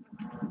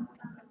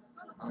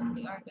 Oh,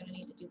 we are going to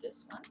need to do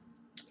this one.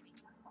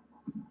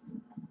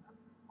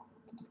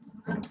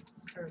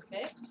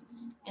 Perfect.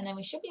 And then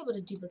we should be able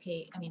to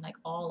duplicate, like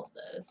all of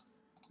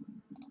this.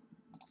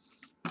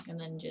 And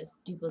then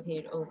just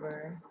duplicate it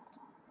over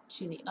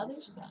to the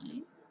other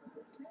side.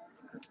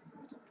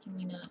 Can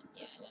we not?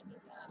 Yeah, I don't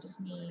need that. I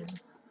just need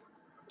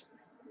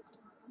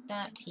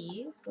that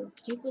piece. So let's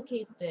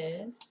duplicate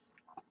this,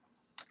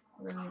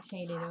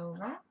 rotate it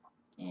over,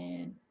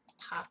 and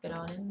pop it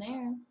on in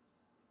there.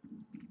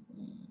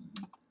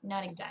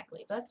 Not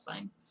exactly, but that's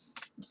fine.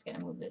 I'm just gonna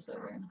move this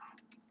over.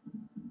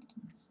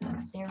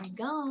 There we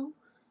go.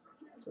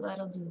 So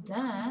that'll do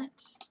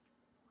that.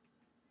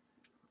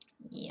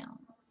 Yeah,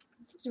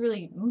 this looks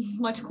really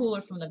much cooler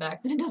from the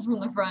back than it does from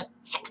the front.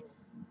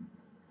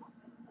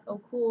 Oh,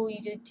 cool! You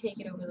did take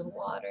it over the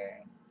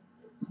water.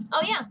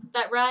 Oh yeah,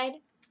 that ride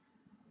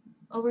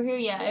over here.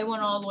 Yeah, it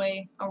went all the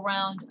way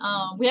around.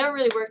 We haven't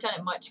really worked on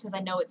it much because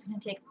I know it's gonna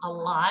take a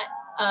lot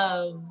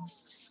of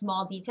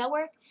small detail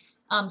work.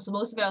 So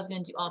most of it I was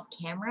gonna do off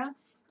camera.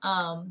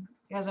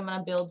 Because I'm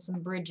gonna build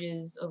some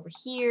bridges over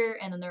here,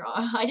 and then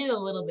I did a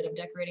little bit of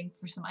decorating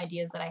for some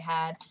ideas that I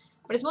had,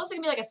 but it's mostly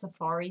gonna be like a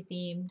safari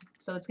themed.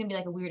 So it's gonna be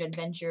like a weird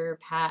adventure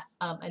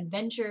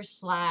adventure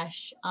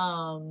slash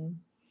what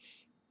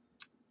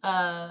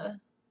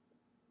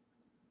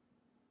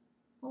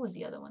was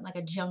the other one? Like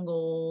a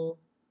jungle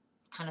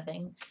kind of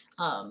thing.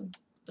 But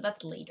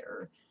that's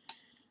later,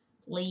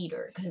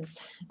 because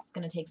it's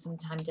gonna take some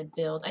time to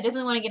build. I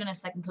definitely want to get in a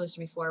second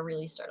coaster before I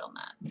really start on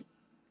that.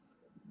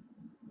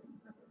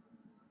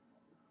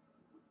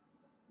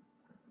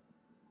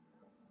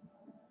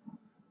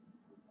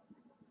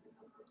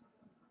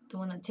 The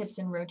one that tips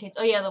and rotates.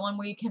 Oh yeah, the one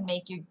where you can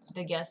make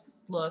the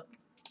guests look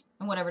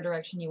in whatever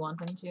direction you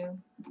want them to.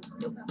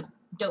 Dope.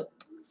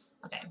 Dope.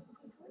 Okay.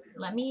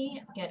 Let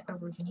me get a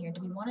roof in here.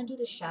 Do we want to do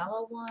the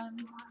shallow one?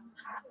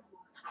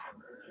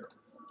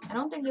 I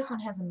don't think this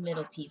one has a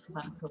middle piece, if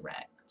I'm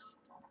correct.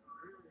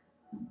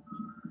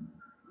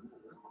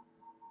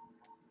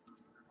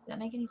 that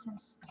make any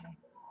sense? Okay.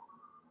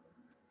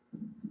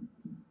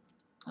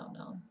 Oh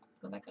no.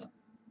 Go back up.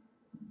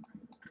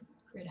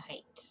 Grid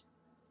height.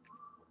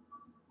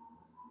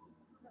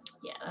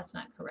 Yeah, that's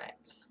not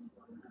correct.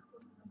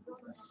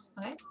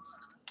 Okay.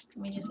 Let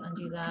me just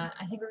undo that.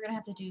 I think we're gonna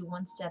have to do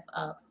one step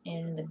up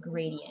in the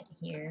gradient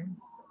here.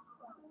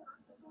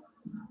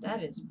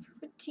 That is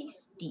pretty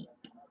steep.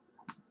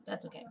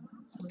 That's okay.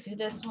 So we'll do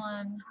this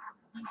one.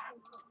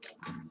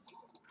 I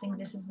think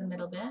this is the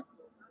middle bit.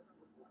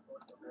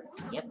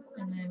 Yep,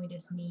 and then we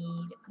just need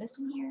this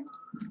in here.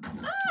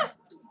 Ah!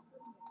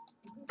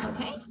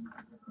 Okay,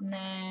 and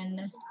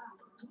then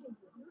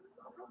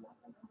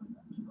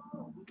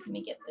let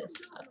me get this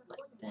up like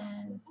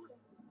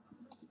this.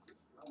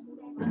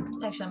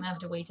 Actually, I'm gonna have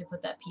to wait to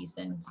put that piece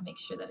in to make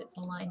sure that it's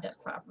lined up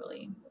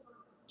properly.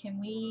 Can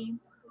we?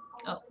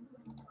 Oh,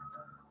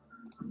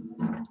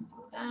 let's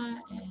do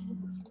that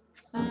and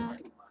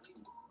that.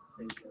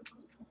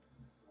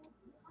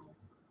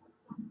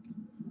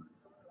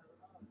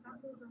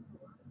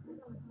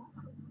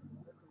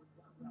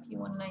 If you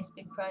want a nice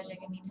big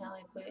project, I mean, hell,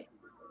 I put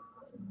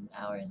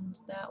hours into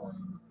that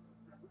one.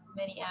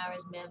 Many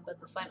hours, man, but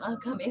the final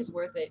outcome is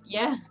worth it.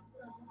 Yeah.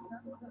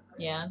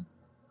 Yeah.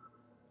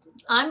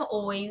 I'm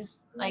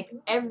always, like,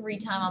 every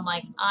time I'm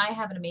like, I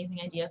have an amazing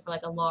idea for,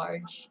 like, a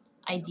large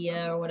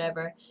idea or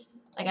whatever.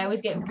 Like, I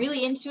always get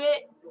really into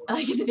it,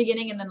 like, at the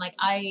beginning, and then, like,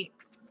 I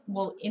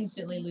will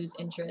instantly lose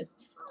interest.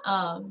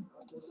 I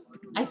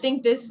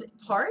think this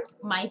part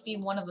might be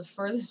one of the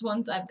furthest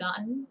ones I've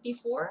gotten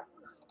before.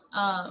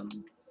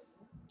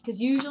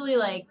 Because usually,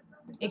 like,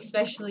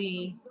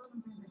 especially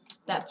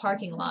that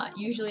parking lot,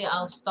 usually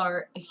I'll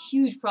start a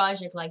huge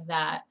project like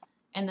that,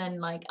 and then,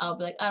 like, I'll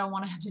be like, I don't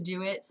want to have to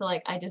do it, so,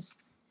 like, I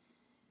just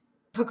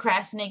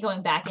procrastinate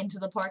going back into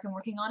the park and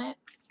working on it.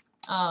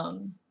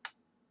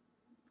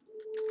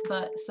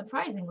 But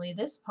surprisingly,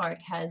 this park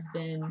has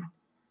been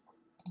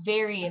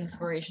very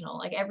inspirational.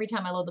 Like, every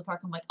time I load the park,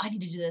 I'm like, I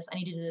need to do this, I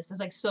need to do this. There's,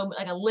 like,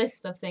 like a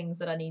list of things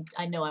that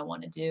I know I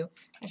want to do.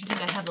 I actually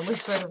think I have the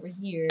list right over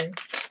here.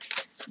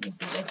 Let me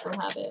see if I still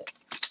have it.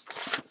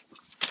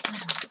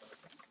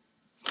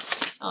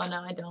 Oh,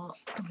 no, I don't.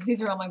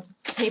 These are all my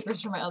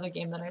papers from my other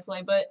game that I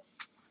play, but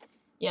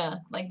yeah,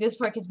 like, this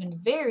park has been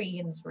very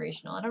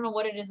inspirational. I don't know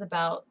what it is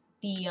about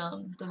the,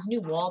 those new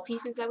wall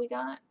pieces that we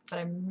got, but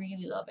I'm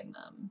really loving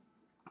them.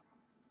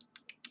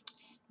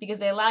 Because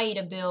they allow you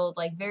to build,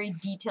 like, very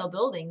detailed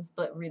buildings,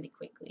 but really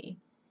quickly.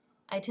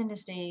 I tend to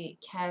stay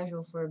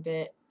casual for a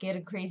bit, get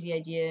a crazy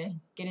idea,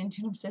 get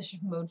into an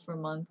obsessive mode for a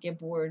month, get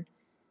bored,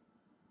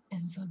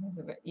 and sometimes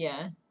a bit,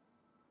 yeah.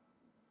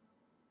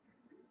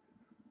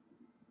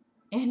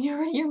 And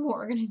you're more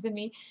organized than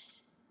me.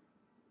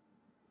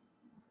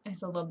 I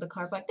still love the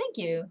car park. Thank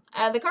you.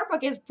 The car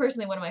park is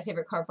personally one of my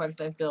favorite car parks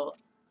I've built.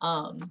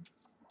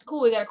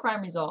 Cool, we got a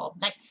crime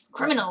resolved. Nice.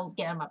 Criminals,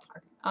 get out of my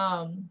park.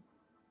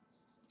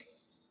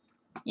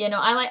 Yeah, no,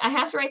 I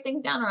have to write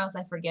things down or else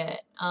I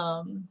forget.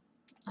 I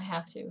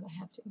have to.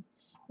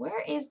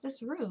 Where is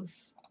this roof?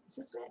 Is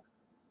this it?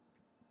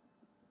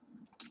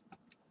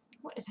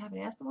 What is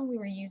happening? That's the one we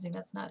were using.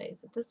 That's not it.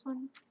 Is it this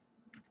one?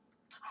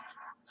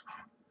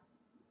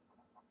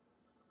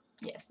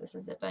 Yes, this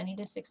is it, but I need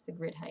to fix the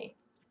grid height.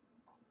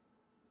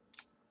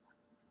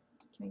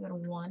 Can we go to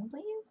 1,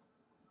 please?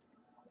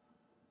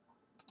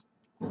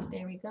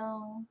 There we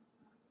go.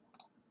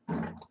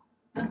 And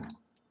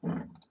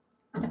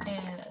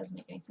that doesn't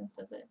make any sense,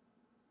 does it?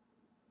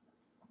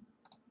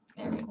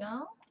 There we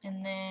go.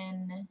 And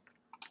then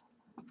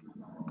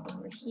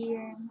over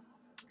here.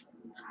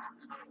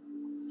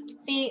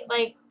 See,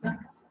 like,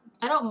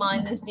 I don't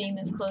mind this being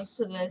this close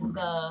to this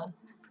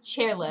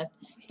chairlift,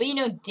 but you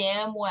know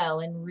damn well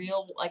in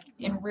real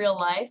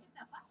life,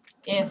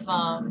 if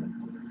a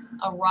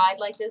ride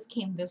like this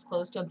came this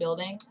close to a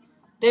building,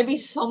 there'd be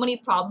so many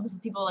problems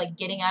with people, like,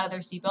 getting out of their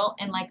seatbelt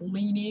and, like,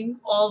 leaning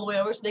all the way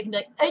over so they can be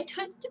like, I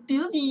touched the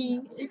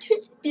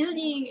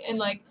building, and,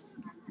 like,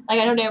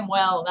 I know damn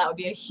well that would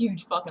be a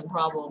huge fucking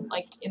problem,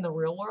 like, in the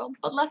real world.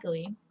 But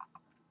luckily,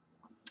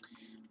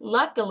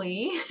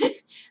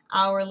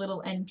 our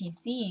little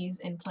NPCs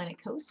in Planet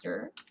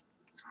Coaster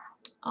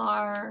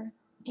are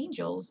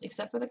angels,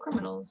 except for the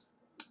criminals,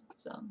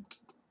 so...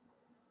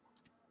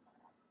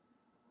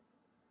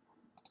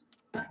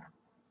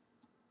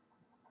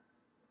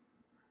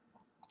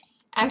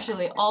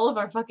 Actually, all of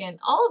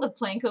the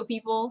Planco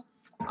people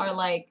are,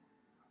 like,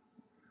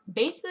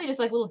 basically just,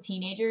 like, little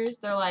teenagers.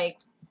 They're like,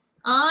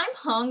 I'm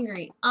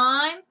hungry,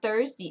 I'm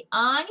thirsty,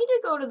 I need to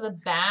go to the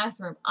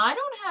bathroom, I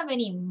don't have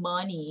any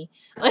money.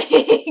 Like,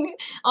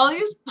 all they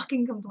just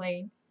fucking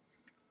complain.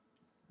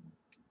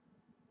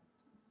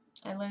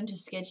 I learned to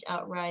sketch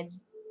out rides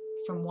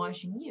from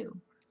watching you.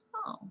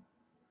 Oh.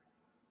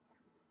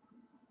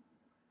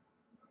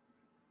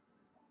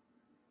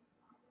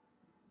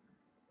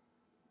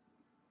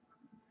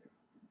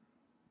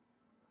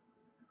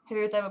 Have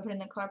you ever thought about putting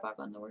the car park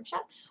on the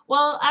workshop?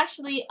 Well,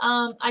 actually,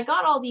 I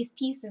got all these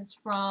pieces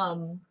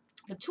from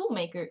the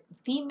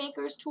Theme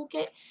Maker's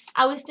Toolkit.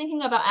 I was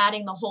thinking about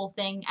adding the whole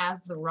thing as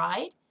the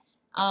ride,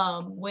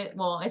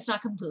 Well, it's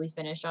not completely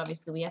finished,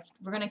 obviously.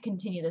 We're gonna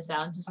continue this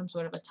out into some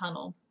sort of a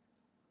tunnel.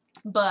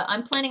 But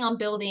I'm planning on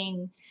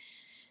building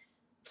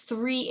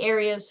 3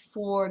 areas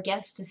for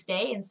guests to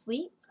stay and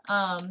sleep.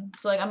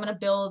 So like I'm gonna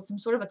build some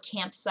sort of a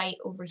campsite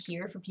over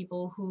here for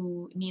people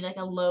who need like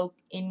a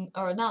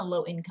not a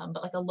low income,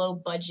 but like a low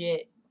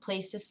budget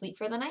place to sleep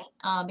for the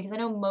night. Because I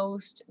know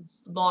most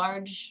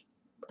large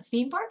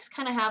theme parks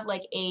kind of have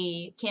like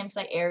a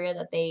campsite area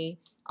that they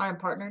aren't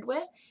partnered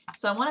with.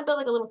 So I want to build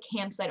like a little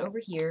campsite over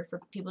here for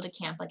people to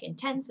camp like in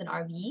tents and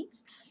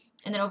RVs.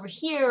 And then over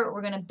here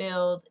we're gonna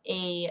build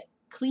a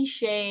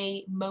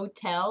cliche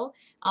motel,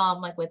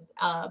 like with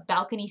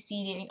balcony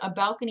seating,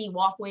 balcony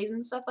walkways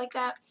and stuff like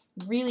that.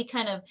 Really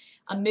kind of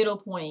a middle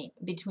point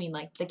between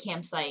like the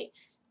campsite.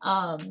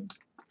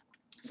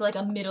 So like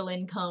a middle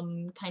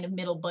income, kind of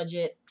middle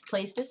budget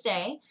place to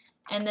stay.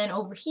 And then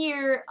over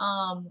here,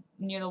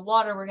 near the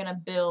water, we're gonna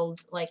build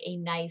like a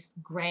nice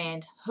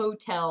grand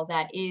hotel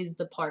that is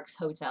the park's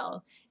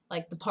hotel.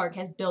 Like the park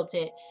has built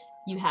it.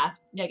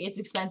 It's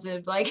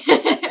expensive. Like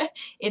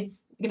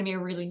it's gonna be a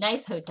really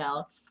nice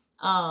hotel.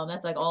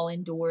 That's like all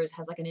indoors,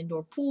 has like an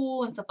indoor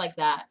pool and stuff like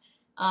that.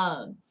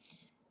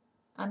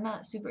 I'm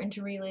not super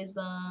into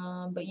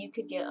realism, but you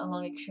could get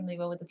along extremely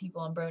well with the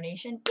people on Bro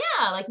Nation.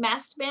 Yeah, like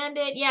Masked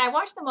Bandit. Yeah, I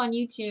watch them on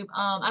YouTube.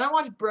 I don't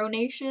watch Bro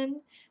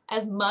Nation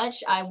as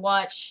much. I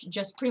watch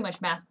just pretty much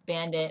Masked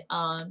Bandit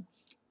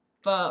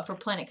for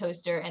Planet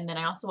Coaster, and then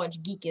I also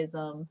watch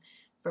Geekism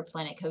for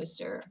Planet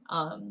Coaster.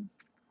 But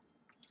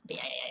yeah,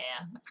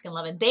 I freaking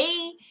love it.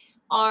 They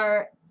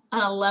are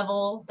on a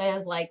level that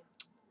is like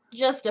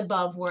just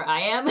above where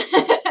I am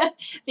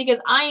because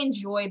I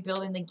enjoy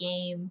building the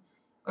game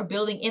or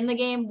building in the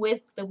game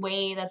with the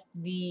way that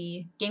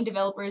the game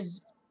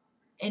developers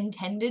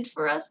intended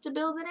for us to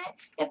build in it,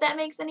 if that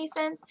makes any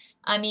sense.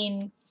 I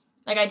mean,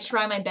 like I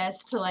try my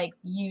best to like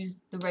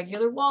use the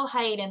regular wall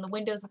height and the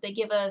windows that they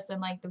give us and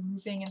like the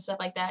roofing and stuff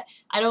like that.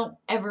 I don't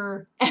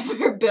ever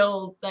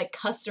build like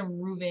custom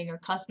roofing or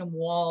custom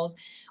walls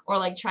or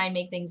like try and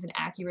make things an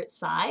accurate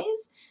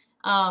size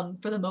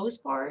for the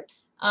most part.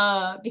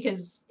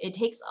 Because it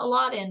takes a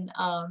lot, and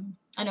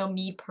I know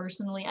me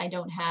personally, I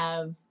don't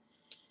have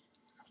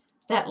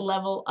that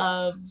level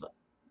of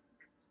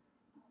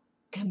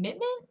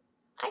commitment,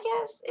 I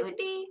guess it would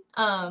be.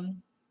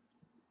 I'm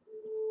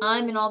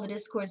in all the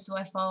Discords, so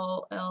I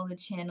follow all the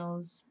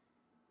channels.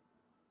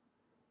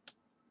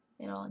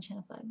 They're all on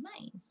channel 5.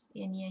 Nice.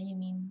 And yeah, you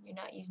mean you're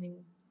not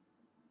using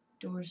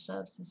door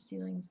stops as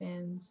ceiling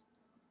fans.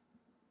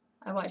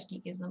 I watch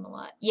Geekism a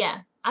lot.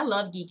 Yeah, I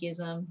love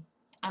Geekism.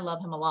 I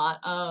love him a lot.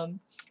 But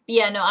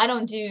yeah, no, I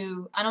don't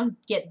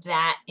get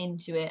that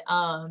into it.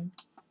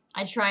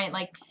 I try and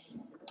like,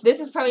 this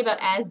is probably about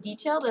as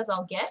detailed as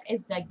I'll get,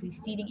 is like the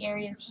seating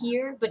areas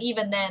here, but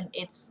even then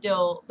it's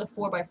still the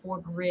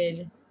 4x4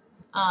 grid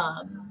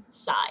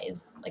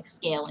size, like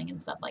scaling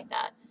and stuff like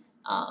that.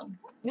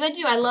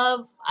 Because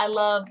I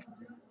love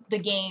the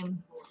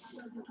game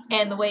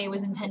and the way it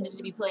was intended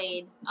to be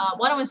played.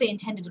 Well, I don't want to say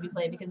intended to be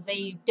played because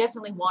they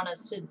definitely want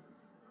us to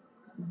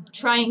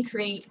try and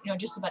create,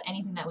 just about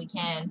anything that we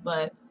can,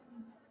 but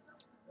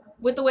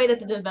with the way that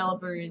the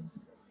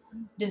developers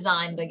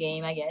designed the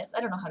game, I guess.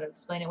 I don't know how to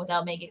explain it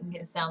without making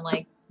it sound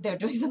like they're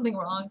doing something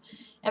wrong.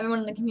 Everyone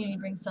in the community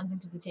brings something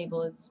to the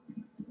table. This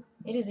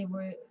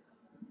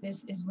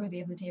is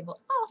worthy of the table.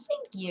 Oh,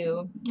 thank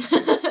you.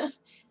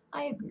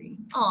 I agree.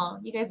 Aw,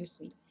 you guys are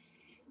sweet.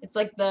 It's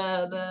like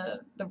the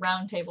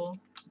round table.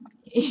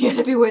 You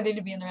gotta be worthy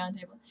to be in the round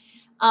table.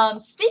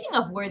 Speaking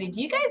of worthy,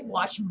 do you guys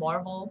watch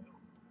Marvel?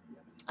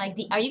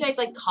 Are you guys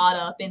like caught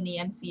up in the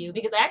MCU?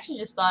 Because I actually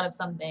just thought of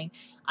something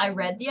I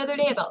read the other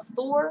day about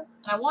Thor,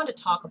 and I wanted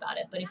to talk about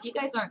it. But if you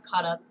guys aren't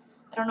caught up,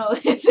 I don't know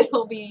if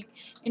it'll be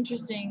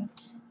interesting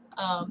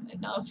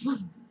enough.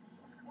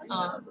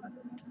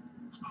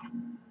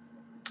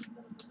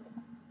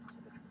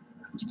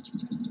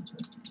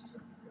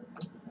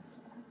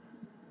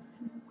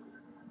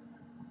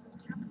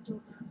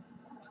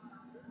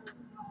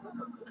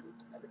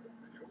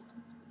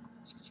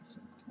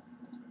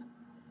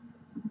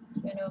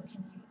 I know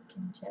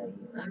can tell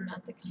you I'm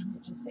not the kind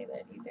to just say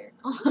that either.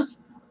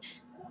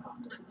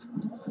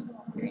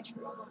 Very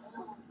true.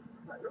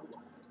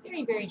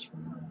 Very, very true.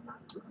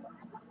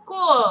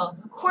 Cool.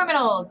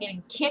 Criminal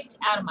getting kicked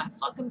out of my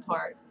fucking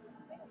park.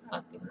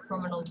 Fucking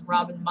criminals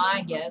robbing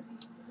my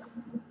guests.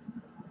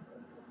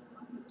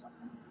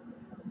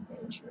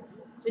 Very true.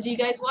 So do you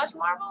guys watch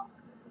Marvel?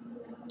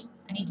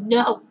 I need to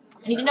know.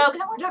 I need to know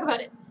because I want to talk about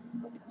it.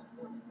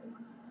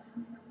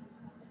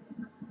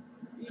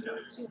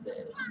 Let's do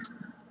this.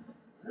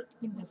 I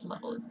think this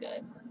level is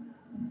good.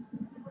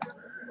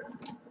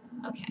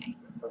 Okay,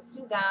 so let's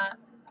do that.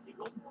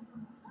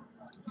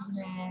 And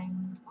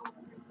then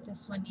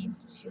this one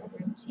needs to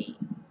rotate.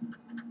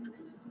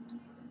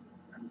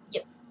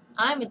 Yep,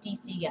 I'm a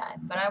DC guy,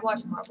 but I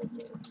watch Marvel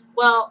too.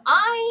 Well,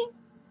 I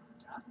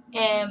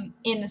am,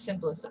 in the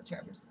simplest of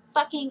terms,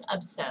 fucking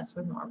obsessed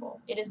with Marvel.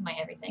 It is my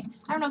everything.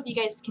 I don't know if you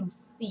guys can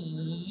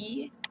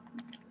see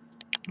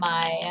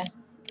my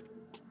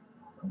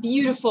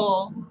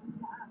beautiful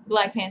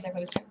Black Panther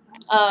poster.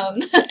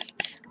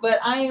 But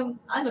I'm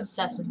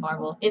obsessed with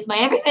Marvel. It's my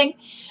everything.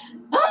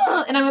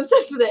 And I'm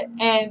obsessed with it.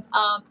 And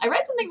I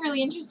read something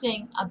really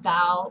interesting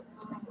about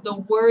the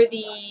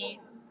worthy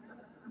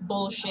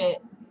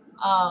bullshit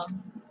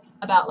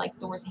about like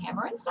Thor's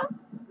hammer and stuff.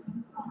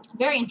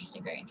 Very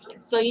interesting, very interesting.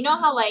 So you know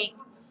how like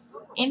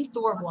in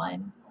Thor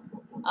 1,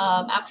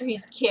 after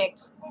he's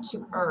kicked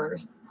to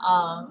Earth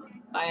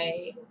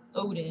by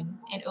Odin,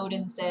 and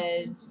Odin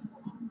says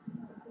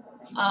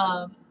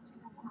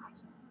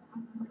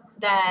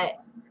that,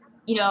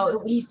 you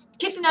know, he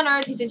kicks him down to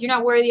Earth, he says, you're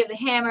not worthy of the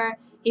hammer,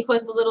 he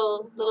puts the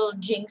little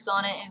jinx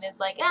on it, and it's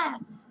like,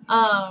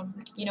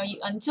 you know,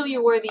 until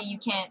you're worthy, you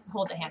can't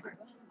hold the hammer.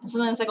 And so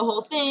then it's like a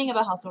whole thing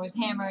about how Thor's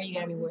hammer, you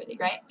gotta be worthy,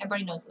 right?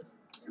 Everybody knows this.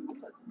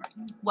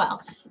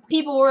 Well,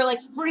 people were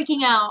like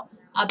freaking out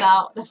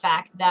about the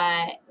fact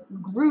that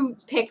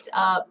Groot picked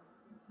up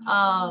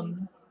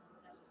the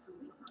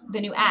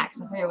new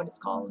axe. I forget what it's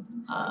called,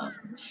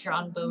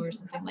 Strongbow or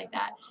something like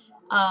that.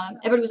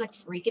 Everybody was like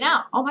freaking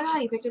out. Oh my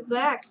god, he picked up the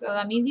axe, so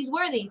that means he's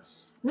worthy.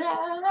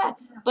 But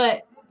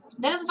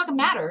that doesn't fucking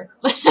matter,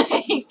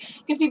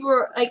 because people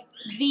were like,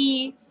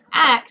 the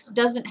axe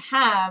doesn't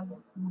have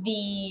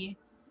the,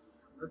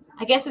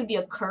 I guess it would be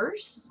a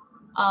curse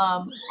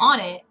on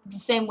it the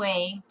same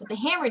way that the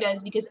hammer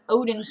does, because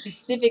Odin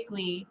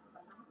specifically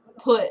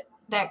put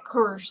that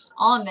curse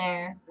on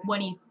there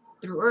when he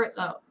threw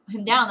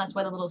him down. That's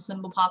why the little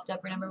symbol popped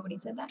up. Remember when he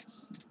said that?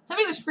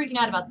 Somebody was freaking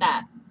out about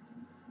that.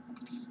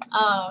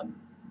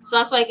 So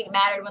that's why I think it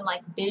mattered when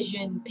like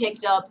Vision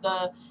picked up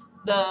the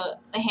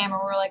hammer.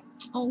 We're like,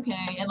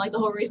 okay, and like the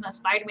whole reason that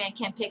Spider-Man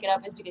can't pick it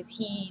up is because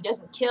he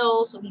doesn't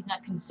kill, so he's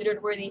not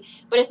considered worthy.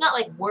 But it's not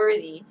like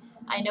worthy.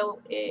 I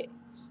know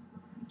it's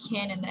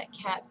canon that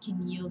Cap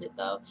can yield it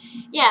though.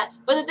 Yeah,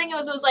 but the thing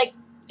was, it was like,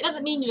 it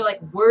doesn't mean you're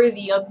like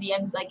worthy of the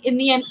like in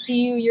the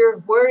MCU you're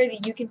worthy,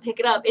 you can pick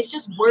it up. It's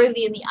just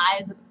worthy in the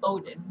eyes of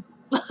Odin.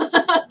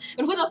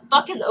 And who the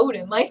fuck is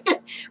Odin? Like, who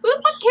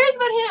the fuck cares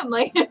about him?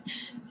 Like,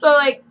 so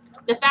like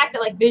the fact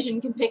that like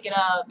Vision can pick it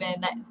up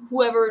and that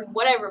whoever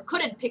whatever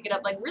couldn't pick it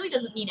up like really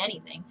doesn't mean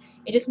anything.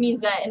 It just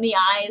means that in the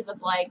eyes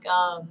of like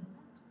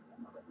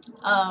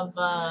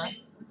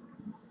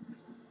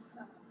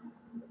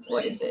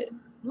what is it?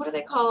 What are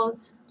they called?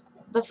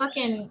 The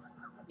fucking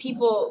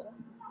people.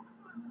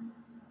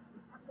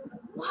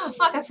 Oh,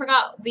 fuck, I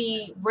forgot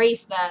the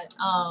race that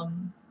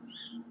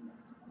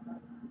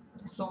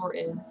Thor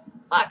is.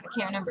 Fuck, I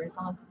can't remember. It's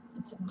on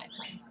the tip of my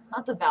tongue.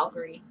 Not the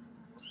Valkyrie.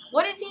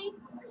 What is he?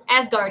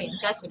 Asgardians.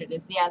 That's what it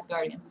is. The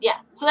Asgardians. Yeah.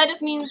 So that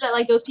just means that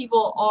like those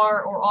people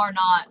are or are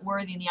not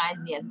worthy in the eyes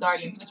of the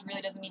Asgardians, which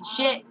really doesn't mean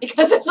shit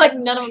because there's like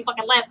none of them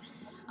fucking left.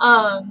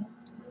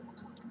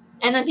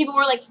 And then people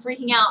were like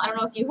freaking out. I don't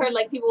know if you heard,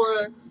 like people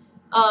were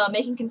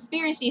making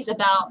conspiracies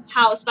about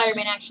how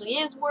Spider-Man actually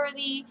is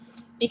worthy,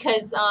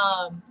 because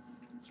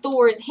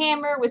Thor's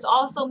hammer was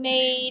also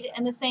made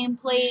in the same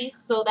place,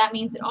 so that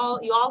means that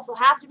you also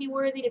have to be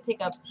worthy to pick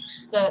up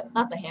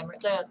not the hammer,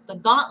 the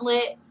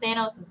gauntlet,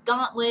 Thanos'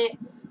 gauntlet,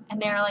 and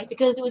they're like,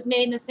 because it was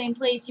made in the same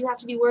place, you have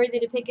to be worthy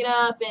to pick it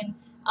up, and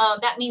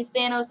that means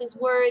Thanos is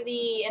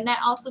worthy, and that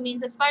also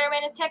means that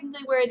Spider-Man is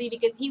technically worthy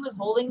because he was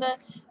holding the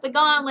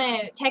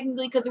gauntlet,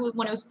 technically, because it was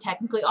when it was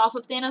technically off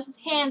of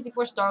Thanos' hands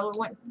before Star-Lord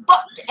went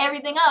fucked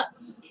everything up.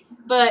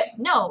 But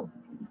no,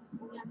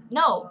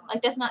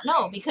 like that's not,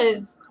 no,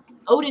 because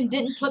Odin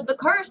didn't put the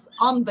curse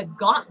on the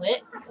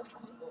gauntlet.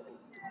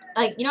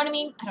 Like, you know what I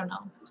mean? I don't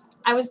know.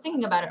 I was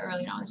thinking about it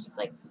earlier, and I was just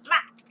like,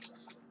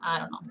 I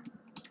don't know.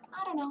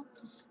 Don't know.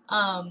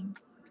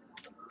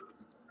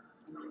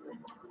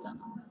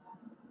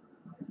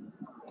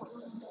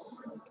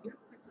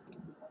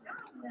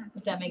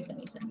 If that makes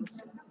any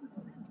sense.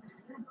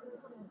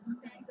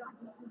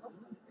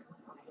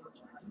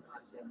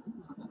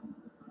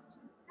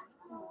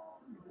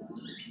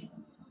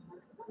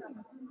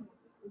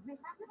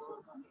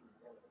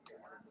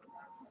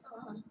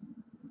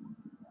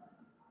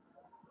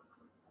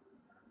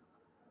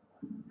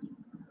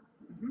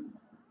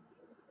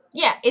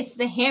 Yeah, it's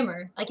the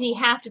hammer. Like, you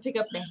have to pick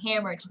up the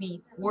hammer to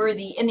be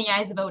worthy in the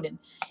eyes of Odin.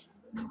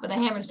 But the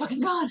hammer's fucking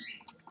gone.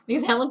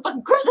 Because Helen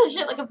fucking crushed that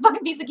shit like a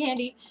fucking piece of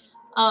candy.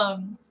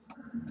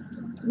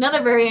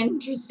 Another very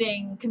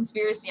interesting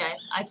conspiracy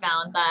I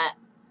found that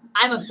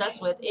I'm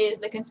obsessed with is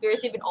the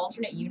conspiracy of an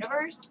alternate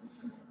universe.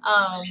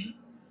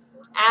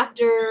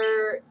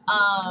 After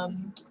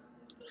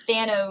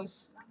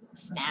Thanos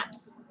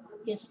snaps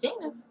his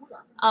fingers,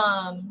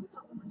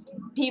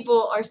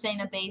 people are saying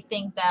that they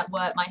think that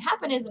what might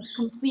happen is a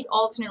complete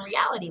alternate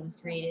reality was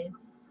created.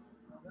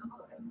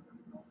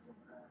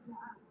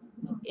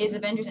 Is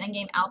Avengers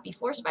Endgame out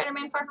before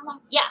Spider-Man Far From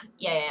Home? Yeah.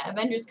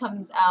 Avengers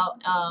comes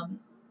out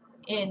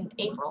in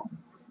April.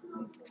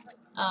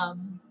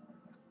 And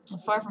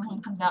Far From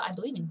Home comes out, I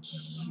believe, in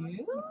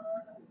June?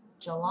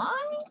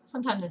 July?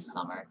 Sometime this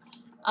summer.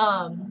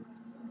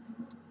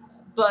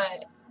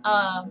 But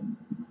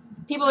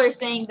people are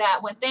saying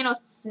that when Thanos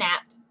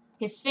snapped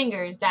his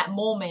fingers, that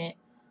moment,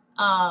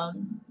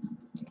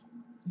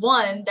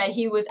 one, that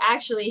he was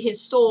actually,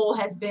 his soul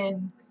has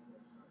been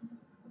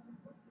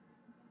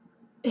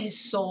his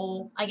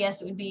soul, I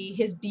guess it would be,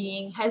 his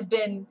being, has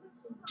been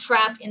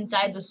trapped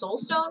inside the Soul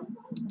Stone.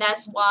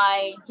 That's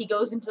why he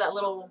goes into that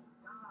little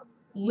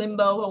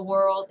limbo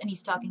world, and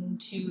he's talking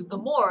to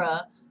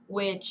Gamora,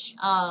 which,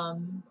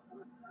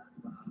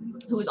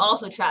 who was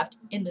also trapped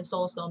in the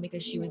Soul Stone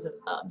because she was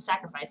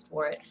sacrificed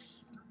for it.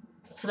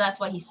 So that's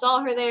why he saw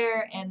her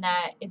there, and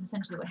that is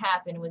essentially what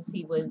happened, was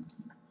he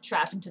was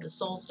trapped into the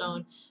Soul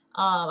Stone.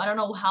 I don't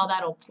know how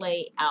that'll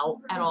play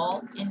out at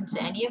all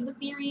into any of the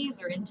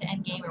theories or into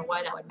Endgame or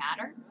why that would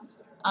matter.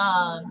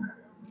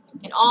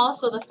 And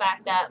also the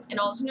fact that an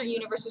alternate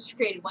universe was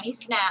created when he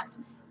snapped,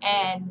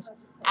 and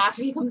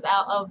after he comes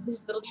out of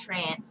this little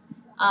trance,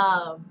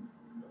 and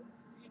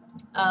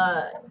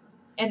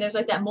there's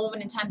like that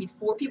moment in time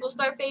before people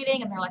start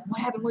fading, and they're like,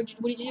 "What happened? What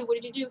did you do? What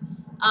did you do?"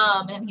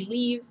 And then he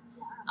leaves.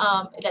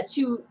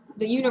 The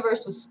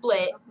universe was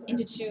split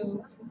into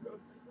two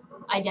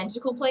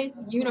identical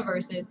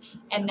universes,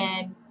 and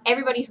then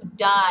everybody who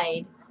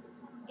died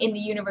in the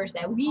universe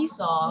that we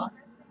saw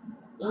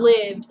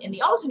lived in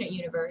the alternate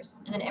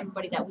universe, and then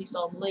everybody that we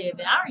saw live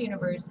in our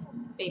universe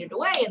faded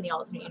away in the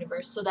alternate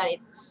universe, so that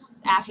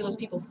it's after those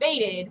people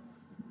faded,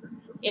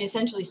 it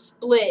essentially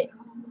split,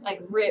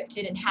 like ripped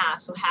it in half,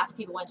 so half the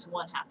people went to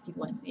one, half the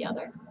people went to the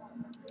other,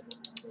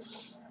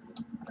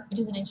 which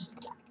is an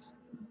interesting fact.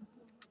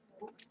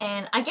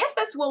 And I guess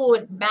that's what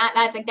would matter.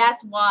 I think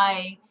that's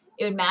why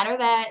it would matter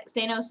that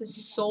Thanos'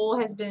 soul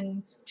has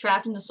been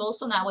trapped in the Soul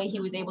Stone. That way he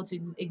was able to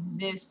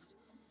exist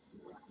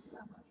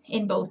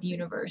in both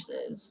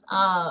universes.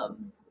 But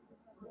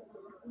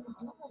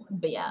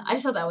yeah, I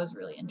just thought that was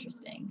really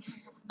interesting.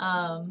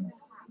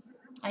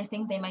 I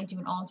think they might do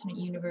an alternate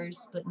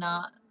universe, but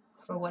not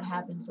for what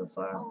happened so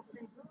far,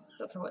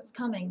 but for what's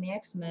coming. The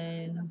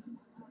X-Men.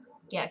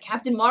 Yeah,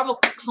 Captain Marvel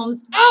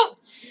comes out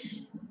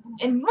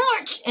in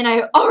March, and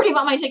I already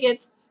bought my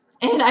tickets,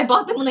 and I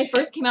bought them when they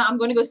first came out. I'm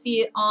going to go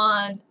see it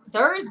on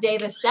Thursday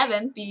the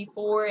 7th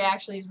before it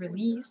actually is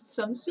released,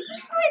 so I'm super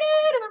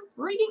excited, and I'm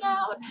freaking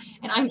out,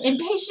 and I'm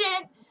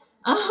impatient.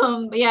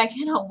 But yeah, I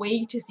cannot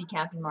wait to see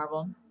Captain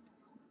Marvel.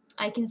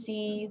 I can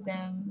see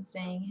them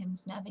saying him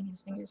snapping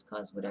his fingers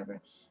caused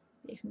whatever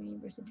the X-Men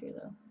universe appear,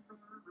 though.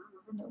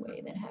 No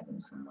way that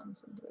happens for one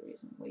simple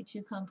reason. Way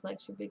too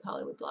complex for big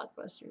Hollywood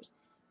blockbusters.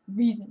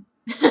 Reason.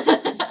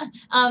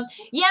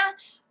 Yeah,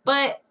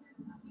 but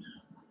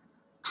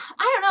I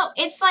don't know.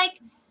 It's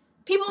like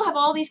people have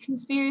all these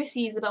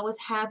conspiracies about what's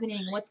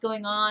happening, what's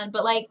going on,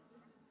 but like,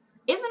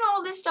 isn't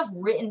all this stuff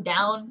written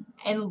down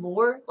in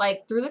lore,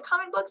 like through the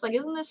comic books? Like,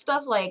 isn't this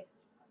stuff like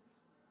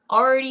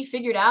already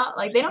figured out?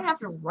 Like, they don't have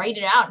to write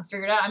it out and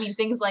figure it out. I mean,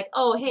 things like,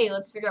 oh, hey,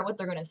 let's figure out what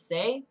they're gonna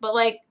say, but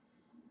like,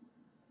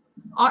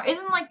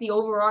 isn't like the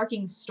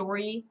overarching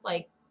story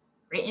like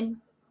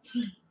written?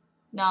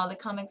 No, the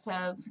comics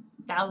have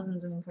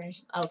thousands of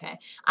incarnations. Okay,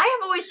 I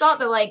have always thought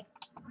that like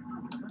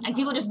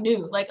people just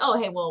knew, like,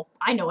 oh, hey, well,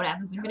 I know what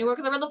happens in Infinity War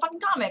because I read the fucking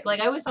comic. Like,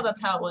 I always thought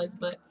that's how it was,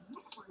 but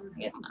I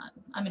guess not.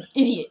 I'm an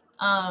idiot.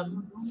 But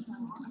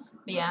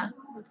yeah.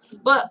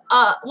 But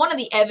one of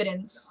the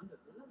evidence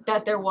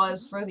that there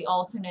was for the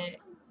alternate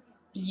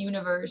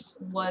universe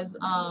was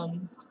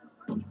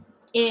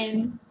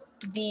in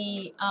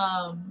the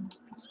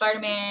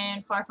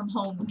Spider-Man Far From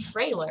Home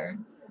trailer.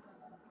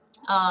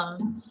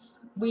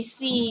 We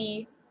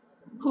see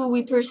who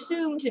we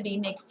presume to be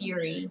Nick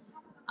Fury,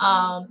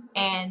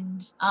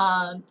 and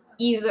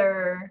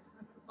either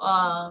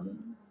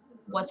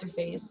what's her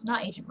face?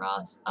 Not Agent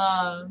Ross.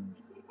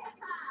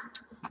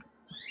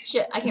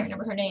 Shit, I can't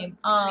remember her name.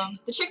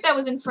 The chick that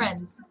was in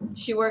Friends.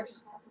 She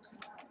works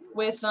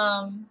with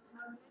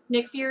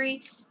Nick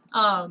Fury.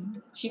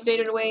 She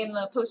faded away in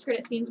the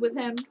post-credit scenes with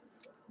him.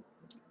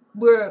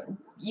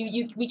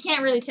 We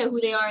can't really tell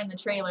who they are in the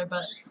trailer,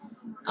 but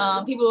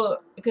people,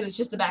 because it's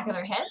just the back of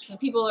their heads, so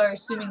people are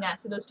assuming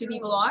that's who those two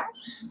people are.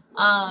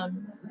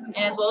 And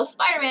as well as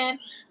Spider-Man,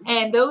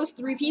 and those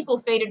three people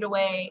faded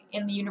away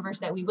in the universe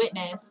that we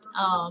witnessed.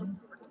 And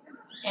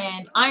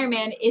Iron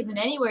Man isn't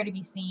anywhere to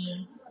be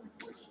seen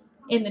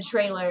in the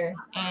trailer,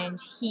 and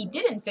he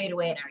didn't fade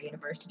away in our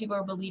universe. So people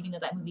are believing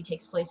that that movie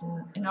takes place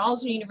in an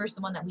alternate universe,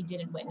 the one that we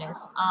didn't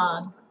witness.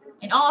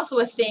 And also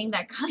a thing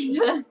that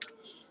kind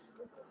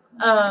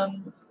of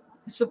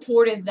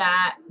supported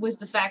that was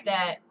the fact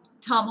that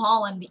Tom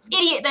Holland, the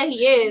idiot that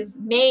he is,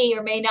 may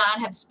or may not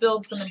have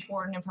spilled some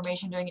important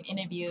information during an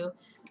interview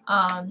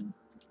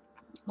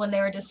when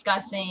they were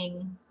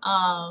discussing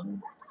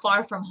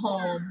Far From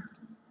Home.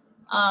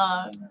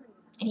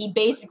 And he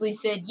basically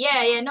said,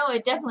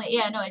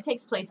 it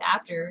takes place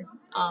after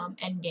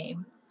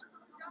Endgame.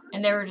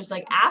 And they were just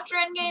like, after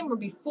Endgame or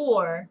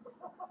before?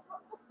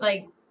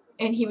 Like,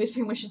 and he was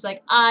pretty much just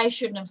like, I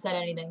shouldn't have said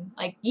anything.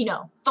 Like,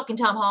 fucking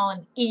Tom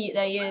Holland, idiot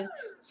that he is.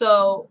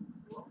 So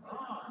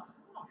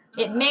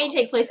it may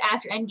take place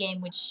after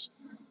Endgame, which,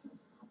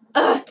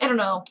 I don't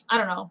know.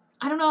 I'm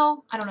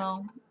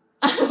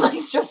like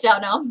stressed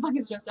out now. I'm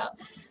fucking stressed out.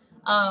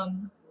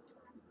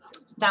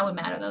 That would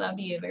matter though. That would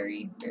be a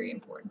very, very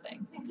important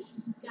thing.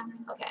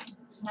 Okay,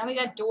 so now we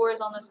got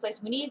doors on this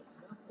place. We need,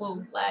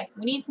 whoa, lag.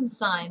 We need some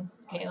signs.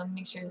 Okay, let me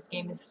make sure this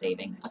game is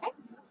saving. Okay,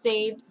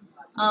 saved.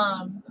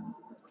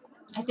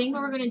 I think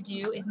what we're going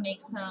to do is make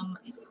some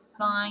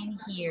sign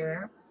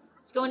here.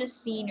 Let's go into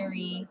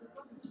scenery.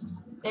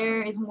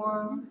 There is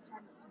more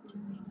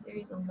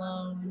series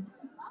alone.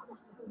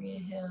 Maria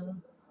Hill.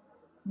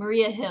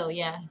 Maria Hill,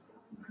 yeah.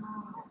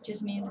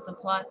 Just means that the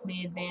plots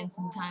may advance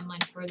in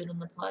timeline further than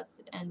the plots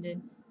that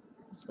ended.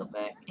 Let's go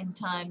back in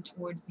time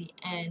towards the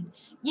end.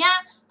 Yeah,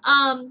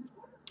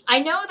 I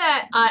know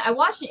that I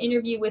watched an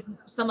interview with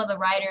some of the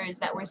writers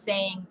that were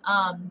saying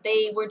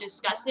they were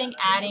discussing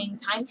adding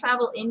time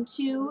travel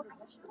into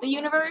the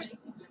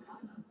universe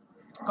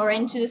or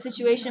into the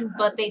situation,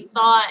 but they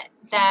thought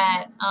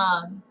that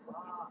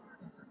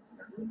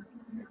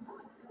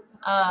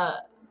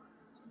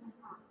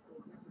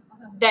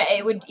that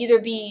it would either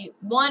be,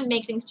 one,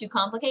 make things too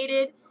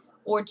complicated,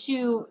 or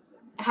two,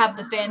 have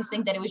the fans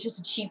think that it was just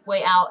a cheap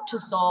way out to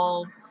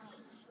solve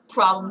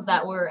problems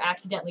that were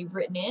accidentally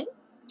written in.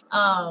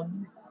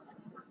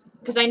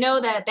 Because I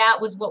know that that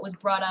was what was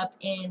brought up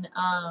in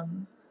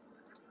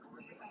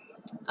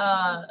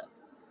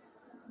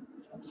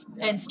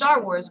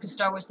Star Wars, because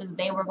Star Wars said that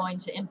they were going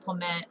to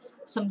implement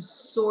some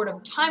sort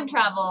of time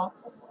travel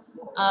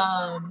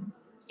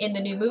in the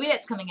new movie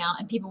that's coming out,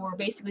 and people were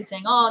basically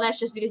saying, oh, that's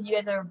just because you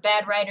guys are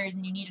bad writers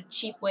and you need a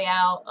cheap way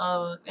out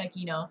of, like,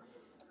 you know,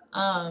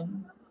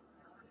 and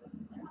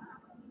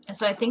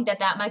so I think that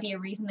that might be a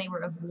reason they were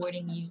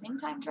avoiding using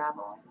time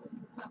travel.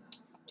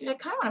 Dude, I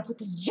kind of want to put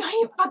this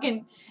giant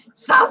fucking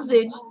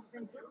sausage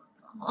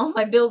on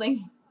my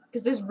building,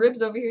 because there's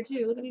ribs over here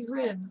too. Look at these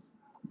ribs.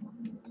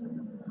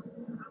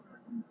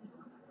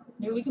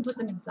 Maybe we can put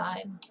them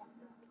inside.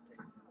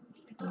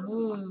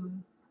 Ooh.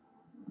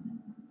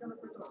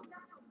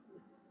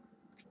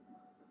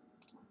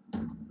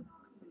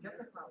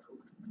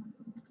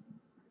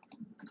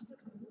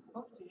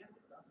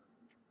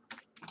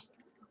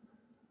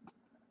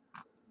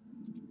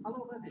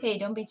 Hey,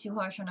 don't be too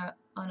harsh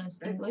on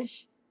us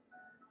English.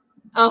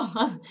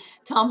 Oh,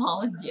 Tom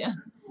Holland, yeah.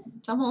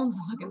 Tom Holland's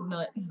a fucking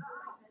nut.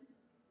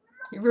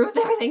 He ruins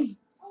everything.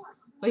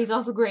 But he's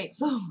also great,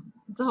 so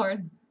it's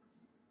hard.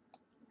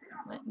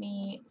 Let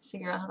me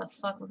figure out how the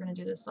fuck we're gonna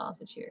do this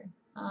sausage here.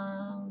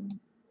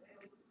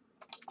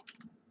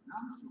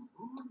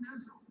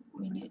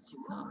 We need to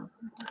come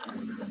out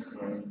this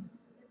way.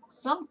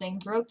 Something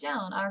broke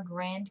down our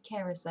grand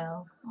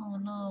carousel. Oh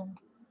no.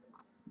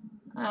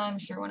 I'm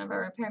sure one of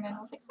our repairmen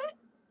will fix it.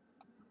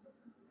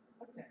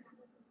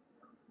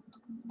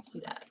 Let's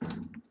do that.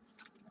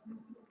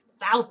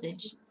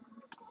 Sausage.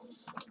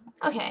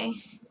 Okay.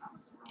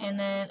 And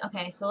then,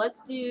 okay, so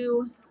let's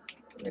do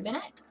ribbon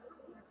it.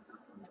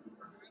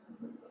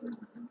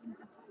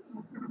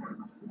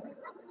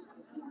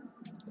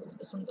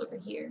 This one's over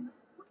here.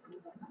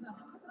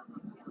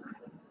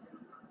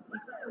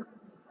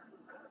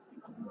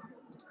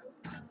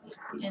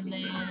 And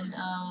then,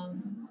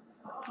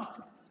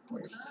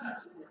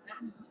 worst.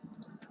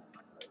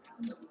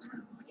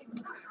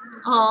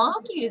 Aw,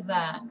 how cute is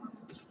that?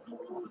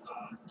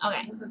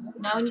 Okay,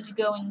 now we need to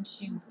go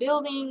into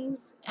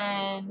buildings,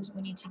 and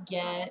we need to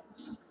get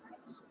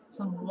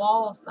some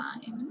wall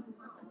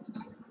signs.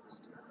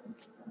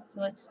 So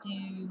let's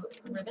do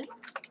ribbon.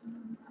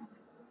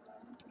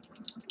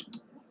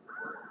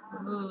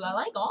 Ooh, I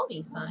like all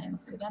these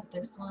signs. We got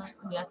this one.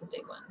 Ooh, that's a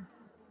big one.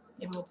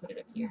 Maybe we'll put it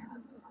up here.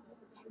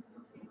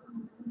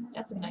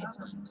 That's a nice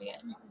one. We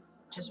got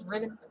just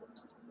ribbon,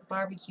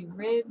 barbecue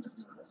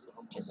ribs,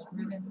 just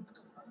ribbon,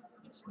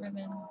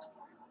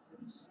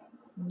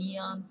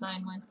 neon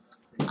sign one.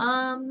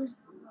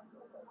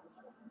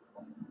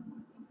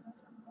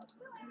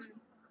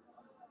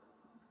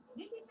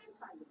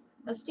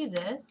 Let's do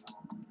this.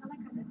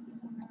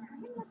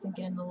 Sink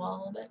it in the wall a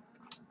little bit.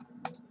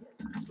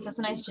 So that's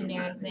a nice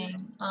generic thing.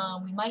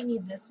 We might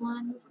need this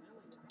one.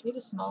 Do we have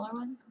a smaller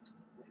one?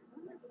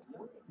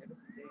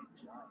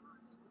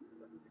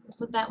 We'll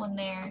put that one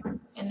there.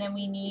 And then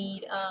we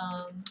need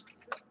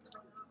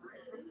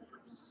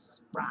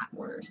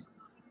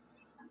bratwurst.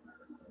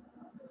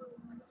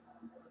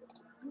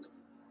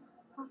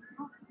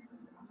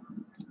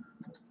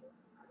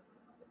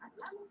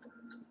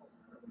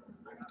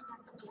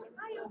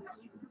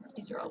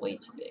 These are all way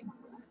too big.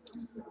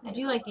 I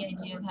do like the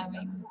idea of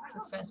having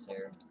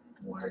Professor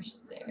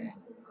Worst there.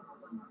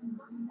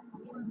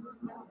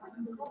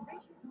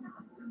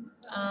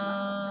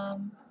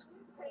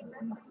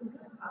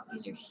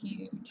 These are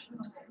huge.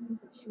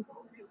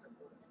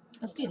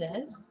 Let's do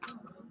this.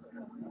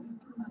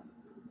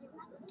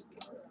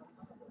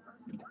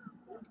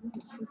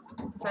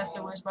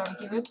 Professor Worst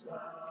barbecue ribs.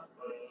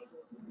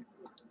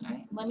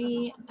 Alright, let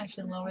me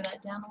actually lower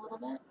that down a little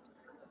bit.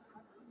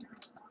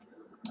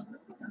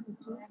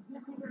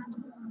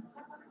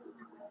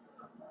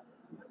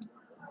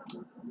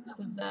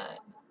 Because that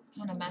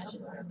kind of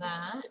matches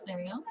that. There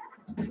we go.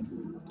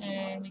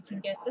 And we can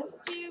get this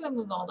too and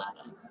move all that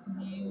up.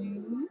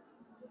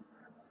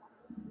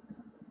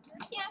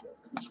 Yeah,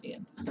 that should be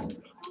good.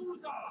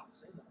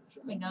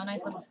 There we go,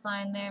 nice little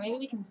sign there. Maybe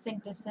we can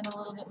sink this in a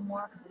little bit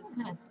more because it's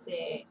kind of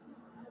thick.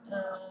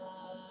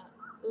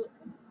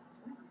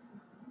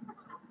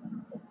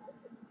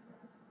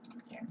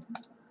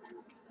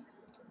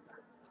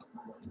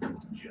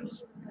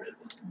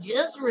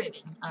 Just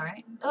ribbon.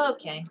 Alright.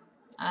 Okay.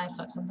 I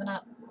fucked something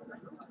up.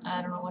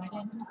 I don't know what I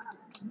did.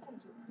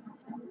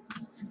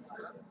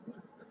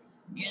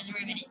 Just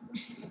ribbon it.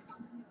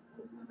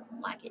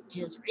 Like it.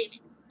 Just ribbon.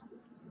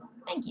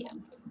 Thank you.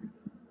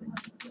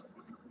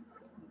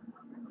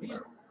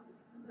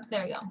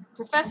 There we go.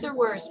 Professor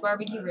Worst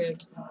barbecue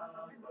ribs.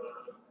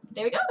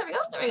 There we go. There we go.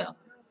 There we go.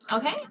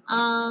 Okay.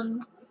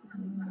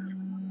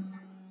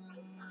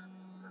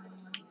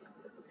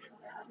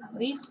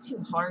 These too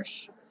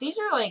harsh. These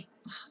are like.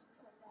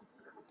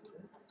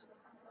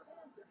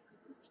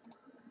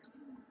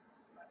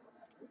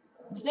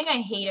 The thing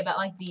I hate about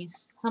like these,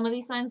 some of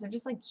these signs, they're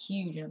just like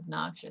huge and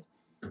obnoxious.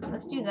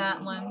 Let's do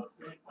that one.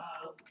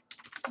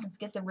 Let's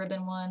get the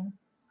ribbon one.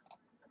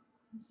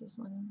 What's this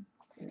one?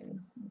 Ooh,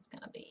 it's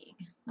kind of big.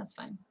 That's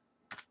fine.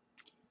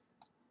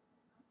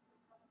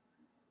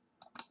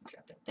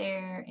 Drop it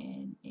there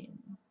and in.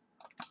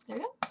 There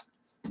we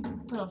go.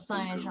 Little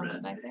signage on the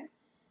back there.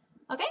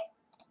 Okay.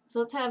 So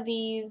let's have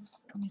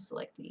these. Let me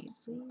select these,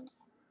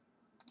 please.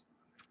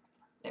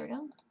 There we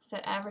go.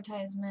 Set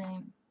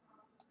advertisement.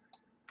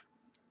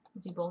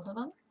 We'll do both of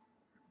them.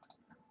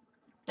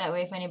 That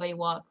way, if anybody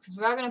walks, because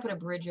we are going to put a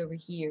bridge over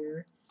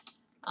here.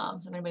 So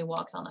if anybody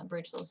walks on that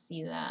bridge, they'll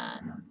see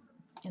that.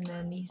 And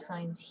then these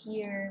signs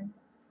here.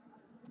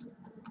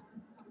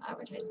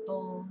 Advertise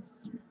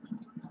both.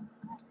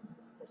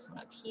 This one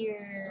up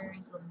here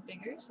is a little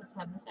bigger, so let's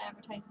have this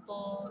advertise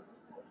both.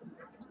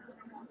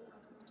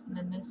 And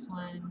then this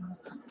one,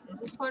 is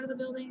this part of the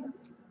building?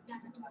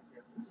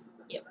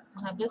 Yep,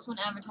 we'll have this one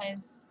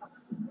advertised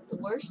the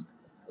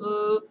worst.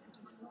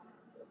 Oops.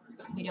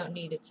 We don't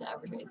need it to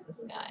advertise the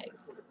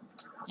skies.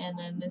 And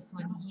then this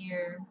one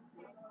here,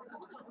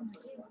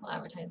 we'll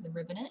advertise the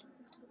ribbonet.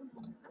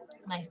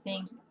 And I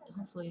think,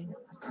 hopefully,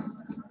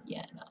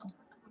 yeah, no.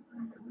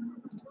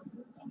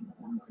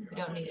 We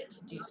don't need it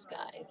to do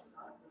skies.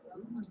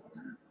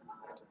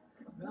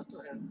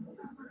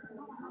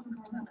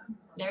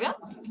 There we go.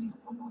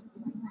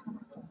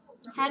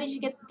 How did you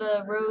get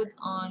the roads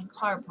on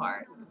Car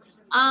Park?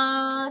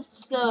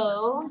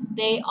 So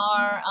they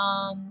are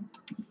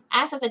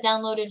assets I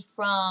downloaded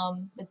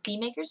from the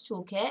Theme Maker's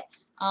Toolkit.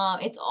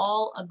 It's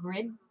all a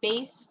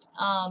grid-based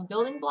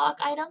building block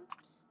item.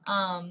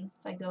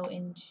 If I go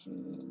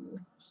into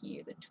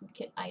here, the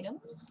toolkit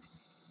items,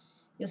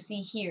 you'll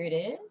see here it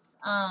is.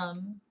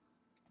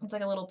 It's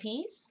like a little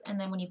piece, and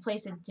then when you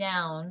place it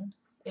down,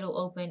 it'll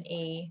open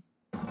a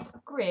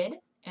grid,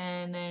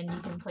 and then you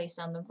can place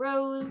down the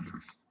rows.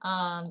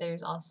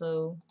 There's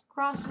also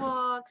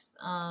crosswalks,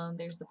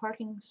 there's the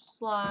parking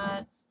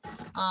slots,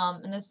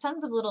 and there's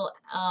tons of little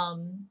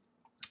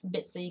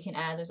bits that you can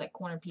add. There's like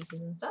corner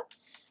pieces and stuff.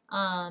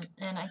 And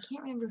I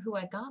can't remember who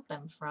I got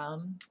them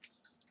from.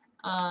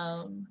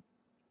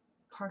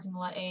 Parking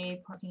lot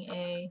A, parking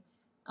A.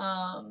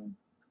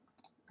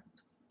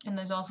 And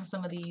there's also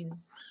some of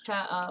these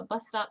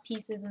bus stop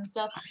pieces and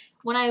stuff.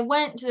 When I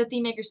went to the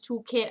Theme Maker's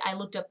Toolkit, I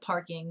looked up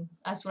parking.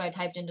 That's what I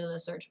typed into the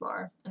search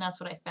bar, and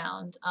that's what I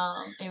found.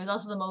 And it was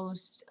also the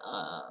most,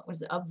 what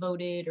is it,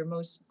 upvoted or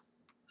most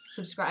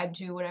subscribed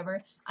to,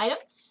 whatever, item.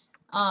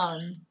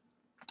 So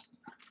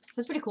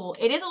it's pretty cool.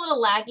 It is a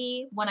little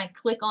laggy when I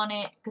click on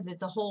it because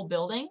it's a whole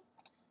building.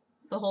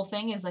 The whole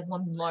thing is like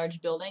one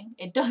large building.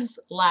 It does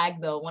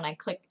lag, though, when I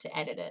click to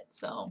edit it,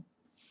 so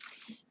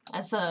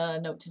that's a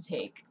note to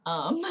take.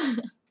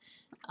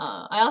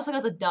 I also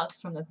got the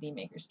ducks from the Theme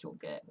Maker's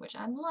Toolkit, which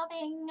I'm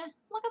loving.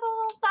 Look at the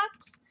little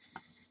ducks.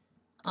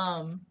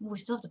 We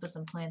still have to put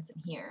some plants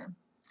in here.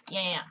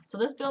 Yeah. So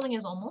this building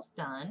is almost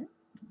done.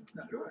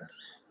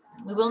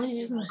 We will need to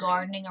do some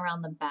gardening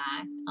around the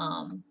back.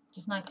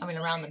 Just not, I mean,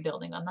 around the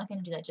building. I'm not going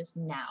to do that just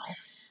now.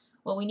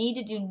 What we need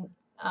to do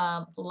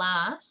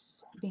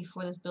last,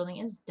 before this building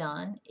is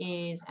done,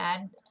 is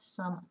add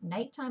some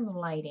nighttime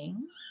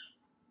lighting.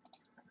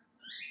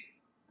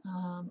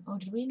 Oh,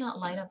 did we not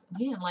light up?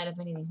 We didn't light up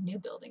any of these new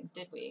buildings,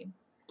 did we?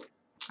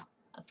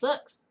 That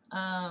sucks.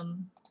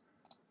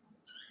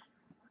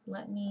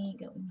 Let me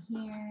go in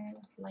here.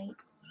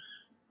 Lights.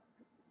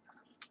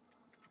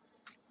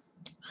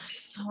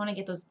 I want to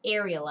get those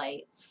area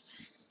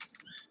lights.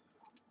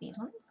 These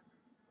ones.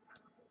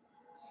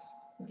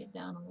 So get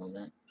down a little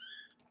bit.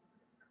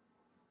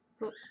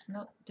 Oh,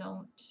 no,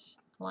 don't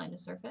align the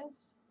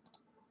surface.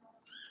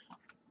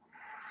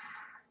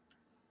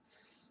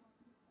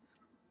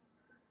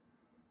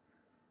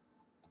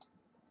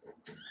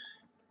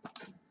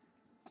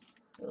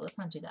 Oh, let's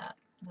not do that.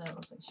 That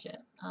looks like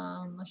shit.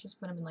 Let's just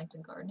put them in like the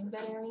gardening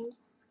bed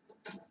areas.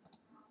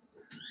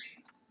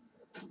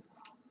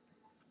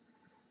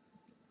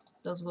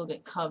 Those will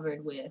get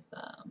covered with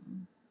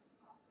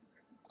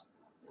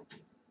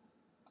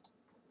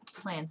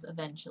plants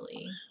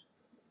eventually.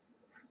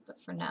 But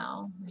for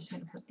now, I'm just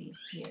going to put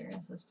these here.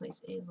 So this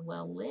place is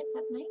well lit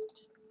at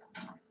night.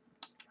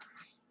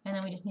 And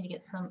then we just need to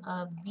get some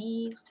of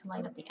these to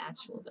light up the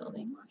actual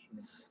building.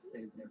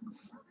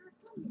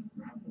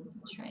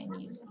 Try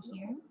and use it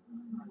here.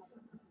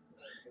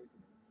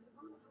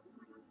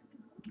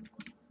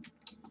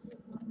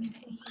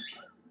 Okay.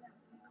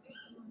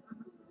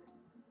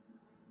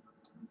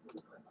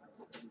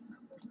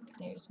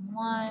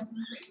 one.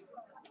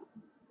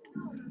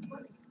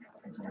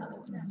 Another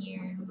one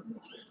here.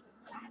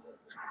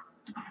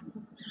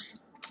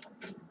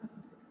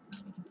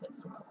 We can put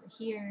some over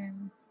here.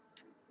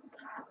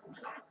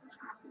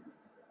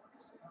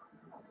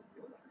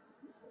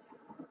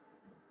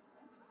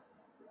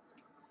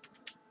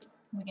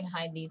 We can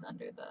hide these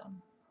under the...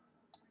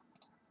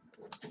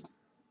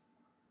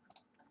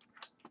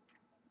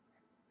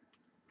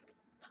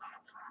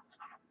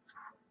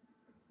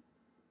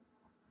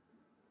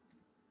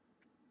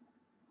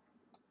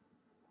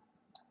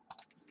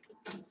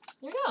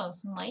 There we go,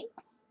 some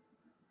lights.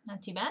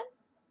 Not too bad.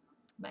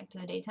 Back to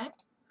the daytime.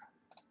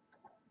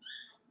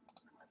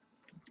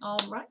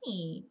 Alright.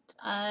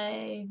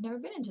 I've never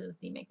been into the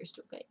Theme Maker's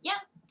Toolkit. Yeah,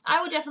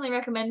 I would definitely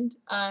recommend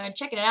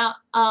checking it out.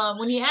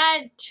 When you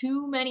add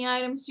too many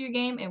items to your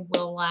game, it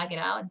will lag it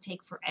out and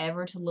take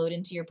forever to load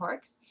into your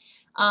parks.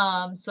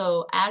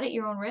 So add at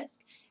your own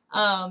risk.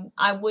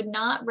 I would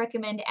not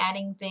recommend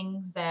adding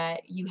things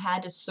that you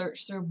had to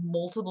search through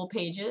multiple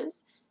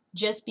pages,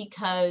 just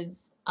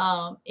because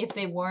if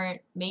they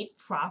weren't made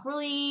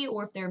properly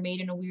or if they're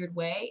made in a weird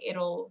way,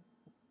 it'll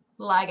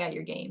lag out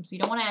your game. So you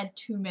don't want to add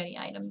too many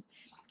items.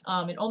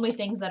 And only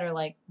things that are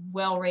like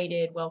well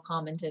rated, well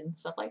commented,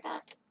 stuff like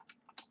that.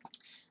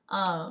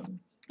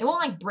 It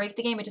won't like break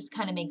the game, it just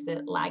kind of makes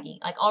it laggy.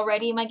 Like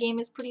already my game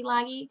is pretty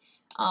laggy.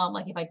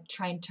 Like if I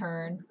try and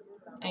turn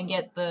and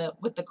get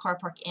with the car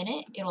park in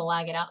it, it'll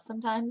lag it out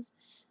sometimes.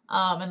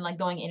 And like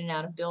going in and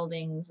out of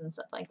buildings and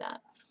stuff like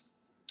that.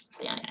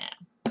 So yeah.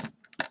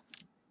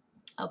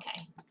 Okay.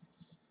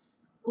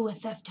 Ooh, a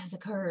theft has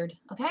occurred.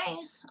 Okay.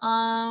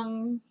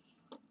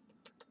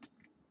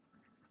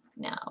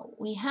 Now,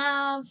 we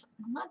have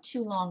not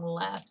too long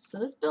left, so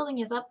this building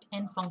is up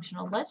and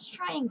functional. Let's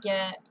try and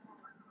get...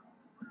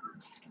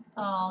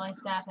 Oh, my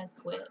staff has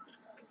quit.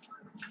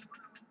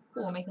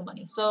 Cool, we're making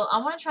money. So I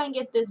want to try and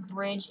get this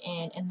bridge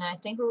in, and then I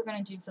think what we're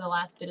going to do for the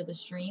last bit of the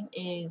stream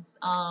is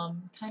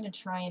kind of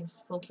try and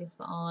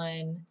focus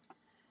on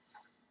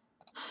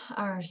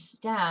our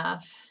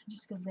staff,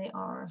 just because they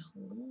are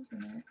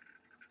losing it.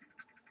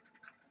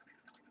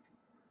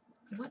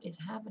 What is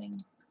happening?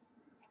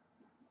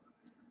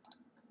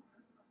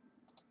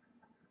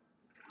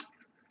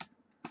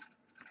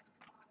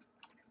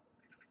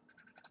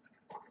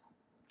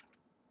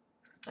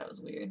 That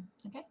was weird.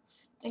 Okay. I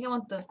think I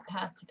want the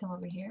path to come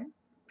over here.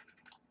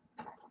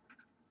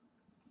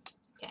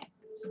 Okay.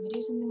 So if we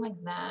do something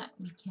like that,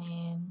 we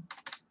can...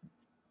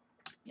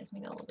 Yes,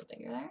 make it a little bit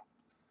bigger there.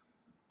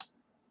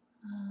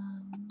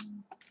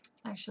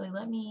 Actually,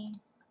 let me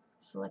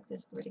select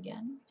this grid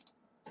again.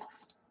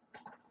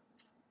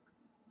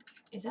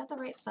 Is that the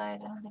right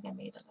size? I don't think I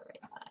made that the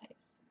right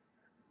size.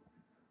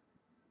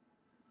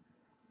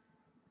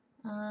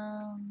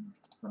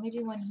 So let me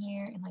do one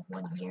here and like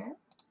one here.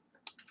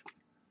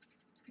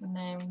 And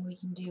then what we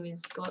can do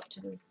is go up to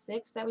the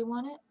 6 that we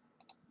want it.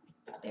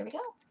 There we go.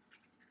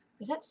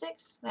 Is that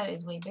 6? That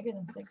is way bigger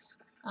than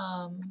 6.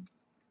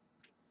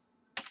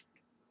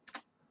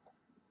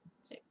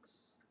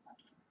 6.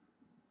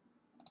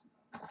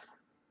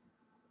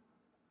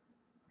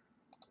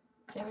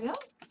 There we go.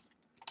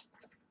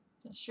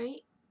 That's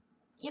straight.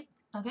 Yep.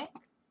 Okay.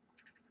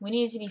 We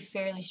need it to be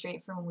fairly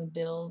straight for when we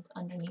build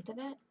underneath of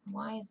it.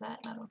 Why is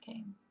that not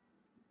okay?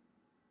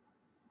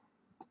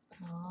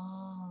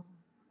 Oh.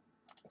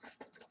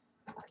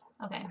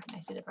 Okay, I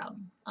see the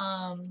problem.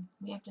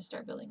 We have to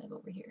start building like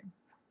over here.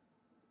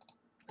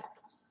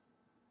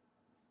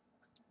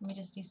 Let me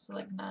just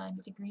deselect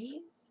 90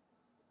 degrees.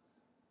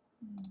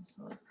 And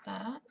select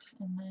that,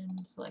 and then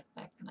select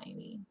back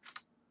 90.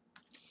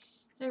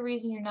 Is there a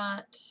reason you're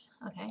not...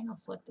 Okay, I'll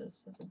select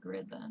this as a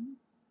grid then.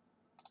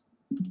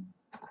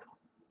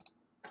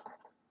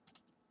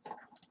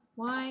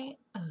 Why?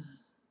 Ugh.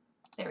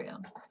 There we go.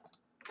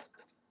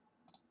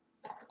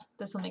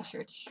 This will make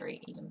sure it's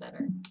straight even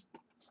better.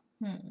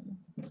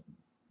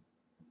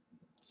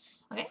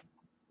 Okay.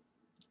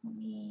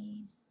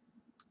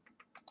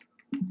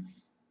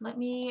 Let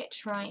me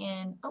try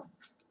and... Oh,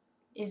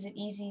 is it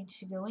easy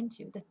to go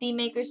into? The Theme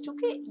Maker's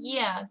Toolkit?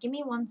 Yeah, give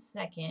me 1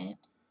 second.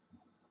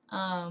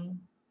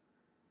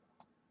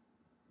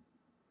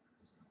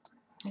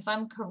 If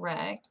I'm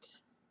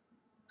correct,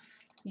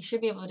 you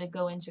should be able to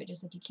go into it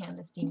just like you can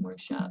the Steam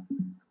Workshop.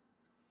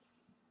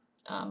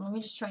 Let me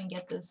just try and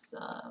get this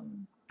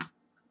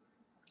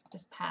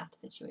this path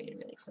situated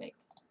really quick.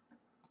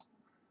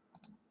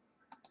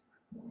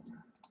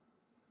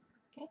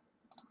 Okay.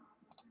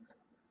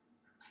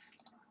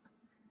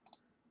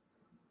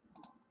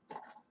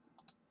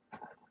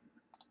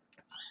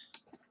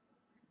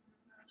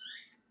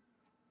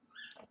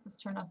 Let's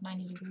turn off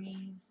 90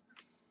 degrees.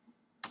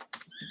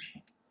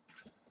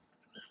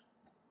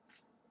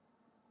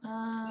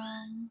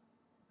 I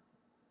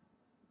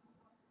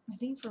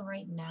think for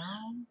right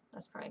now,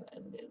 that's probably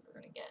as good as we're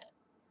going to get.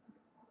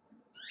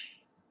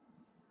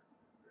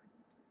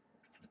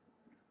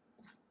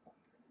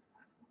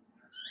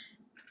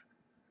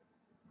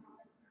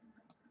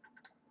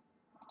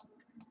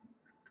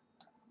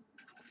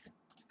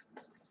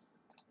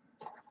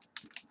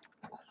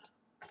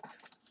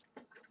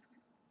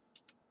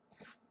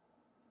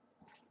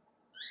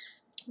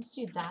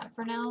 Let's do that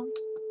for now.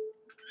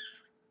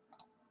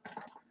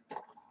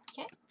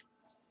 Okay.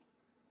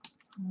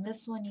 And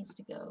this one needs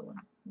to go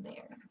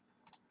there.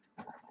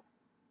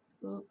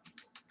 Oop.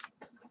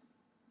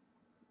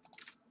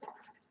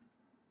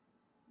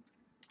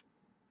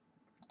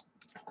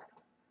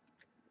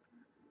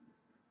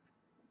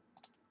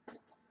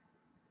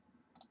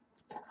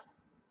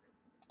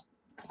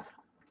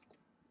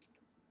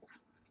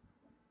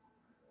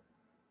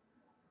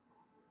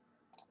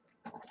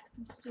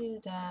 Let's do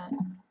that.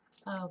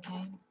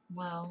 Okay,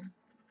 well,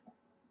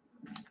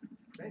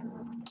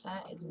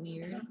 that is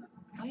weird.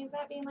 Why is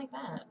that being like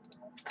that?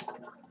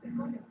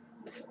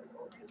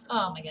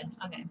 Oh my god.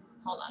 Okay,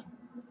 hold on.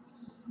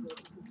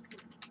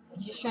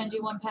 He's just trying to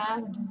do one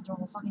path and do the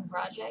whole fucking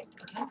project.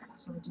 Okay,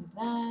 so we'll do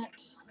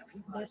that.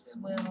 This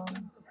will...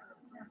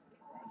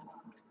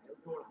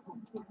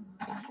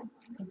 I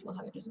think we'll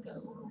have it just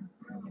go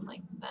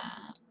like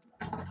that.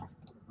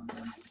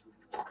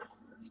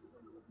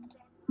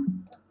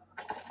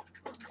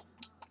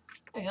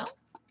 There we go.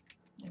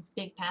 Nice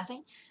big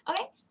pathing.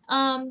 Okay.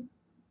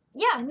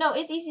 Yeah, no,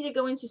 it's easy to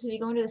go into. So if you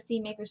go into the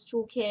Theme Maker's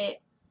Toolkit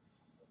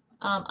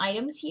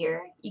items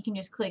here, you can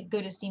just click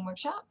Go to Steam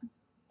Workshop.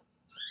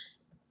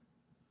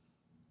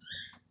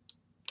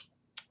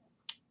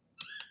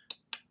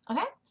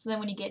 Okay, so then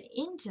when you get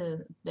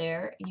into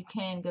there, you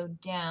can go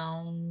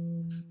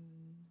down,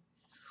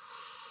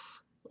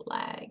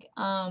 lag,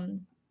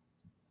 down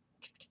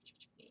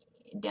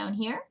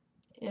here.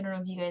 I don't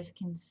know if you guys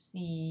can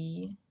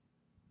see.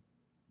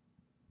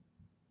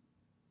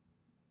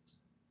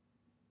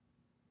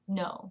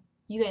 No,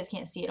 you guys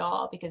can't see it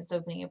all because it's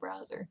opening a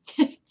browser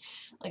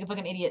like a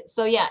fucking idiot.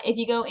 So yeah, if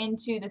you go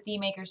into the Theme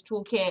Maker's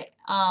Toolkit,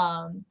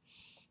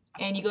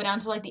 and you go down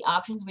to like the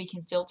options where you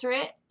can filter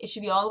it, it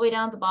should be all the way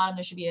down at the bottom.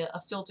 There should be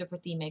a filter for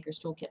Theme Maker's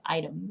Toolkit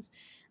items,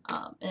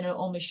 and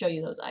it'll only show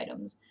you those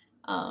items.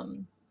 I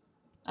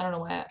don't know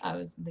why I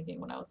was thinking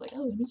when I was like,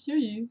 oh, let me show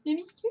you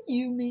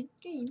my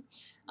screen.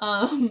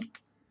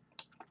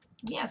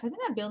 Yeah, so I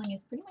think that building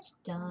is pretty much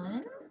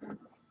done.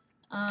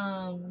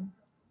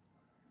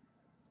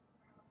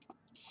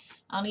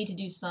 I'll need to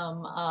do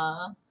some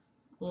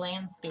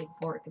landscape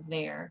work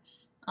there.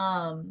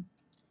 Now,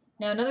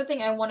 another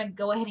thing I want to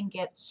go ahead and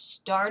get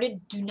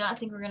started. Do not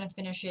think we're going to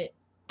finish it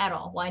at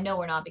all. Well, I know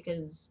we're not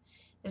because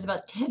there's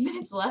about 10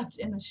 minutes left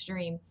in the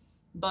stream.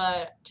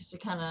 But just to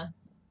kind of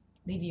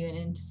leave you in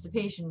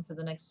anticipation for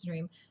the next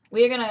stream,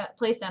 we are going to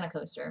place down a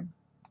coaster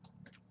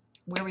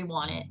where we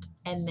want it.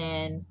 And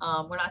then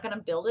we're not going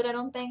to build it, I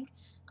don't think.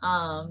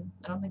 I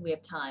don't think we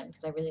have time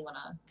because I really want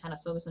to kind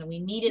of focus on it.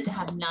 We need it to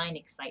have 9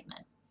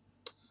 excitement.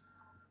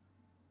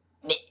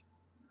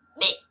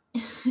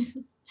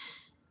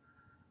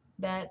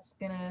 That's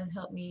gonna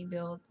help me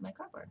build my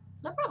cardboard.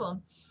 No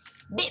problem.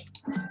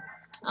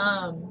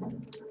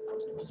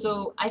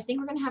 So I think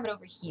we're gonna have it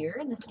over here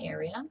in this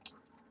area.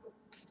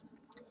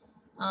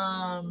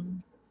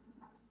 I'm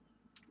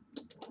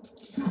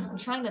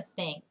trying to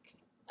think.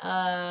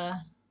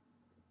 Trying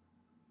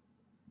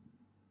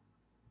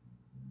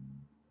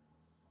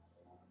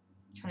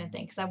to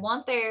think, because I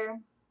want there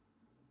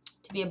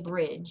to be a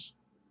bridge.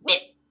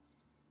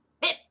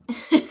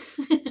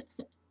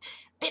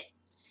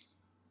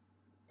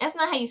 That's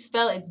not how you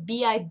spell it. It's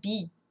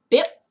B-I-B.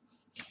 Bip.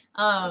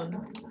 Because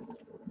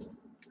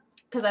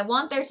I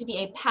want there to be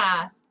a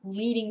path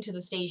leading to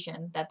the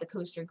station that the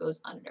coaster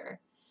goes under.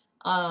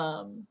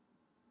 So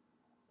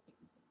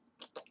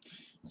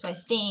I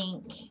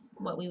think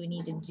what we would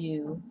need to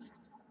do,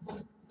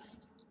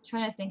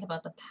 trying to think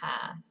about the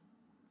path.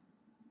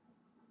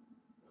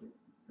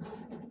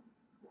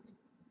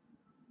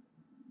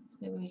 So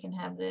maybe we can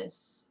have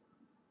this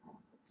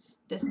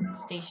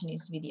station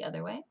needs to be the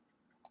other way.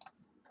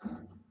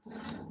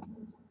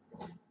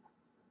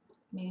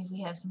 Maybe if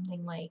we have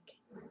something like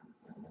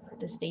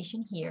the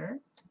station here,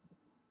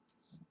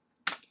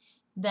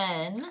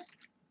 then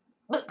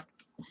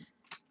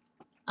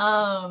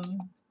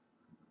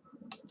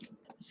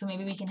so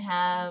maybe we can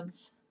have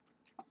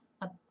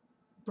a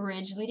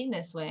bridge leading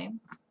this way,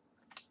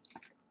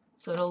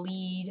 so it'll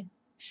lead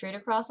straight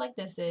across like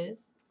this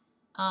is,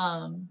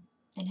 and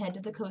head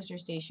to the coaster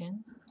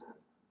station.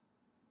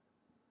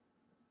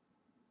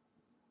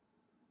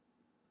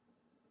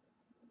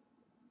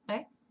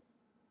 Okay.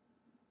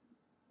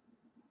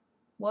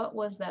 What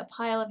was that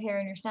pile of hair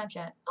in your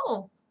Snapchat?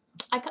 Oh,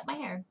 I cut my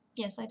hair.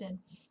 Yes, I did.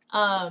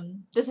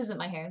 This isn't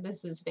my hair.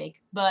 This is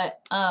fake. But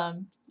I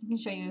can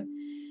show you.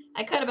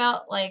 I cut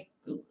about like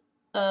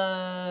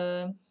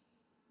I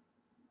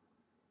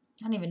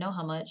don't even know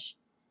how much.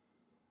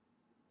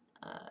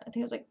 I think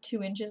it was like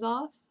 2 inches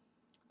off.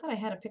 I thought I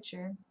had a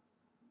picture.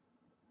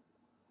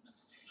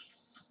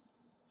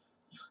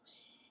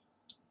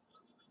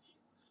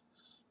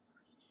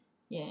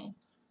 Yeah.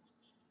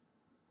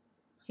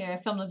 Here, I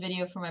filmed a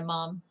video for my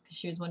mom because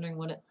she was wondering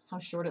how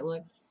short it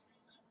looked.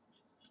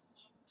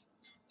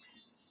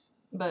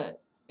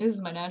 But this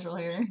is my natural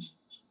hair.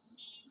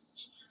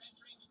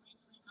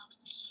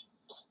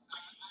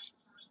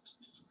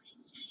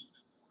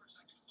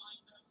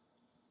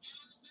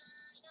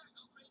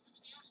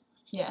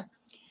 Yeah.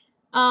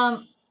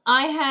 I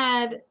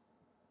had,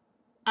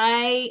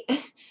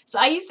 so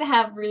I used to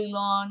have really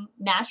long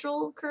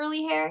natural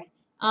curly hair,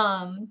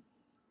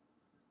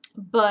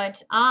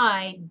 but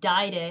I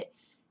dyed it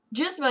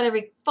just about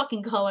every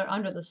fucking color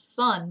under the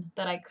sun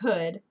that I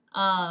could.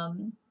 Let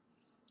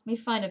me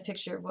find a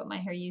picture of what my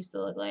hair used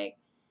to look like.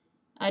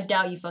 I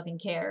doubt you fucking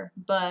care,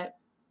 but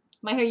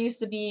my hair used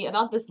to be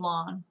about this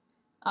long.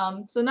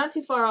 So not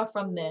too far off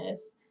from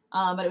this.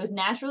 But it was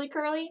naturally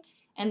curly.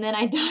 And then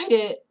I dyed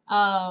it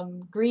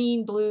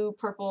green, blue,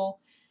 purple.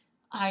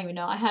 I don't even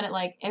know. I had it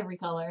like every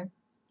color.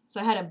 So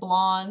I had it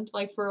blonde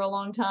like for a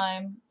long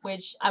time,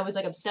 which I was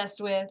like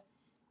obsessed with.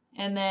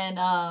 And then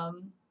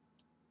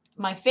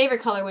my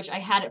favorite color, which I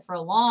had it for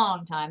a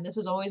long time. This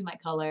was always my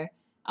color.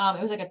 It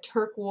was like a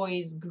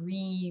turquoise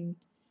green.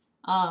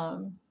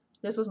 Um,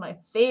 this was my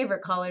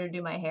favorite color to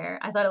do my hair.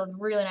 I thought it looked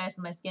really nice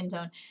on my skin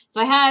tone.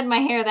 So I had my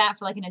hair that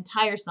for like an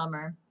entire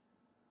summer.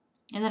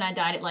 And then I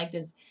dyed it like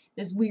this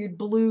weird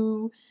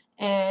blue,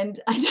 and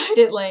I dyed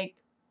it like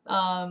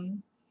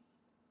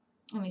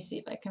let me see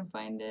if I can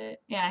find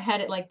it. Yeah, I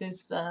had it like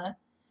these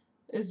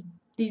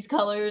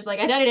colors. Like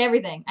I dyed it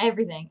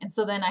everything. And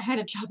so then I had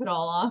to chop it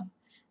all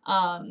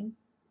off.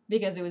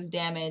 Because it was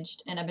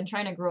damaged, and I've been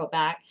trying to grow it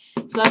back.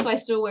 So that's why I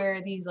still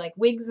wear these like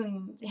wigs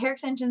and hair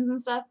extensions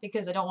and stuff,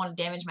 because I don't want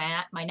to damage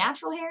my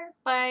natural hair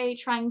by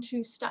trying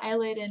to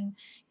style it and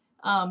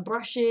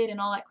brush it and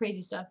all that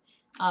crazy stuff.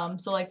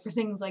 So like for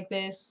things like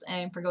this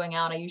and for going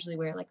out, I usually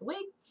wear like a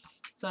wig,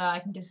 so I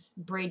can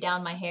just braid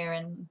down my hair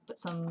and put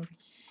some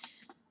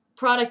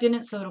product in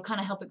it, so it'll kind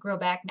of help it grow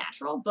back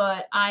natural.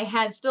 But I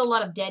had still a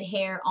lot of dead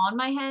hair on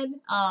my head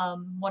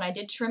when I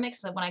did trim it.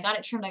 So when I got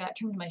it trimmed, I got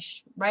trimmed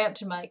right up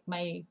to my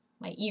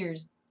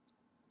ears,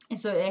 and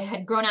so it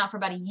had grown out for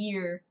about a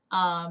year.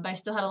 But I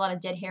still had a lot of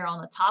dead hair on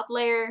the top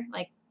layer,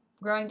 like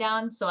growing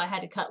down. So I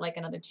had to cut like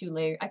another 2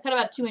 layers. I cut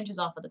about 2 inches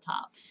off of the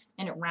top,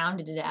 and it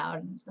rounded it out,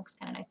 and it looks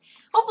kind of nice.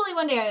 Hopefully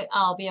one day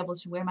I'll be able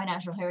to wear my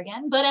natural hair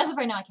again, but as of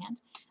right now I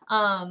can't.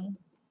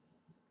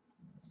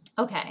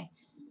 Okay.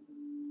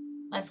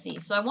 Let's see.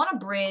 So I want a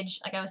bridge,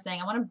 like I was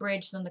saying, I want a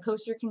bridge so then the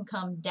coaster can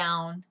come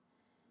down.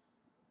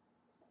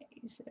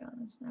 You said on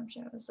the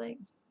Snapchat, I was like,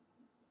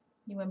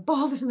 you went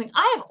bald or something.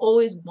 I have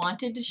always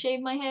wanted to shave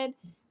my head,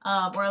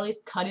 or at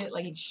least cut it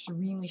like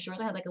extremely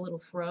short. I had like a little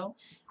fro,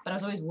 but I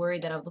was always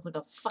worried that I would look like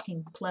a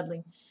fucking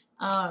plebling,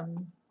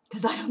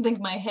 because I don't think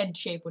my head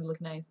shape would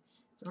look nice.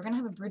 So we're gonna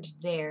have a bridge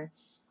there.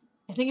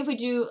 I think if we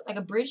do like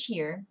a bridge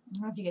here, I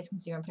don't know if you guys can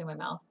see where I'm putting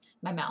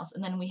my mouse,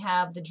 and then we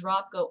have the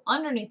drop go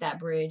underneath that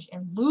bridge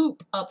and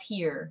loop up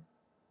here.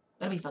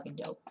 That'll be fucking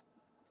dope.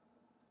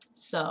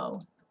 So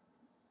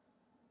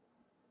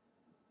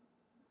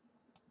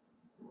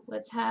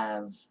let's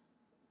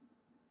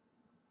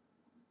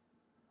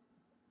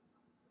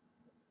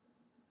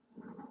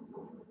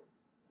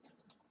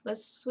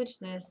switch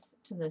this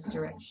to this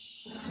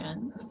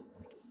direction.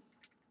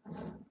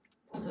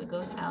 So it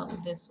goes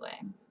out this way.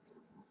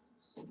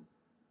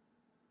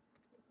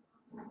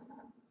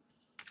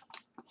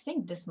 I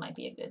think this might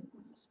be a good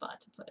spot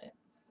to put it.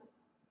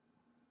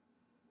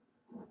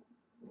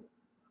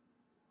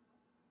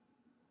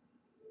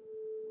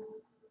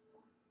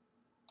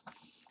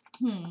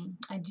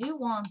 I do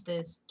want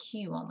this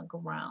Q on the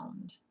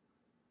ground.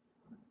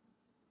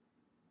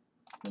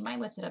 We might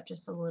lift it up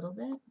just a little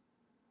bit.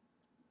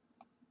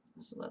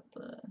 So let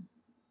the...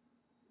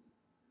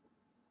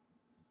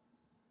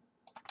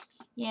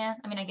 Yeah,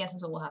 I mean, I guess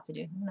that's what we'll have to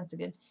do. That's a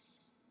good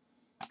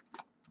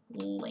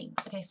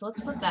length. Okay, so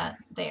let's put that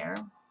there.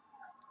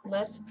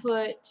 Let's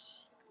put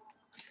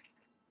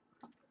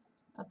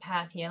a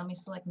path here. Let me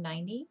select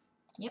 90.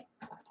 Yep,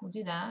 we'll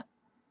do that.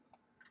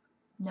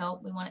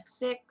 Nope, we want it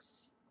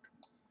 6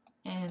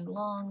 and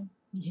long.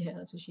 Yeah,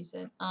 that's what she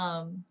said.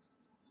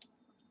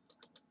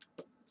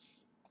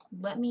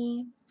 Let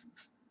me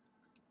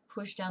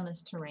push down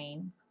this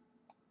terrain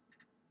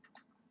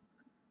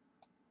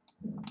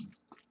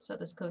so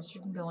this coaster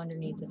can go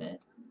underneath of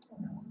it.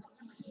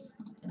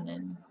 And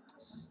then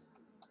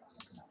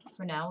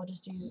for now, we'll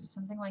just do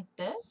something like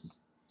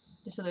this,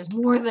 just so there's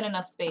more than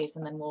enough space,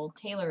 and then we'll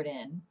tailor it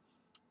in.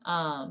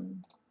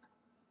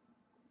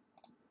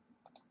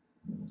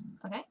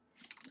 Okay,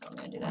 so I'm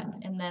going to do that.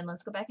 And then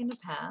let's go back into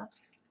path.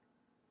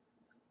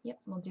 Yep,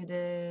 we'll do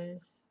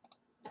this.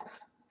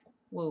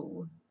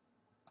 Whoa.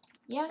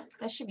 Yeah,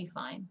 that should be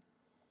fine.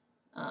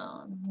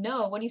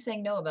 No, what are you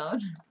saying no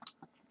about?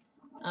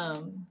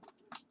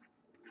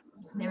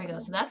 There we go.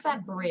 So that's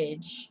that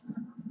bridge.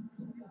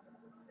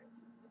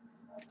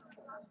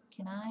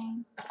 Can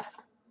I?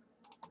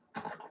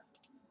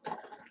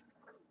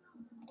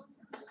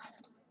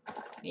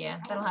 Yeah,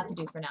 that'll have to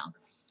do for now.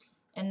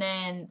 And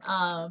then,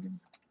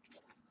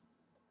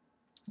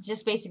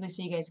 just basically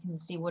so you guys can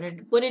see what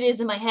it is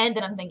in my head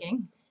that I'm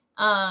thinking.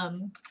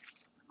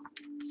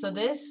 So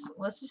this,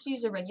 let's just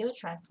use a regular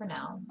track for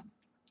now.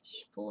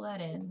 Just pull that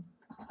in.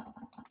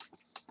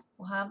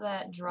 We'll have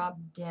that drop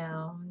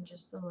down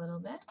just a little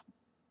bit.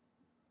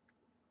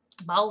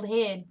 Bald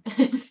head.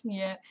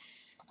 Yeah.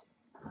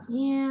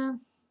 Yeah.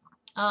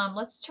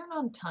 Let's turn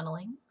on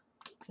tunneling.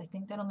 because I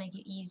think that'll make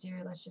it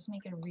easier. Let's just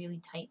make it a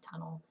really tight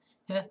tunnel.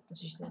 That's what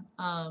she said.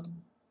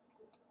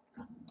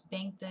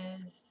 Bank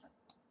this.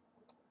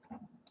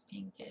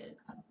 Bank it.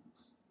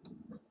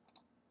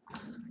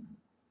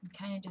 And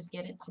kind of just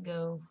get it to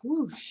go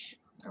whoosh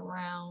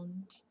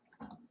around.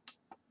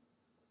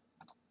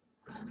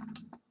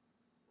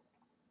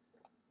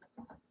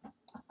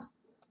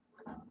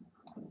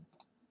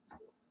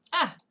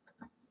 Ah!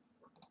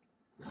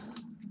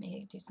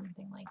 Maybe do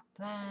something like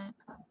that.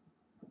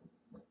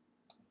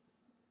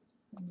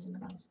 And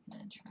then we're just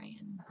gonna try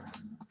and,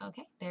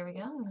 okay, there we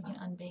go. And we can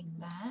unbank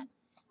that.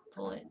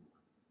 Pull it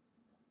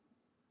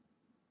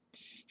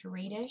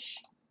straightish.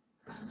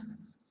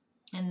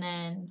 And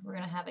then we're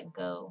gonna have it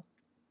go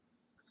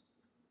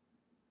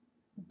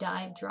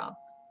dive drop.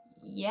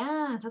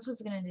 Yeah, that's what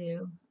it's gonna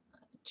do.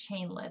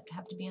 Chain lift,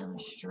 have to be on a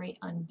straight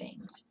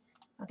unbanked.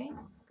 Okay,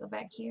 go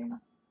back here.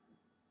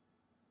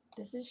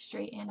 This is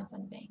straight and it's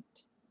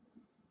unbanked.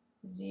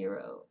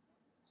 0.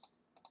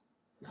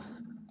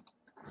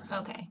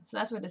 Okay, so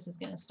that's where this is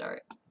gonna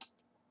start.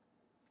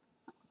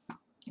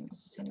 And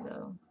it's just gonna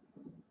go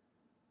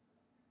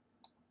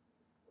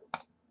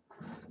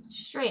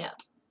straight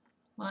up.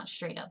 Well, not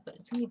straight up, but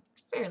it's gonna be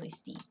fairly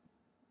steep.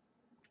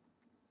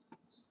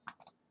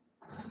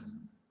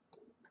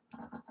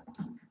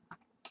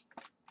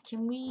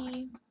 Can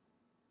we...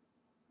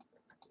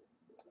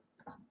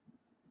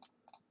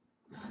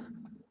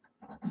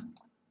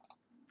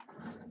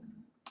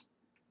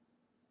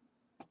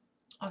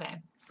 Okay.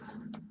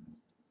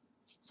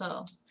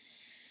 So,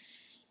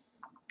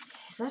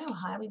 is that how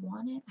high we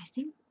want it? I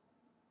think...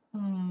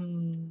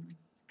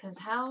 because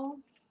how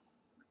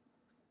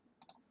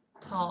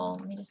tall...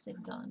 Let me just say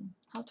done.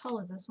 How tall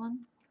is this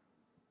one?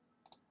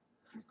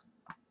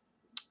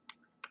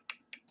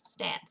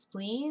 Stats,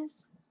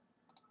 please.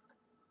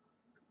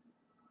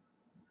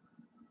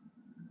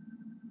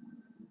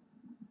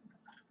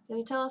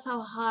 Does it tell us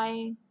how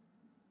high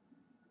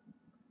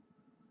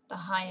the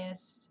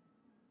highest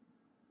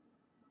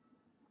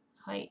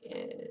height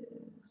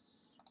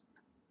is?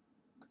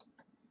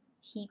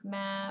 Heat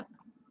map.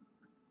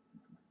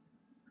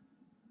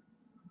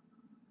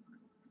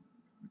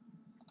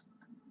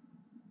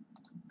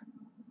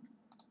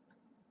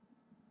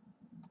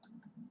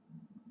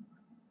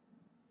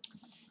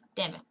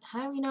 Damn it.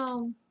 How do we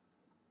know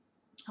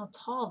how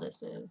tall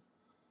this is?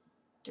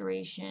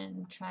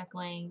 Duration, track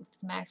length,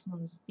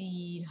 maximum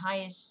speed,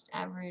 highest,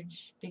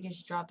 average,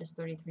 biggest drop is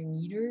 33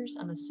 meters.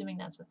 I'm assuming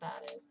that's what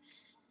that is.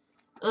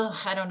 Ugh,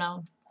 I don't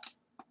know.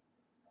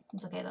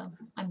 It's okay though.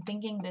 I'm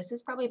thinking this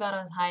is probably about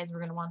as high as we're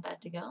gonna want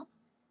that to go.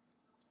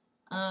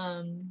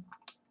 And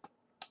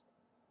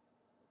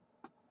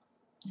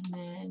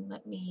then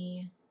let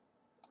me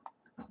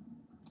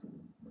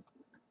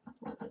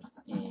pull this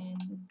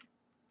in.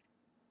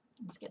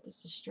 Let's get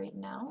this to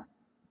straighten out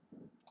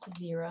to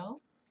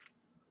 0.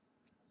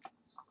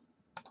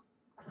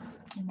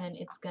 And then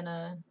it's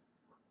gonna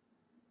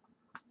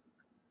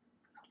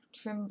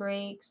trim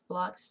brakes,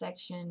 block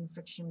section,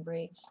 friction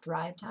brakes,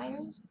 drive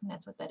tires. And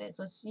that's what that is.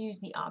 Let's use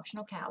the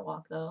optional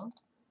catwalk though.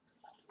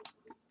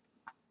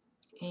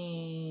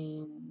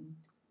 And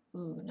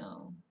ooh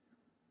no.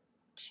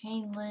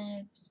 Chain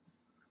lift,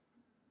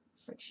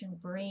 friction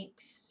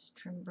brakes,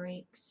 trim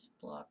brakes,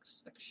 block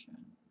section.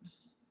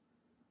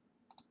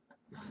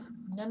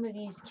 None of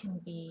these can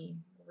be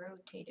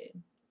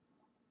rotated.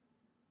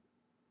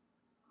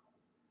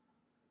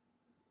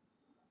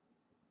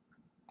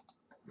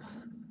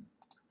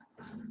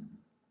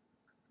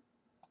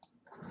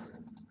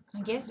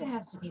 I guess it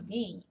has to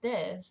be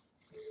this.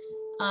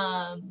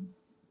 So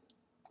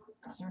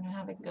we're gonna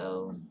have it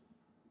go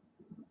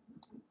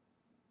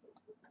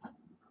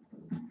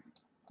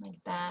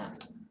like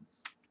that.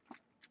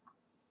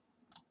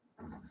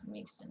 Let me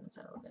extend this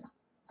out a little bit.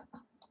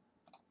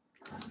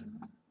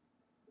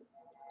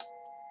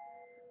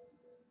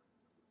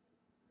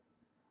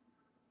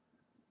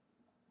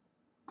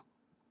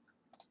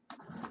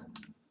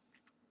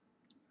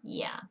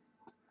 Yeah.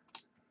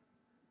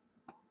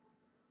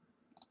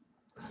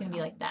 It's gonna be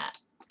like that.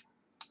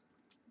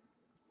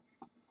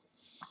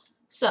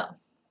 So,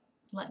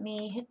 let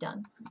me hit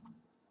done.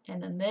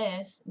 And then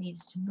this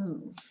needs to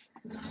move.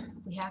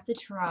 We have to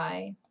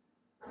try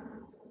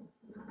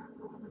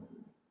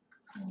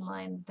and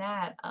line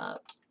that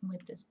up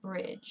with this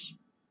bridge.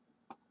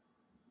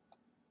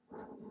 I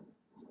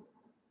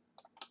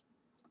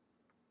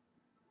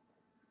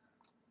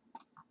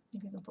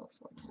think we can pull it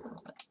forward just a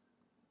little bit.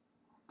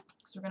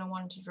 Because we're going to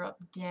want it to drop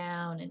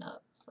down and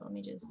up. So let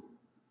me just...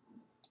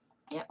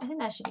 Yep, I think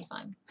that should be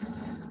fine.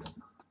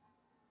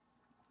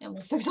 And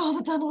we'll fix all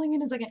the tunneling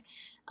in a second.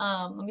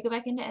 Let me go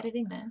back into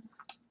editing this.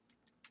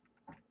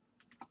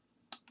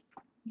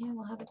 Yeah,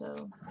 we'll have it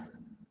go.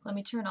 Let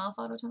me turn off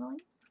auto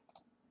tunneling.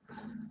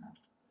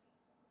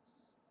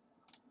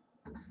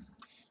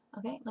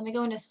 Okay, let me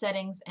go into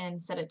settings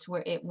and set it to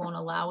where it won't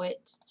allow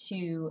it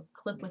to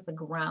clip with the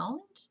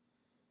ground.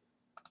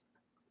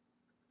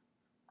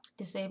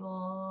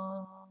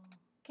 Disable.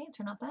 Okay,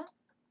 turn off that.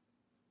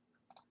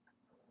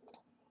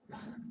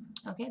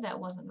 Okay, that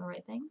wasn't the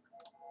right thing.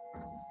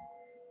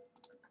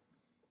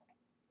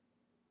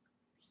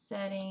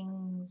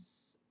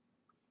 settings,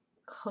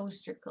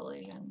 coaster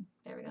collision.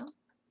 There we go.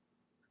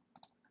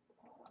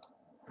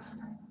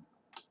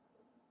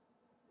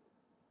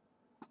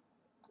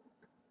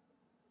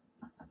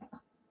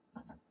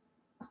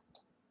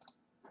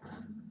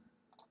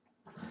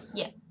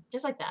 Yeah,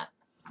 just like that.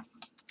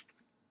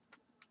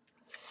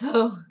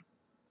 So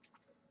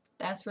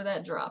that's where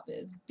that drop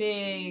is.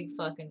 Big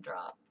fucking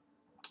drop.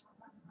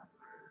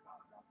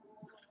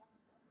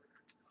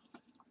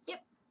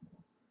 Yep.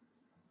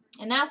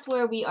 And that's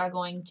where we are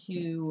going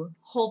to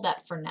hold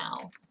that for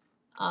now.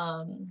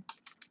 Let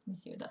me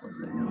see what that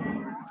looks like.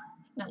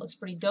 That looks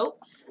pretty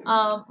dope.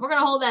 We're going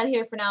to hold that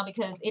here for now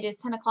because it is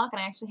 10 o'clock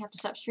and I actually have to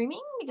stop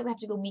streaming because I have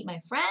to go meet my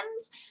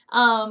friends.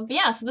 But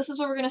yeah, so this is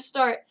where we're going to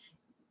start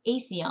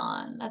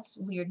Atheon. That's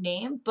a weird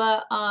name.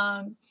 But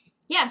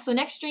yeah, so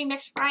next stream,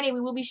 next Friday, we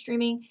will be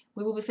streaming.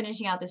 We will be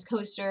finishing out this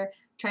coaster,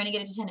 trying to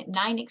get it to 10 at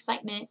 9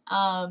 excitement.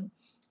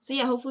 So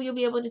yeah, hopefully you'll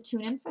be able to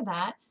tune in for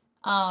that.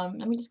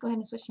 Let me just go ahead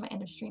and switch to my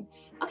end of stream.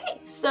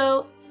 Okay,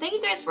 so thank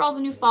you guys for all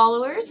the new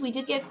followers. We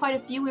did get quite a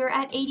few. We were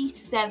at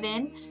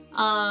 87,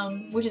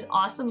 which is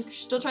awesome. We're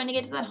still trying to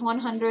get to that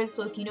 100,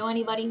 so if you know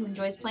anybody who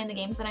enjoys playing the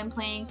games that I'm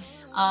playing,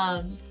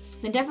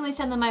 then definitely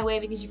send them my way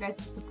because you guys'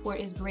 support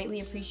is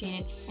greatly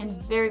appreciated and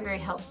very, very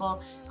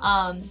helpful.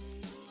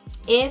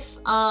 If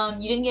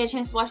you didn't get a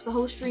chance to watch the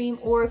whole stream,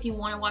 or if you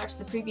want to watch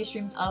the previous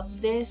streams of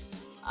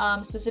this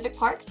specific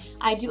park,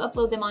 I do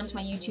upload them onto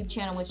my YouTube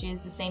channel, which is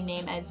the same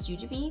name as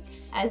JewJuBee's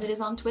as it is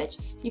on Twitch.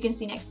 You can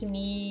see next to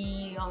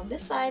me on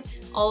this side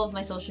all of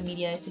my social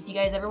media. So if you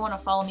guys ever want to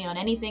follow me on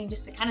anything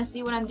just to kind of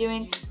see what I'm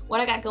doing,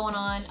 what I got going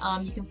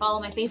on, you can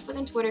follow my Facebook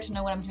and Twitter to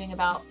know what I'm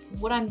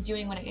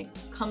doing when it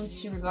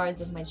comes to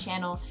regards of my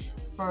channel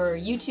for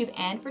YouTube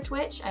and for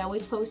Twitch. I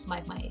always post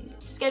my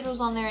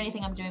schedules on there,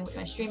 anything I'm doing with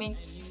my streaming.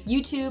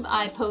 YouTube,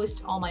 I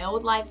post all my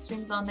old live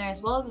streams on there,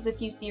 as well as a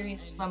few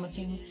series from a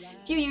few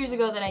years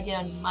ago that I did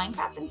on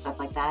Minecraft and stuff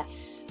like that.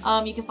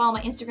 You can follow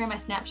my Instagram, my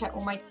Snapchat,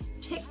 or my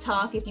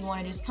TikTok if you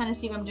want to just kind of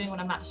see what I'm doing when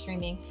I'm not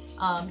streaming,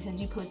 because I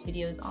do post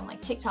videos on like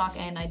TikTok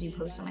and I do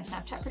post on my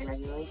Snapchat pretty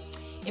regularly.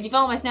 If you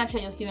follow my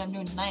Snapchat, you'll see what I'm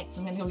doing tonight, because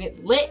I'm going to go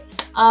get lit.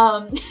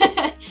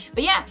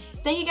 But yeah,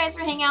 thank you guys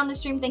for hanging out on the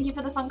stream. Thank you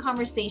for the fun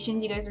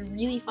conversations. You guys are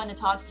really fun to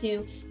talk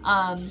to.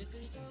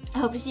 I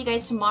hope to see you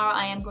guys tomorrow.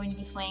 I am going to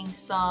be playing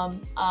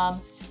some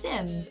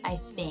Sims, I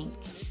think.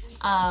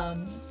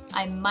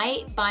 I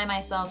might buy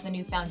myself the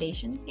new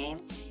Foundations game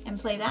and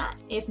play that.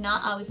 If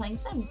not, I'll be playing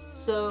Sims.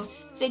 So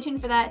stay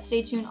tuned for that.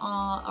 Stay tuned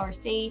on, or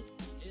stay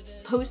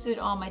posted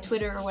on my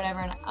Twitter or whatever,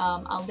 and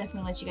I'll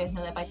definitely let you guys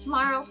know that by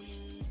tomorrow.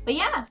 But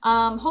yeah,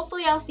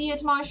 hopefully I'll see you at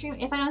tomorrow's stream.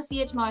 If I don't see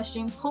you at tomorrow's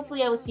stream,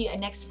 hopefully I will see you at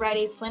next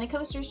Friday's Planet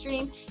Coaster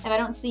stream. If I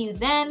don't see you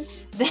then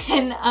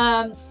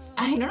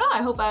I don't know.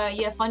 I hope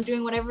you have fun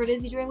doing whatever it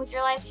is you're doing with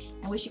your life.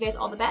 I wish you guys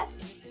all the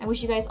best. I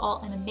wish you guys all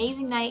an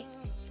amazing night.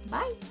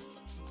 Bye.